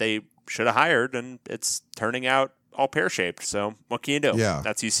guy that they should have hired, and it's turning out all pear-shaped. So what can you do? Yeah.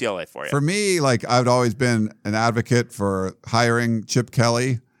 That's UCLA for you. For me, I've always been an advocate for hiring Chip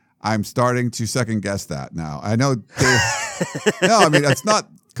Kelly. I'm starting to second guess that now. I know no, I mean, it's not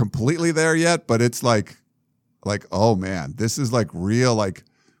completely there yet, but it's like, oh man, this is real,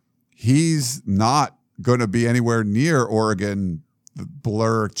 he's not going to be anywhere near Oregon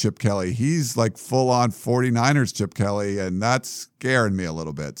blur Chip Kelly. He's like full on 49ers Chip Kelly, and that's scaring me a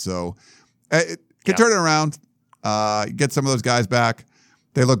little bit. So it can turn it around. Get some of those guys back.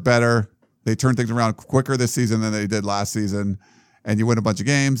 They look better. They turn things around quicker this season than they did last season, and you win a bunch of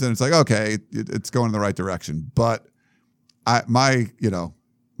games, and it's like, okay, it's going in the right direction. But my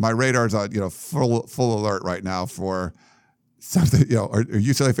radar's on, full alert right now for something. Are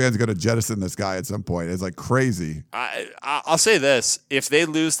UCLA fans going to jettison this guy at some point? It's like crazy. I'll say this: if they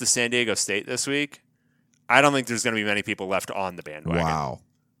lose to San Diego State this week, I don't think there's going to be many people left on the bandwagon. Wow.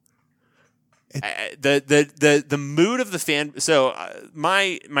 The mood of the fan. So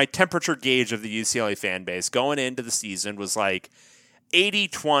my temperature gauge of the UCLA fan base going into the season was like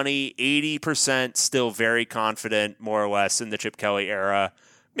 80-20, 80% still very confident, more or less, in the Chip Kelly era.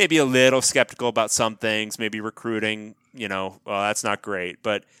 Maybe a little skeptical about some things, maybe recruiting, well, that's not great,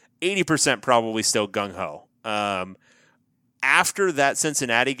 but 80% probably still gung-ho. After that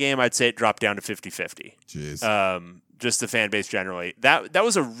Cincinnati game, I'd say it dropped down to 50-50. Jeez. Just the fan base generally. That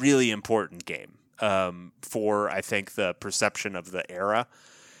was a really important game for, I think, the perception of the era.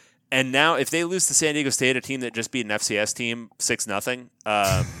 And now, if they lose to San Diego State, a team that just beat an FCS team 6-0,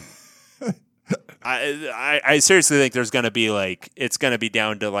 I seriously think there's going to be it's going to be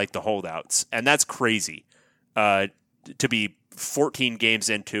down to the holdouts, and that's crazy to be 14 games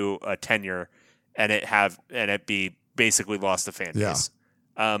into a tenure and it be basically lost the fan base.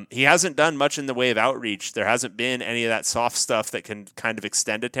 He hasn't done much in the way of outreach. There hasn't been any of that soft stuff that can kind of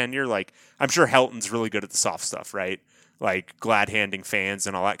extend a tenure. I'm sure Helton's really good at the soft stuff, right? Like glad handing fans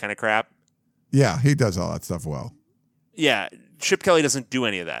and all that kind of crap. Yeah, he does all that stuff well. Yeah, Chip Kelly doesn't do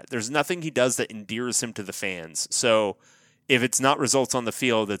any of that. There's nothing he does that endears him to the fans. So if it's not results on the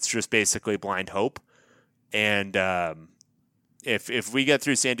field, it's just basically blind hope. And if we get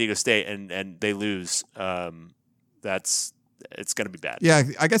through San Diego State and they lose, it's going to be bad. Yeah,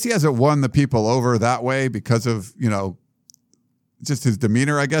 I guess he hasn't won the people over that way because of, just his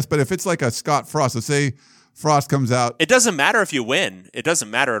demeanor, I guess. But if it's like a Scott Frost, let's say Frost comes out. It doesn't matter if you win. It doesn't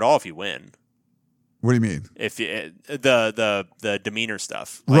matter at all if you win. What do you mean? If you, the demeanor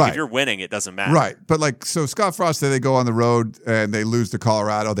stuff. Right. If you're winning, it doesn't matter. Right. But so Scott Frost, say they go on the road and they lose to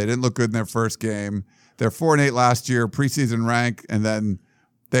Colorado. They didn't look good in their first game. They're 4-8 last year, preseason rank, and then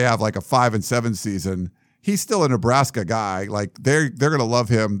they have a 5-7 season. He's still a Nebraska guy. They're going to love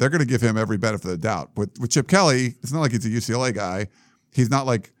him. They're going to give him every benefit of the doubt. With Chip Kelly, it's not like he's a UCLA guy. He's not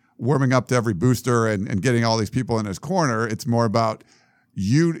warming up to every booster and getting all these people in his corner. It's more about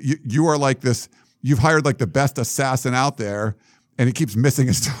you are like this. You've hired the best assassin out there, and he keeps missing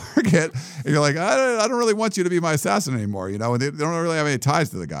his target. And you're like, I don't really want you to be my assassin anymore, and they don't really have any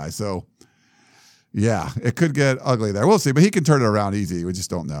ties to the guy. So, yeah, it could get ugly there. We'll see, but he can turn it around easy. We just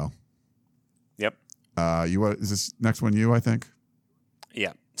don't know. Yep. Is this next one you, I think?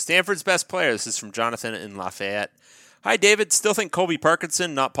 Yeah. Stanford's best player. This is from Jonathan in Lafayette. Hi, David. Still think Colby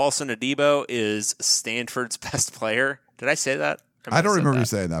Parkinson, not Paulson Adebo, is Stanford's best player. Did I say that? I don't remember you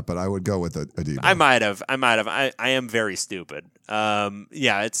saying that, but I would go with Adebo. I might have. I am very stupid.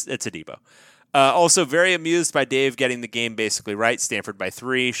 Yeah, it's Adebo. Also, very amused by Dave getting the game basically right. Stanford by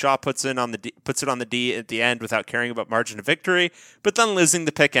 3. Shaw puts it on the D at the end without caring about margin of victory, but then losing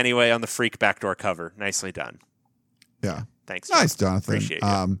the pick anyway on the freak backdoor cover. Nicely done. Yeah. Thanks. Nice, Jonathan. Appreciate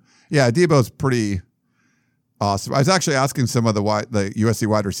it. Yeah, Adebo's pretty awesome. I was actually asking some of the USC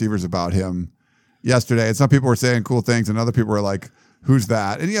wide receivers about him yesterday, and some people were saying cool things, and other people were like, "Who's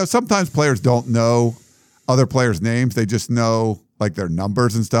that?" And sometimes players don't know other players' names; they just know their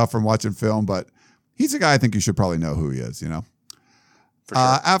numbers and stuff from watching film. But he's a guy I think you should probably know who he is. For sure.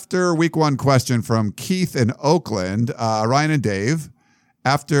 After week 1 question from Keith in Oakland, Ryan and Dave.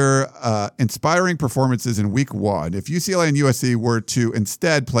 After inspiring performances in week 1, if UCLA and USC were to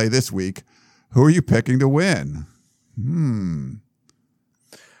instead play this week, who are you picking to win?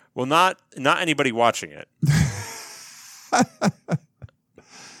 Well, not anybody watching it.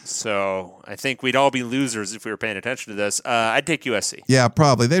 So I think we'd all be losers if we were paying attention to this. I'd take USC. Yeah,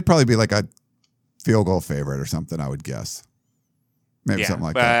 probably. They'd probably be a field goal favorite or something, I would guess. Maybe something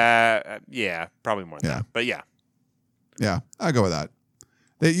like that. Yeah, probably more than that. But yeah. Yeah, I'll go with that.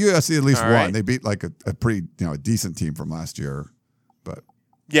 USC at least all won. Right. They beat a pretty a decent team from last year. But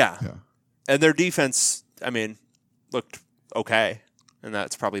yeah. And their defense, looked okay. And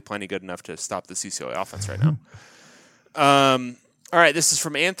that's probably plenty good enough to stop the UCLA offense right now. All right, this is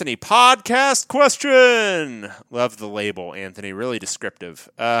from Anthony. Podcast question. Love the label, Anthony. Really descriptive.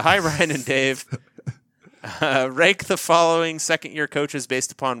 Hi, Ryan and Dave. Rank the following second-year coaches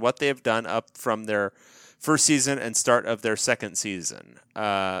based upon what they have done up from their first season and start of their second season,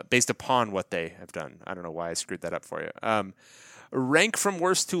 based upon what they have done. I don't know why I screwed that up for you. Rank from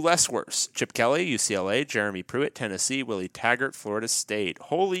worst to less worst. Chip Kelly, UCLA. Jeremy Pruitt, Tennessee. Willie Taggart, Florida State.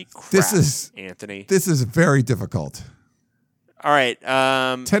 Holy crap, Anthony. This is very difficult. All right.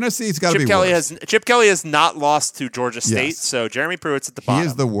 Tennessee's got to be worse. Chip Kelly has not lost to Georgia State, Yes. so Jeremy Pruitt's at the bottom. He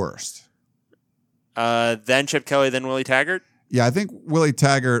is the worst. Then Chip Kelly, then Willie Taggart. Yeah, I think Willie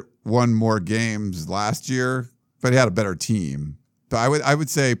Taggart won more games last year, but he had a better team. But I would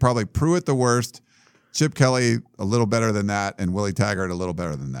say probably Pruitt the worst, Chip Kelly a little better than that, and Willie Taggart a little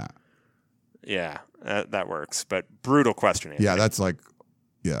better than that. Yeah, that works. But brutal question. Anthony.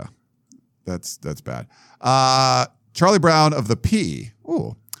 Yeah, that's bad. Charlie Brown of the P.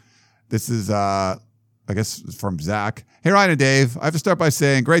 Ooh, this is I guess from Zach. Hey, Ryan and Dave, I have to start by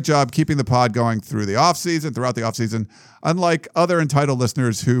saying great job keeping the pod going throughout the offseason. Unlike other entitled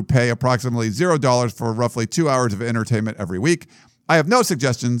listeners who pay approximately $0 for roughly 2 hours of entertainment every week, I have no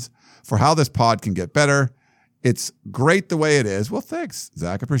suggestions for how this pod can get better. It's great the way it is. Well, thanks,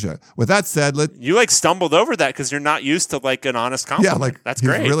 Zach. I appreciate it. With that said, you stumbled over that because you're not used to an honest compliment. That's he's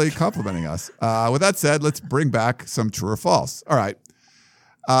great. Really complimenting us. With that said, let's bring back some true or false. All right.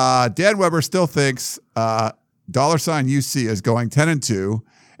 Dan Weber still thinks $UC is going 10-2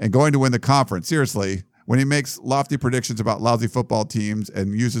 and going to win the conference. Seriously, when he makes lofty predictions about lousy football teams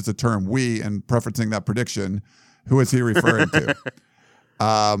and uses the term "we" and preferencing that prediction, who is he referring to?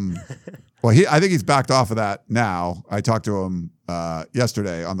 Well, I think he's backed off of that now. I talked to him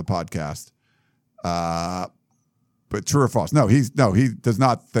yesterday on the podcast. But true or false? No, he does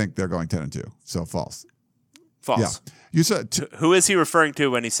not think they're going 10-2. So false. False. Yeah. You said who is he referring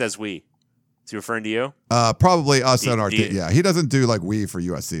to when he says "we"? Is he referring to you? Probably us on our team. Yeah, he doesn't do "we" for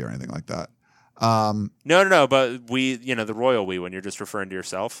USC or anything like that. No. But we, the royal "we" when you're just referring to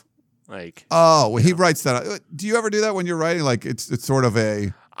yourself. He writes that. Do you ever do that when you're writing? It's sort of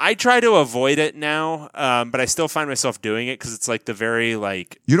a. I try to avoid it now, but I still find myself doing it because it's the very You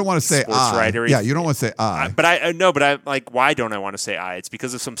don't want to say sports I. writer-y. Yeah, you don't want to say I. But why don't I want to say I? It's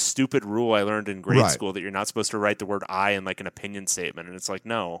because of some stupid rule I learned in grade school that you're not supposed to write the word I in an opinion statement, and it's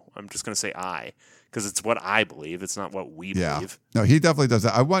no, I'm just going to say I because it's what I believe. It's not what we believe. No, he definitely does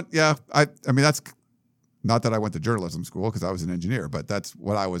that. I mean that's. Not that I went to journalism school because I was an engineer, but that's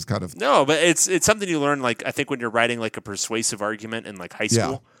what I was kind of. No, but it's something you learn. I think when you're writing a persuasive argument in high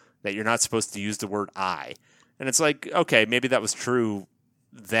school, that you're not supposed to use the word I, and it's okay, maybe that was true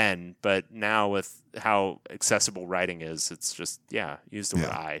then, but now with how accessible writing is, it's just use the word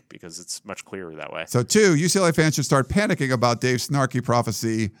I because it's much clearer that way. So 2, UCLA fans should start panicking about Dave's snarky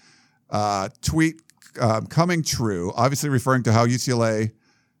prophecy tweet coming true. Obviously, referring to how UCLA.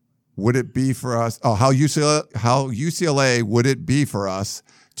 Would it be for us? Oh, how UCLA would it be for us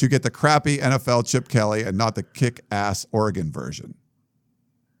to get the crappy NFL Chip Kelly and not the kick-ass Oregon version?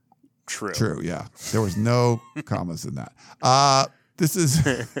 True. Yeah, there was no commas in that. This is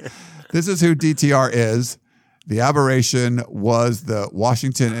who DTR is. The aberration was the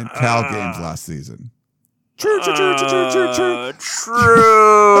Washington and Cal games last season. True.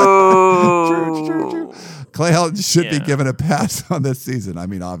 Clay Helton should be given a pass on this season. I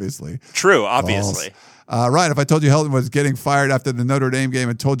mean, obviously. True, obviously. Ryan, if I told you Helton was getting fired after the Notre Dame game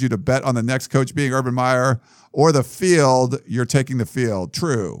and told you to bet on the next coach being Urban Meyer or the field, you're taking the field.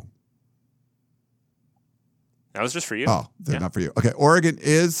 True. That was just for you. Oh, not for you. Okay, Oregon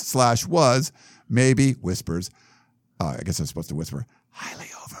is/was, maybe, whispers. I guess I'm supposed to whisper, highly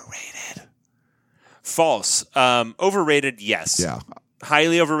overrated. False. Overrated, yes. Yeah.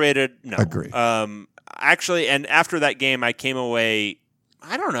 Highly overrated, no. Agree. Actually, and after that game, I came away,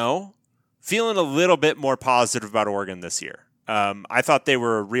 I don't know, feeling a little bit more positive about Oregon this year. I thought they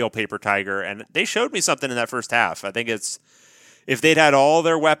were a real paper tiger, and they showed me something in that first half. I think it's if they'd had all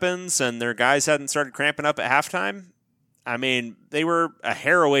their weapons and their guys hadn't started cramping up at halftime, I mean, they were a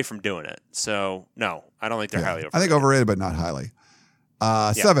hair away from doing it. So, no, I don't think they're highly overrated. I think overrated, but not highly.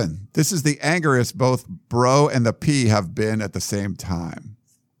 7, this is the angriest both Bro and the P have been at the same time.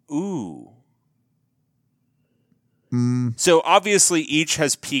 Ooh. So obviously each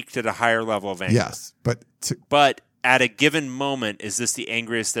has peaked at a higher level of anger. Yes, but at a given moment, is this the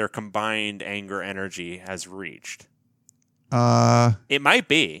angriest their combined anger energy has reached? It might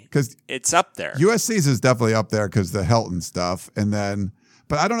be because it's up there. USC's is definitely up there because the Helton stuff, and then,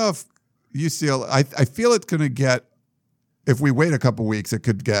 but I don't know if UCLA. I feel it's going to get. If we wait a couple weeks, it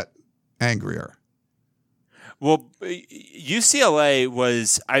could get angrier. Well, UCLA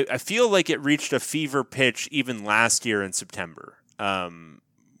was, I feel like it reached a fever pitch even last year in September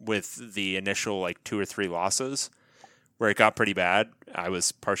with the initial 2 or 3 losses where it got pretty bad. I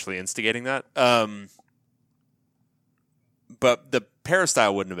was partially instigating that. But the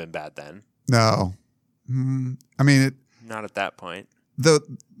peristyle wouldn't have been bad then. No. I mean, Not at that point.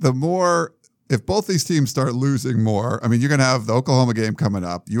 the more, if both these teams start losing more, I mean, you're going to have the Oklahoma game coming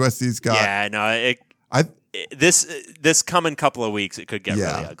up. USC's got. Yeah, no, this coming couple of weeks, it could get really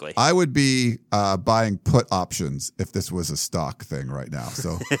ugly. I would be buying put options if this was a stock thing right now.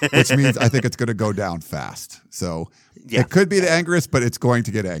 So, which means I think it's going to go down fast. So it could be the angriest, but it's going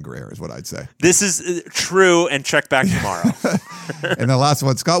to get angrier, is what I'd say. This is true, and check back tomorrow. And the last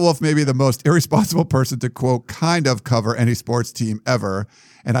one, Scott Wolf may be the most irresponsible person to, quote, kind of cover any sports team ever.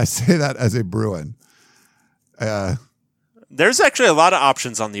 And I say that as a Bruin. There's actually a lot of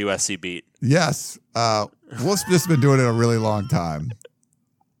options on the USC beat. Yes. Wolf's just been doing it a really long time.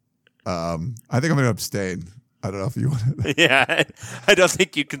 I think I'm going to abstain. I don't know if you want to. Yeah, I don't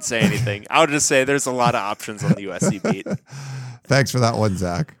think you can say anything. I'll just say there's a lot of options on the USC beat. Thanks for that one,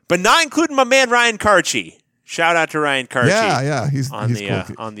 Zach. But not including my man Ryan Karchi. Shout out to Ryan Karchi. Yeah, he's on he's the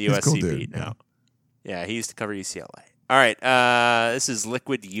cool. on the He's USC cool dude. beat now. Yeah, he used to cover UCLA. All right, this is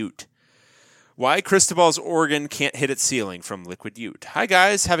Liquid Ute. Why Cristobal's Oregon can't hit its ceiling, from Liquid Ute. Hi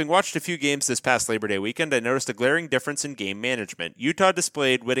guys, having watched a few games this past Labor Day weekend, I noticed a glaring difference in game management. Utah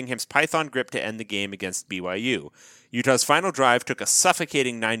displayed Whittingham's Python grip to end the game against BYU. Utah's final drive took a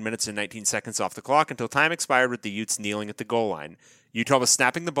suffocating 9 minutes and 19 seconds off the clock until time expired with the Utes kneeling at the goal line. Utah was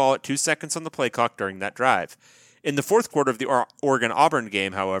snapping the ball at 2 seconds on the play clock during that drive. In the fourth quarter of the Oregon-Auburn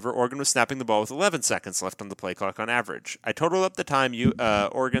game, however, Oregon was snapping the ball with 11 seconds left on the play clock on average. I totaled up the time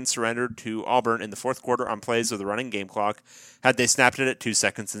Oregon surrendered to Auburn in the fourth quarter on plays with the running game clock had they snapped it at 2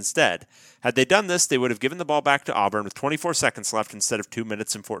 seconds instead. Had they done this, they would have given the ball back to Auburn with 24 seconds left instead of 2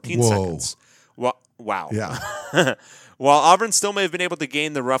 minutes and 14 seconds. Wow. Yeah. While Auburn still may have been able to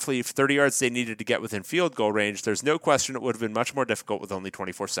gain the roughly 30 yards they needed to get within field goal range, there's no question it would have been much more difficult with only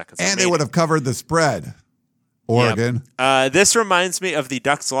 24 seconds And remaining. they would have covered the spread. Oregon. Yep. This reminds me of the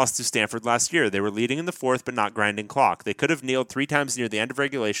Ducks loss to Stanford last year. They were leading in the fourth, but not grinding clock. They could have kneeled 3 times near the end of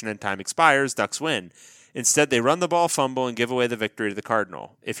regulation, and time expires. Ducks win. Instead, they run the ball, fumble, and give away the victory to the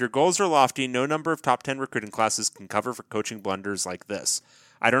Cardinal. If your goals are lofty, no number of top 10 recruiting classes can cover for coaching blunders like this.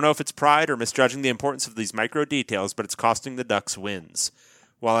 I don't know if it's pride or misjudging the importance of these micro details, but it's costing the Ducks wins.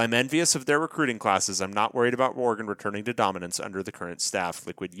 While I'm envious of their recruiting classes, I'm not worried about Oregon returning to dominance under the current staff.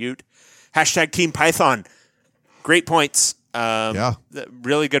 Liquid Ute. # Team Python. Great points.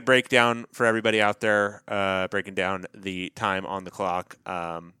 Really good breakdown for everybody out there, breaking down the time on the clock.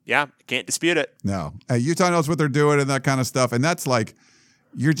 Can't dispute it. No. Utah knows what they're doing and that kind of stuff. And that's like,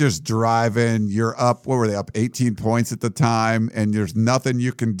 you're just driving. You're up, what were they, up 18 points at the time, and there's nothing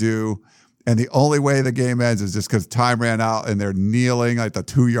you can do. And the only way the game ends is just because time ran out and they're kneeling at the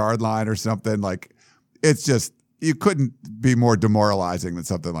 2-yard line or something. Like, it's just, you couldn't be more demoralizing than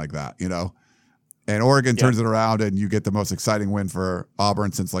something like that, you know? And Oregon turns it around, and you get the most exciting win for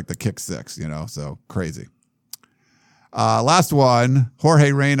Auburn since like the kick 6, you know? So crazy. Last one,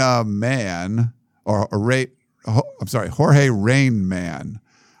 Jorge Reyna Man, Jorge Rain Man.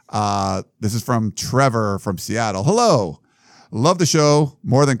 This is from Trevor from Seattle. Hello. Love the show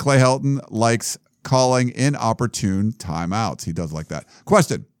more than Clay Helton likes calling inopportune timeouts. He does like that.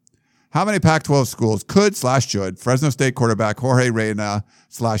 Question. How many Pac-12 schools could/should Fresno State quarterback Jorge Reyna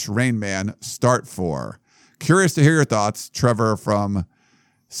 /Rain Man start for? Curious to hear your thoughts, Trevor from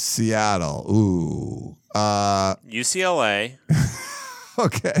Seattle. Ooh. UCLA.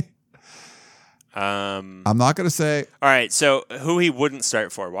 Okay. I'm not going to say. All right, so who he wouldn't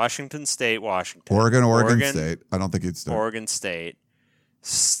start for? Washington State, Washington. Oregon State. I don't think he'd start. Oregon State.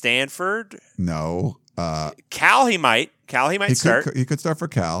 Stanford? No. Cal, he might. Start. He could start for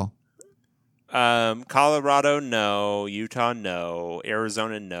Cal. Colorado, no. Utah, no.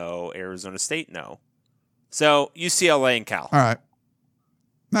 Arizona, no. Arizona State, no. So UCLA and Cal. All right.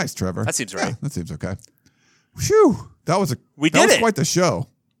 Nice, Trevor. That seems right. Yeah, that seems okay. Whew. That was quite the show.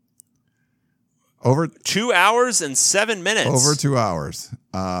 Over 2 hours and 7 minutes. Over 2 hours.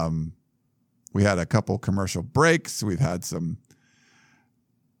 We had a couple commercial breaks. We've had some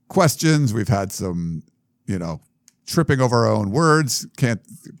questions. We've had some, tripping over our own words. Can't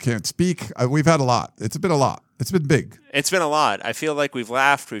speak. We've had a lot. It's been a lot. It's been big. It's been a lot. I feel like we've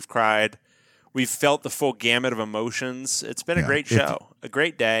laughed. We've cried. We've felt the full gamut of emotions. It's been a great show. A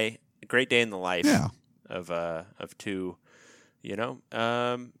great day. A great day in the life of two,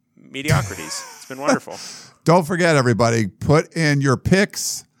 mediocrities. It's been wonderful. Don't forget, everybody, put in your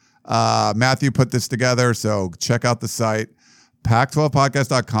picks. Matthew put this together, so check out the site,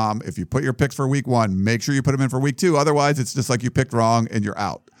 pac12podcast.com. If you put your picks for week 1, make sure you put them in for week 2. Otherwise, it's just like you picked wrong and you're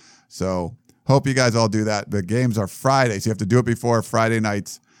out. So hope you guys all do that. The games are Friday, so you have to do it before Friday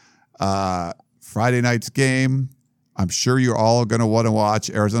nights. Friday night's game I'm sure you're all going to want to watch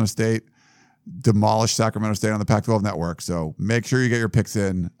Arizona State demolish Sacramento State on the Pac-12 network. So make sure you get your picks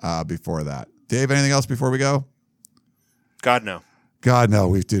in before that. Dave, anything else before we go? God, no. God, no,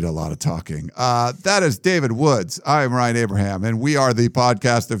 we've did a lot of talking. That is David Woods. I am Ryan Abraham, and we are the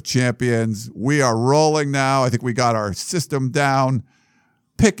podcast of champions. We are rolling now. I think we got our system down,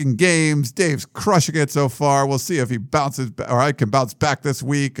 picking games. Dave's crushing it so far. We'll see if he bounces, or I can bounce back this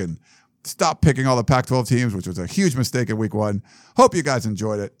week and stop picking all the Pac-12 teams, which was a huge mistake in week 1. Hope you guys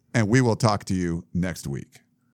enjoyed it, and we will talk to you next week.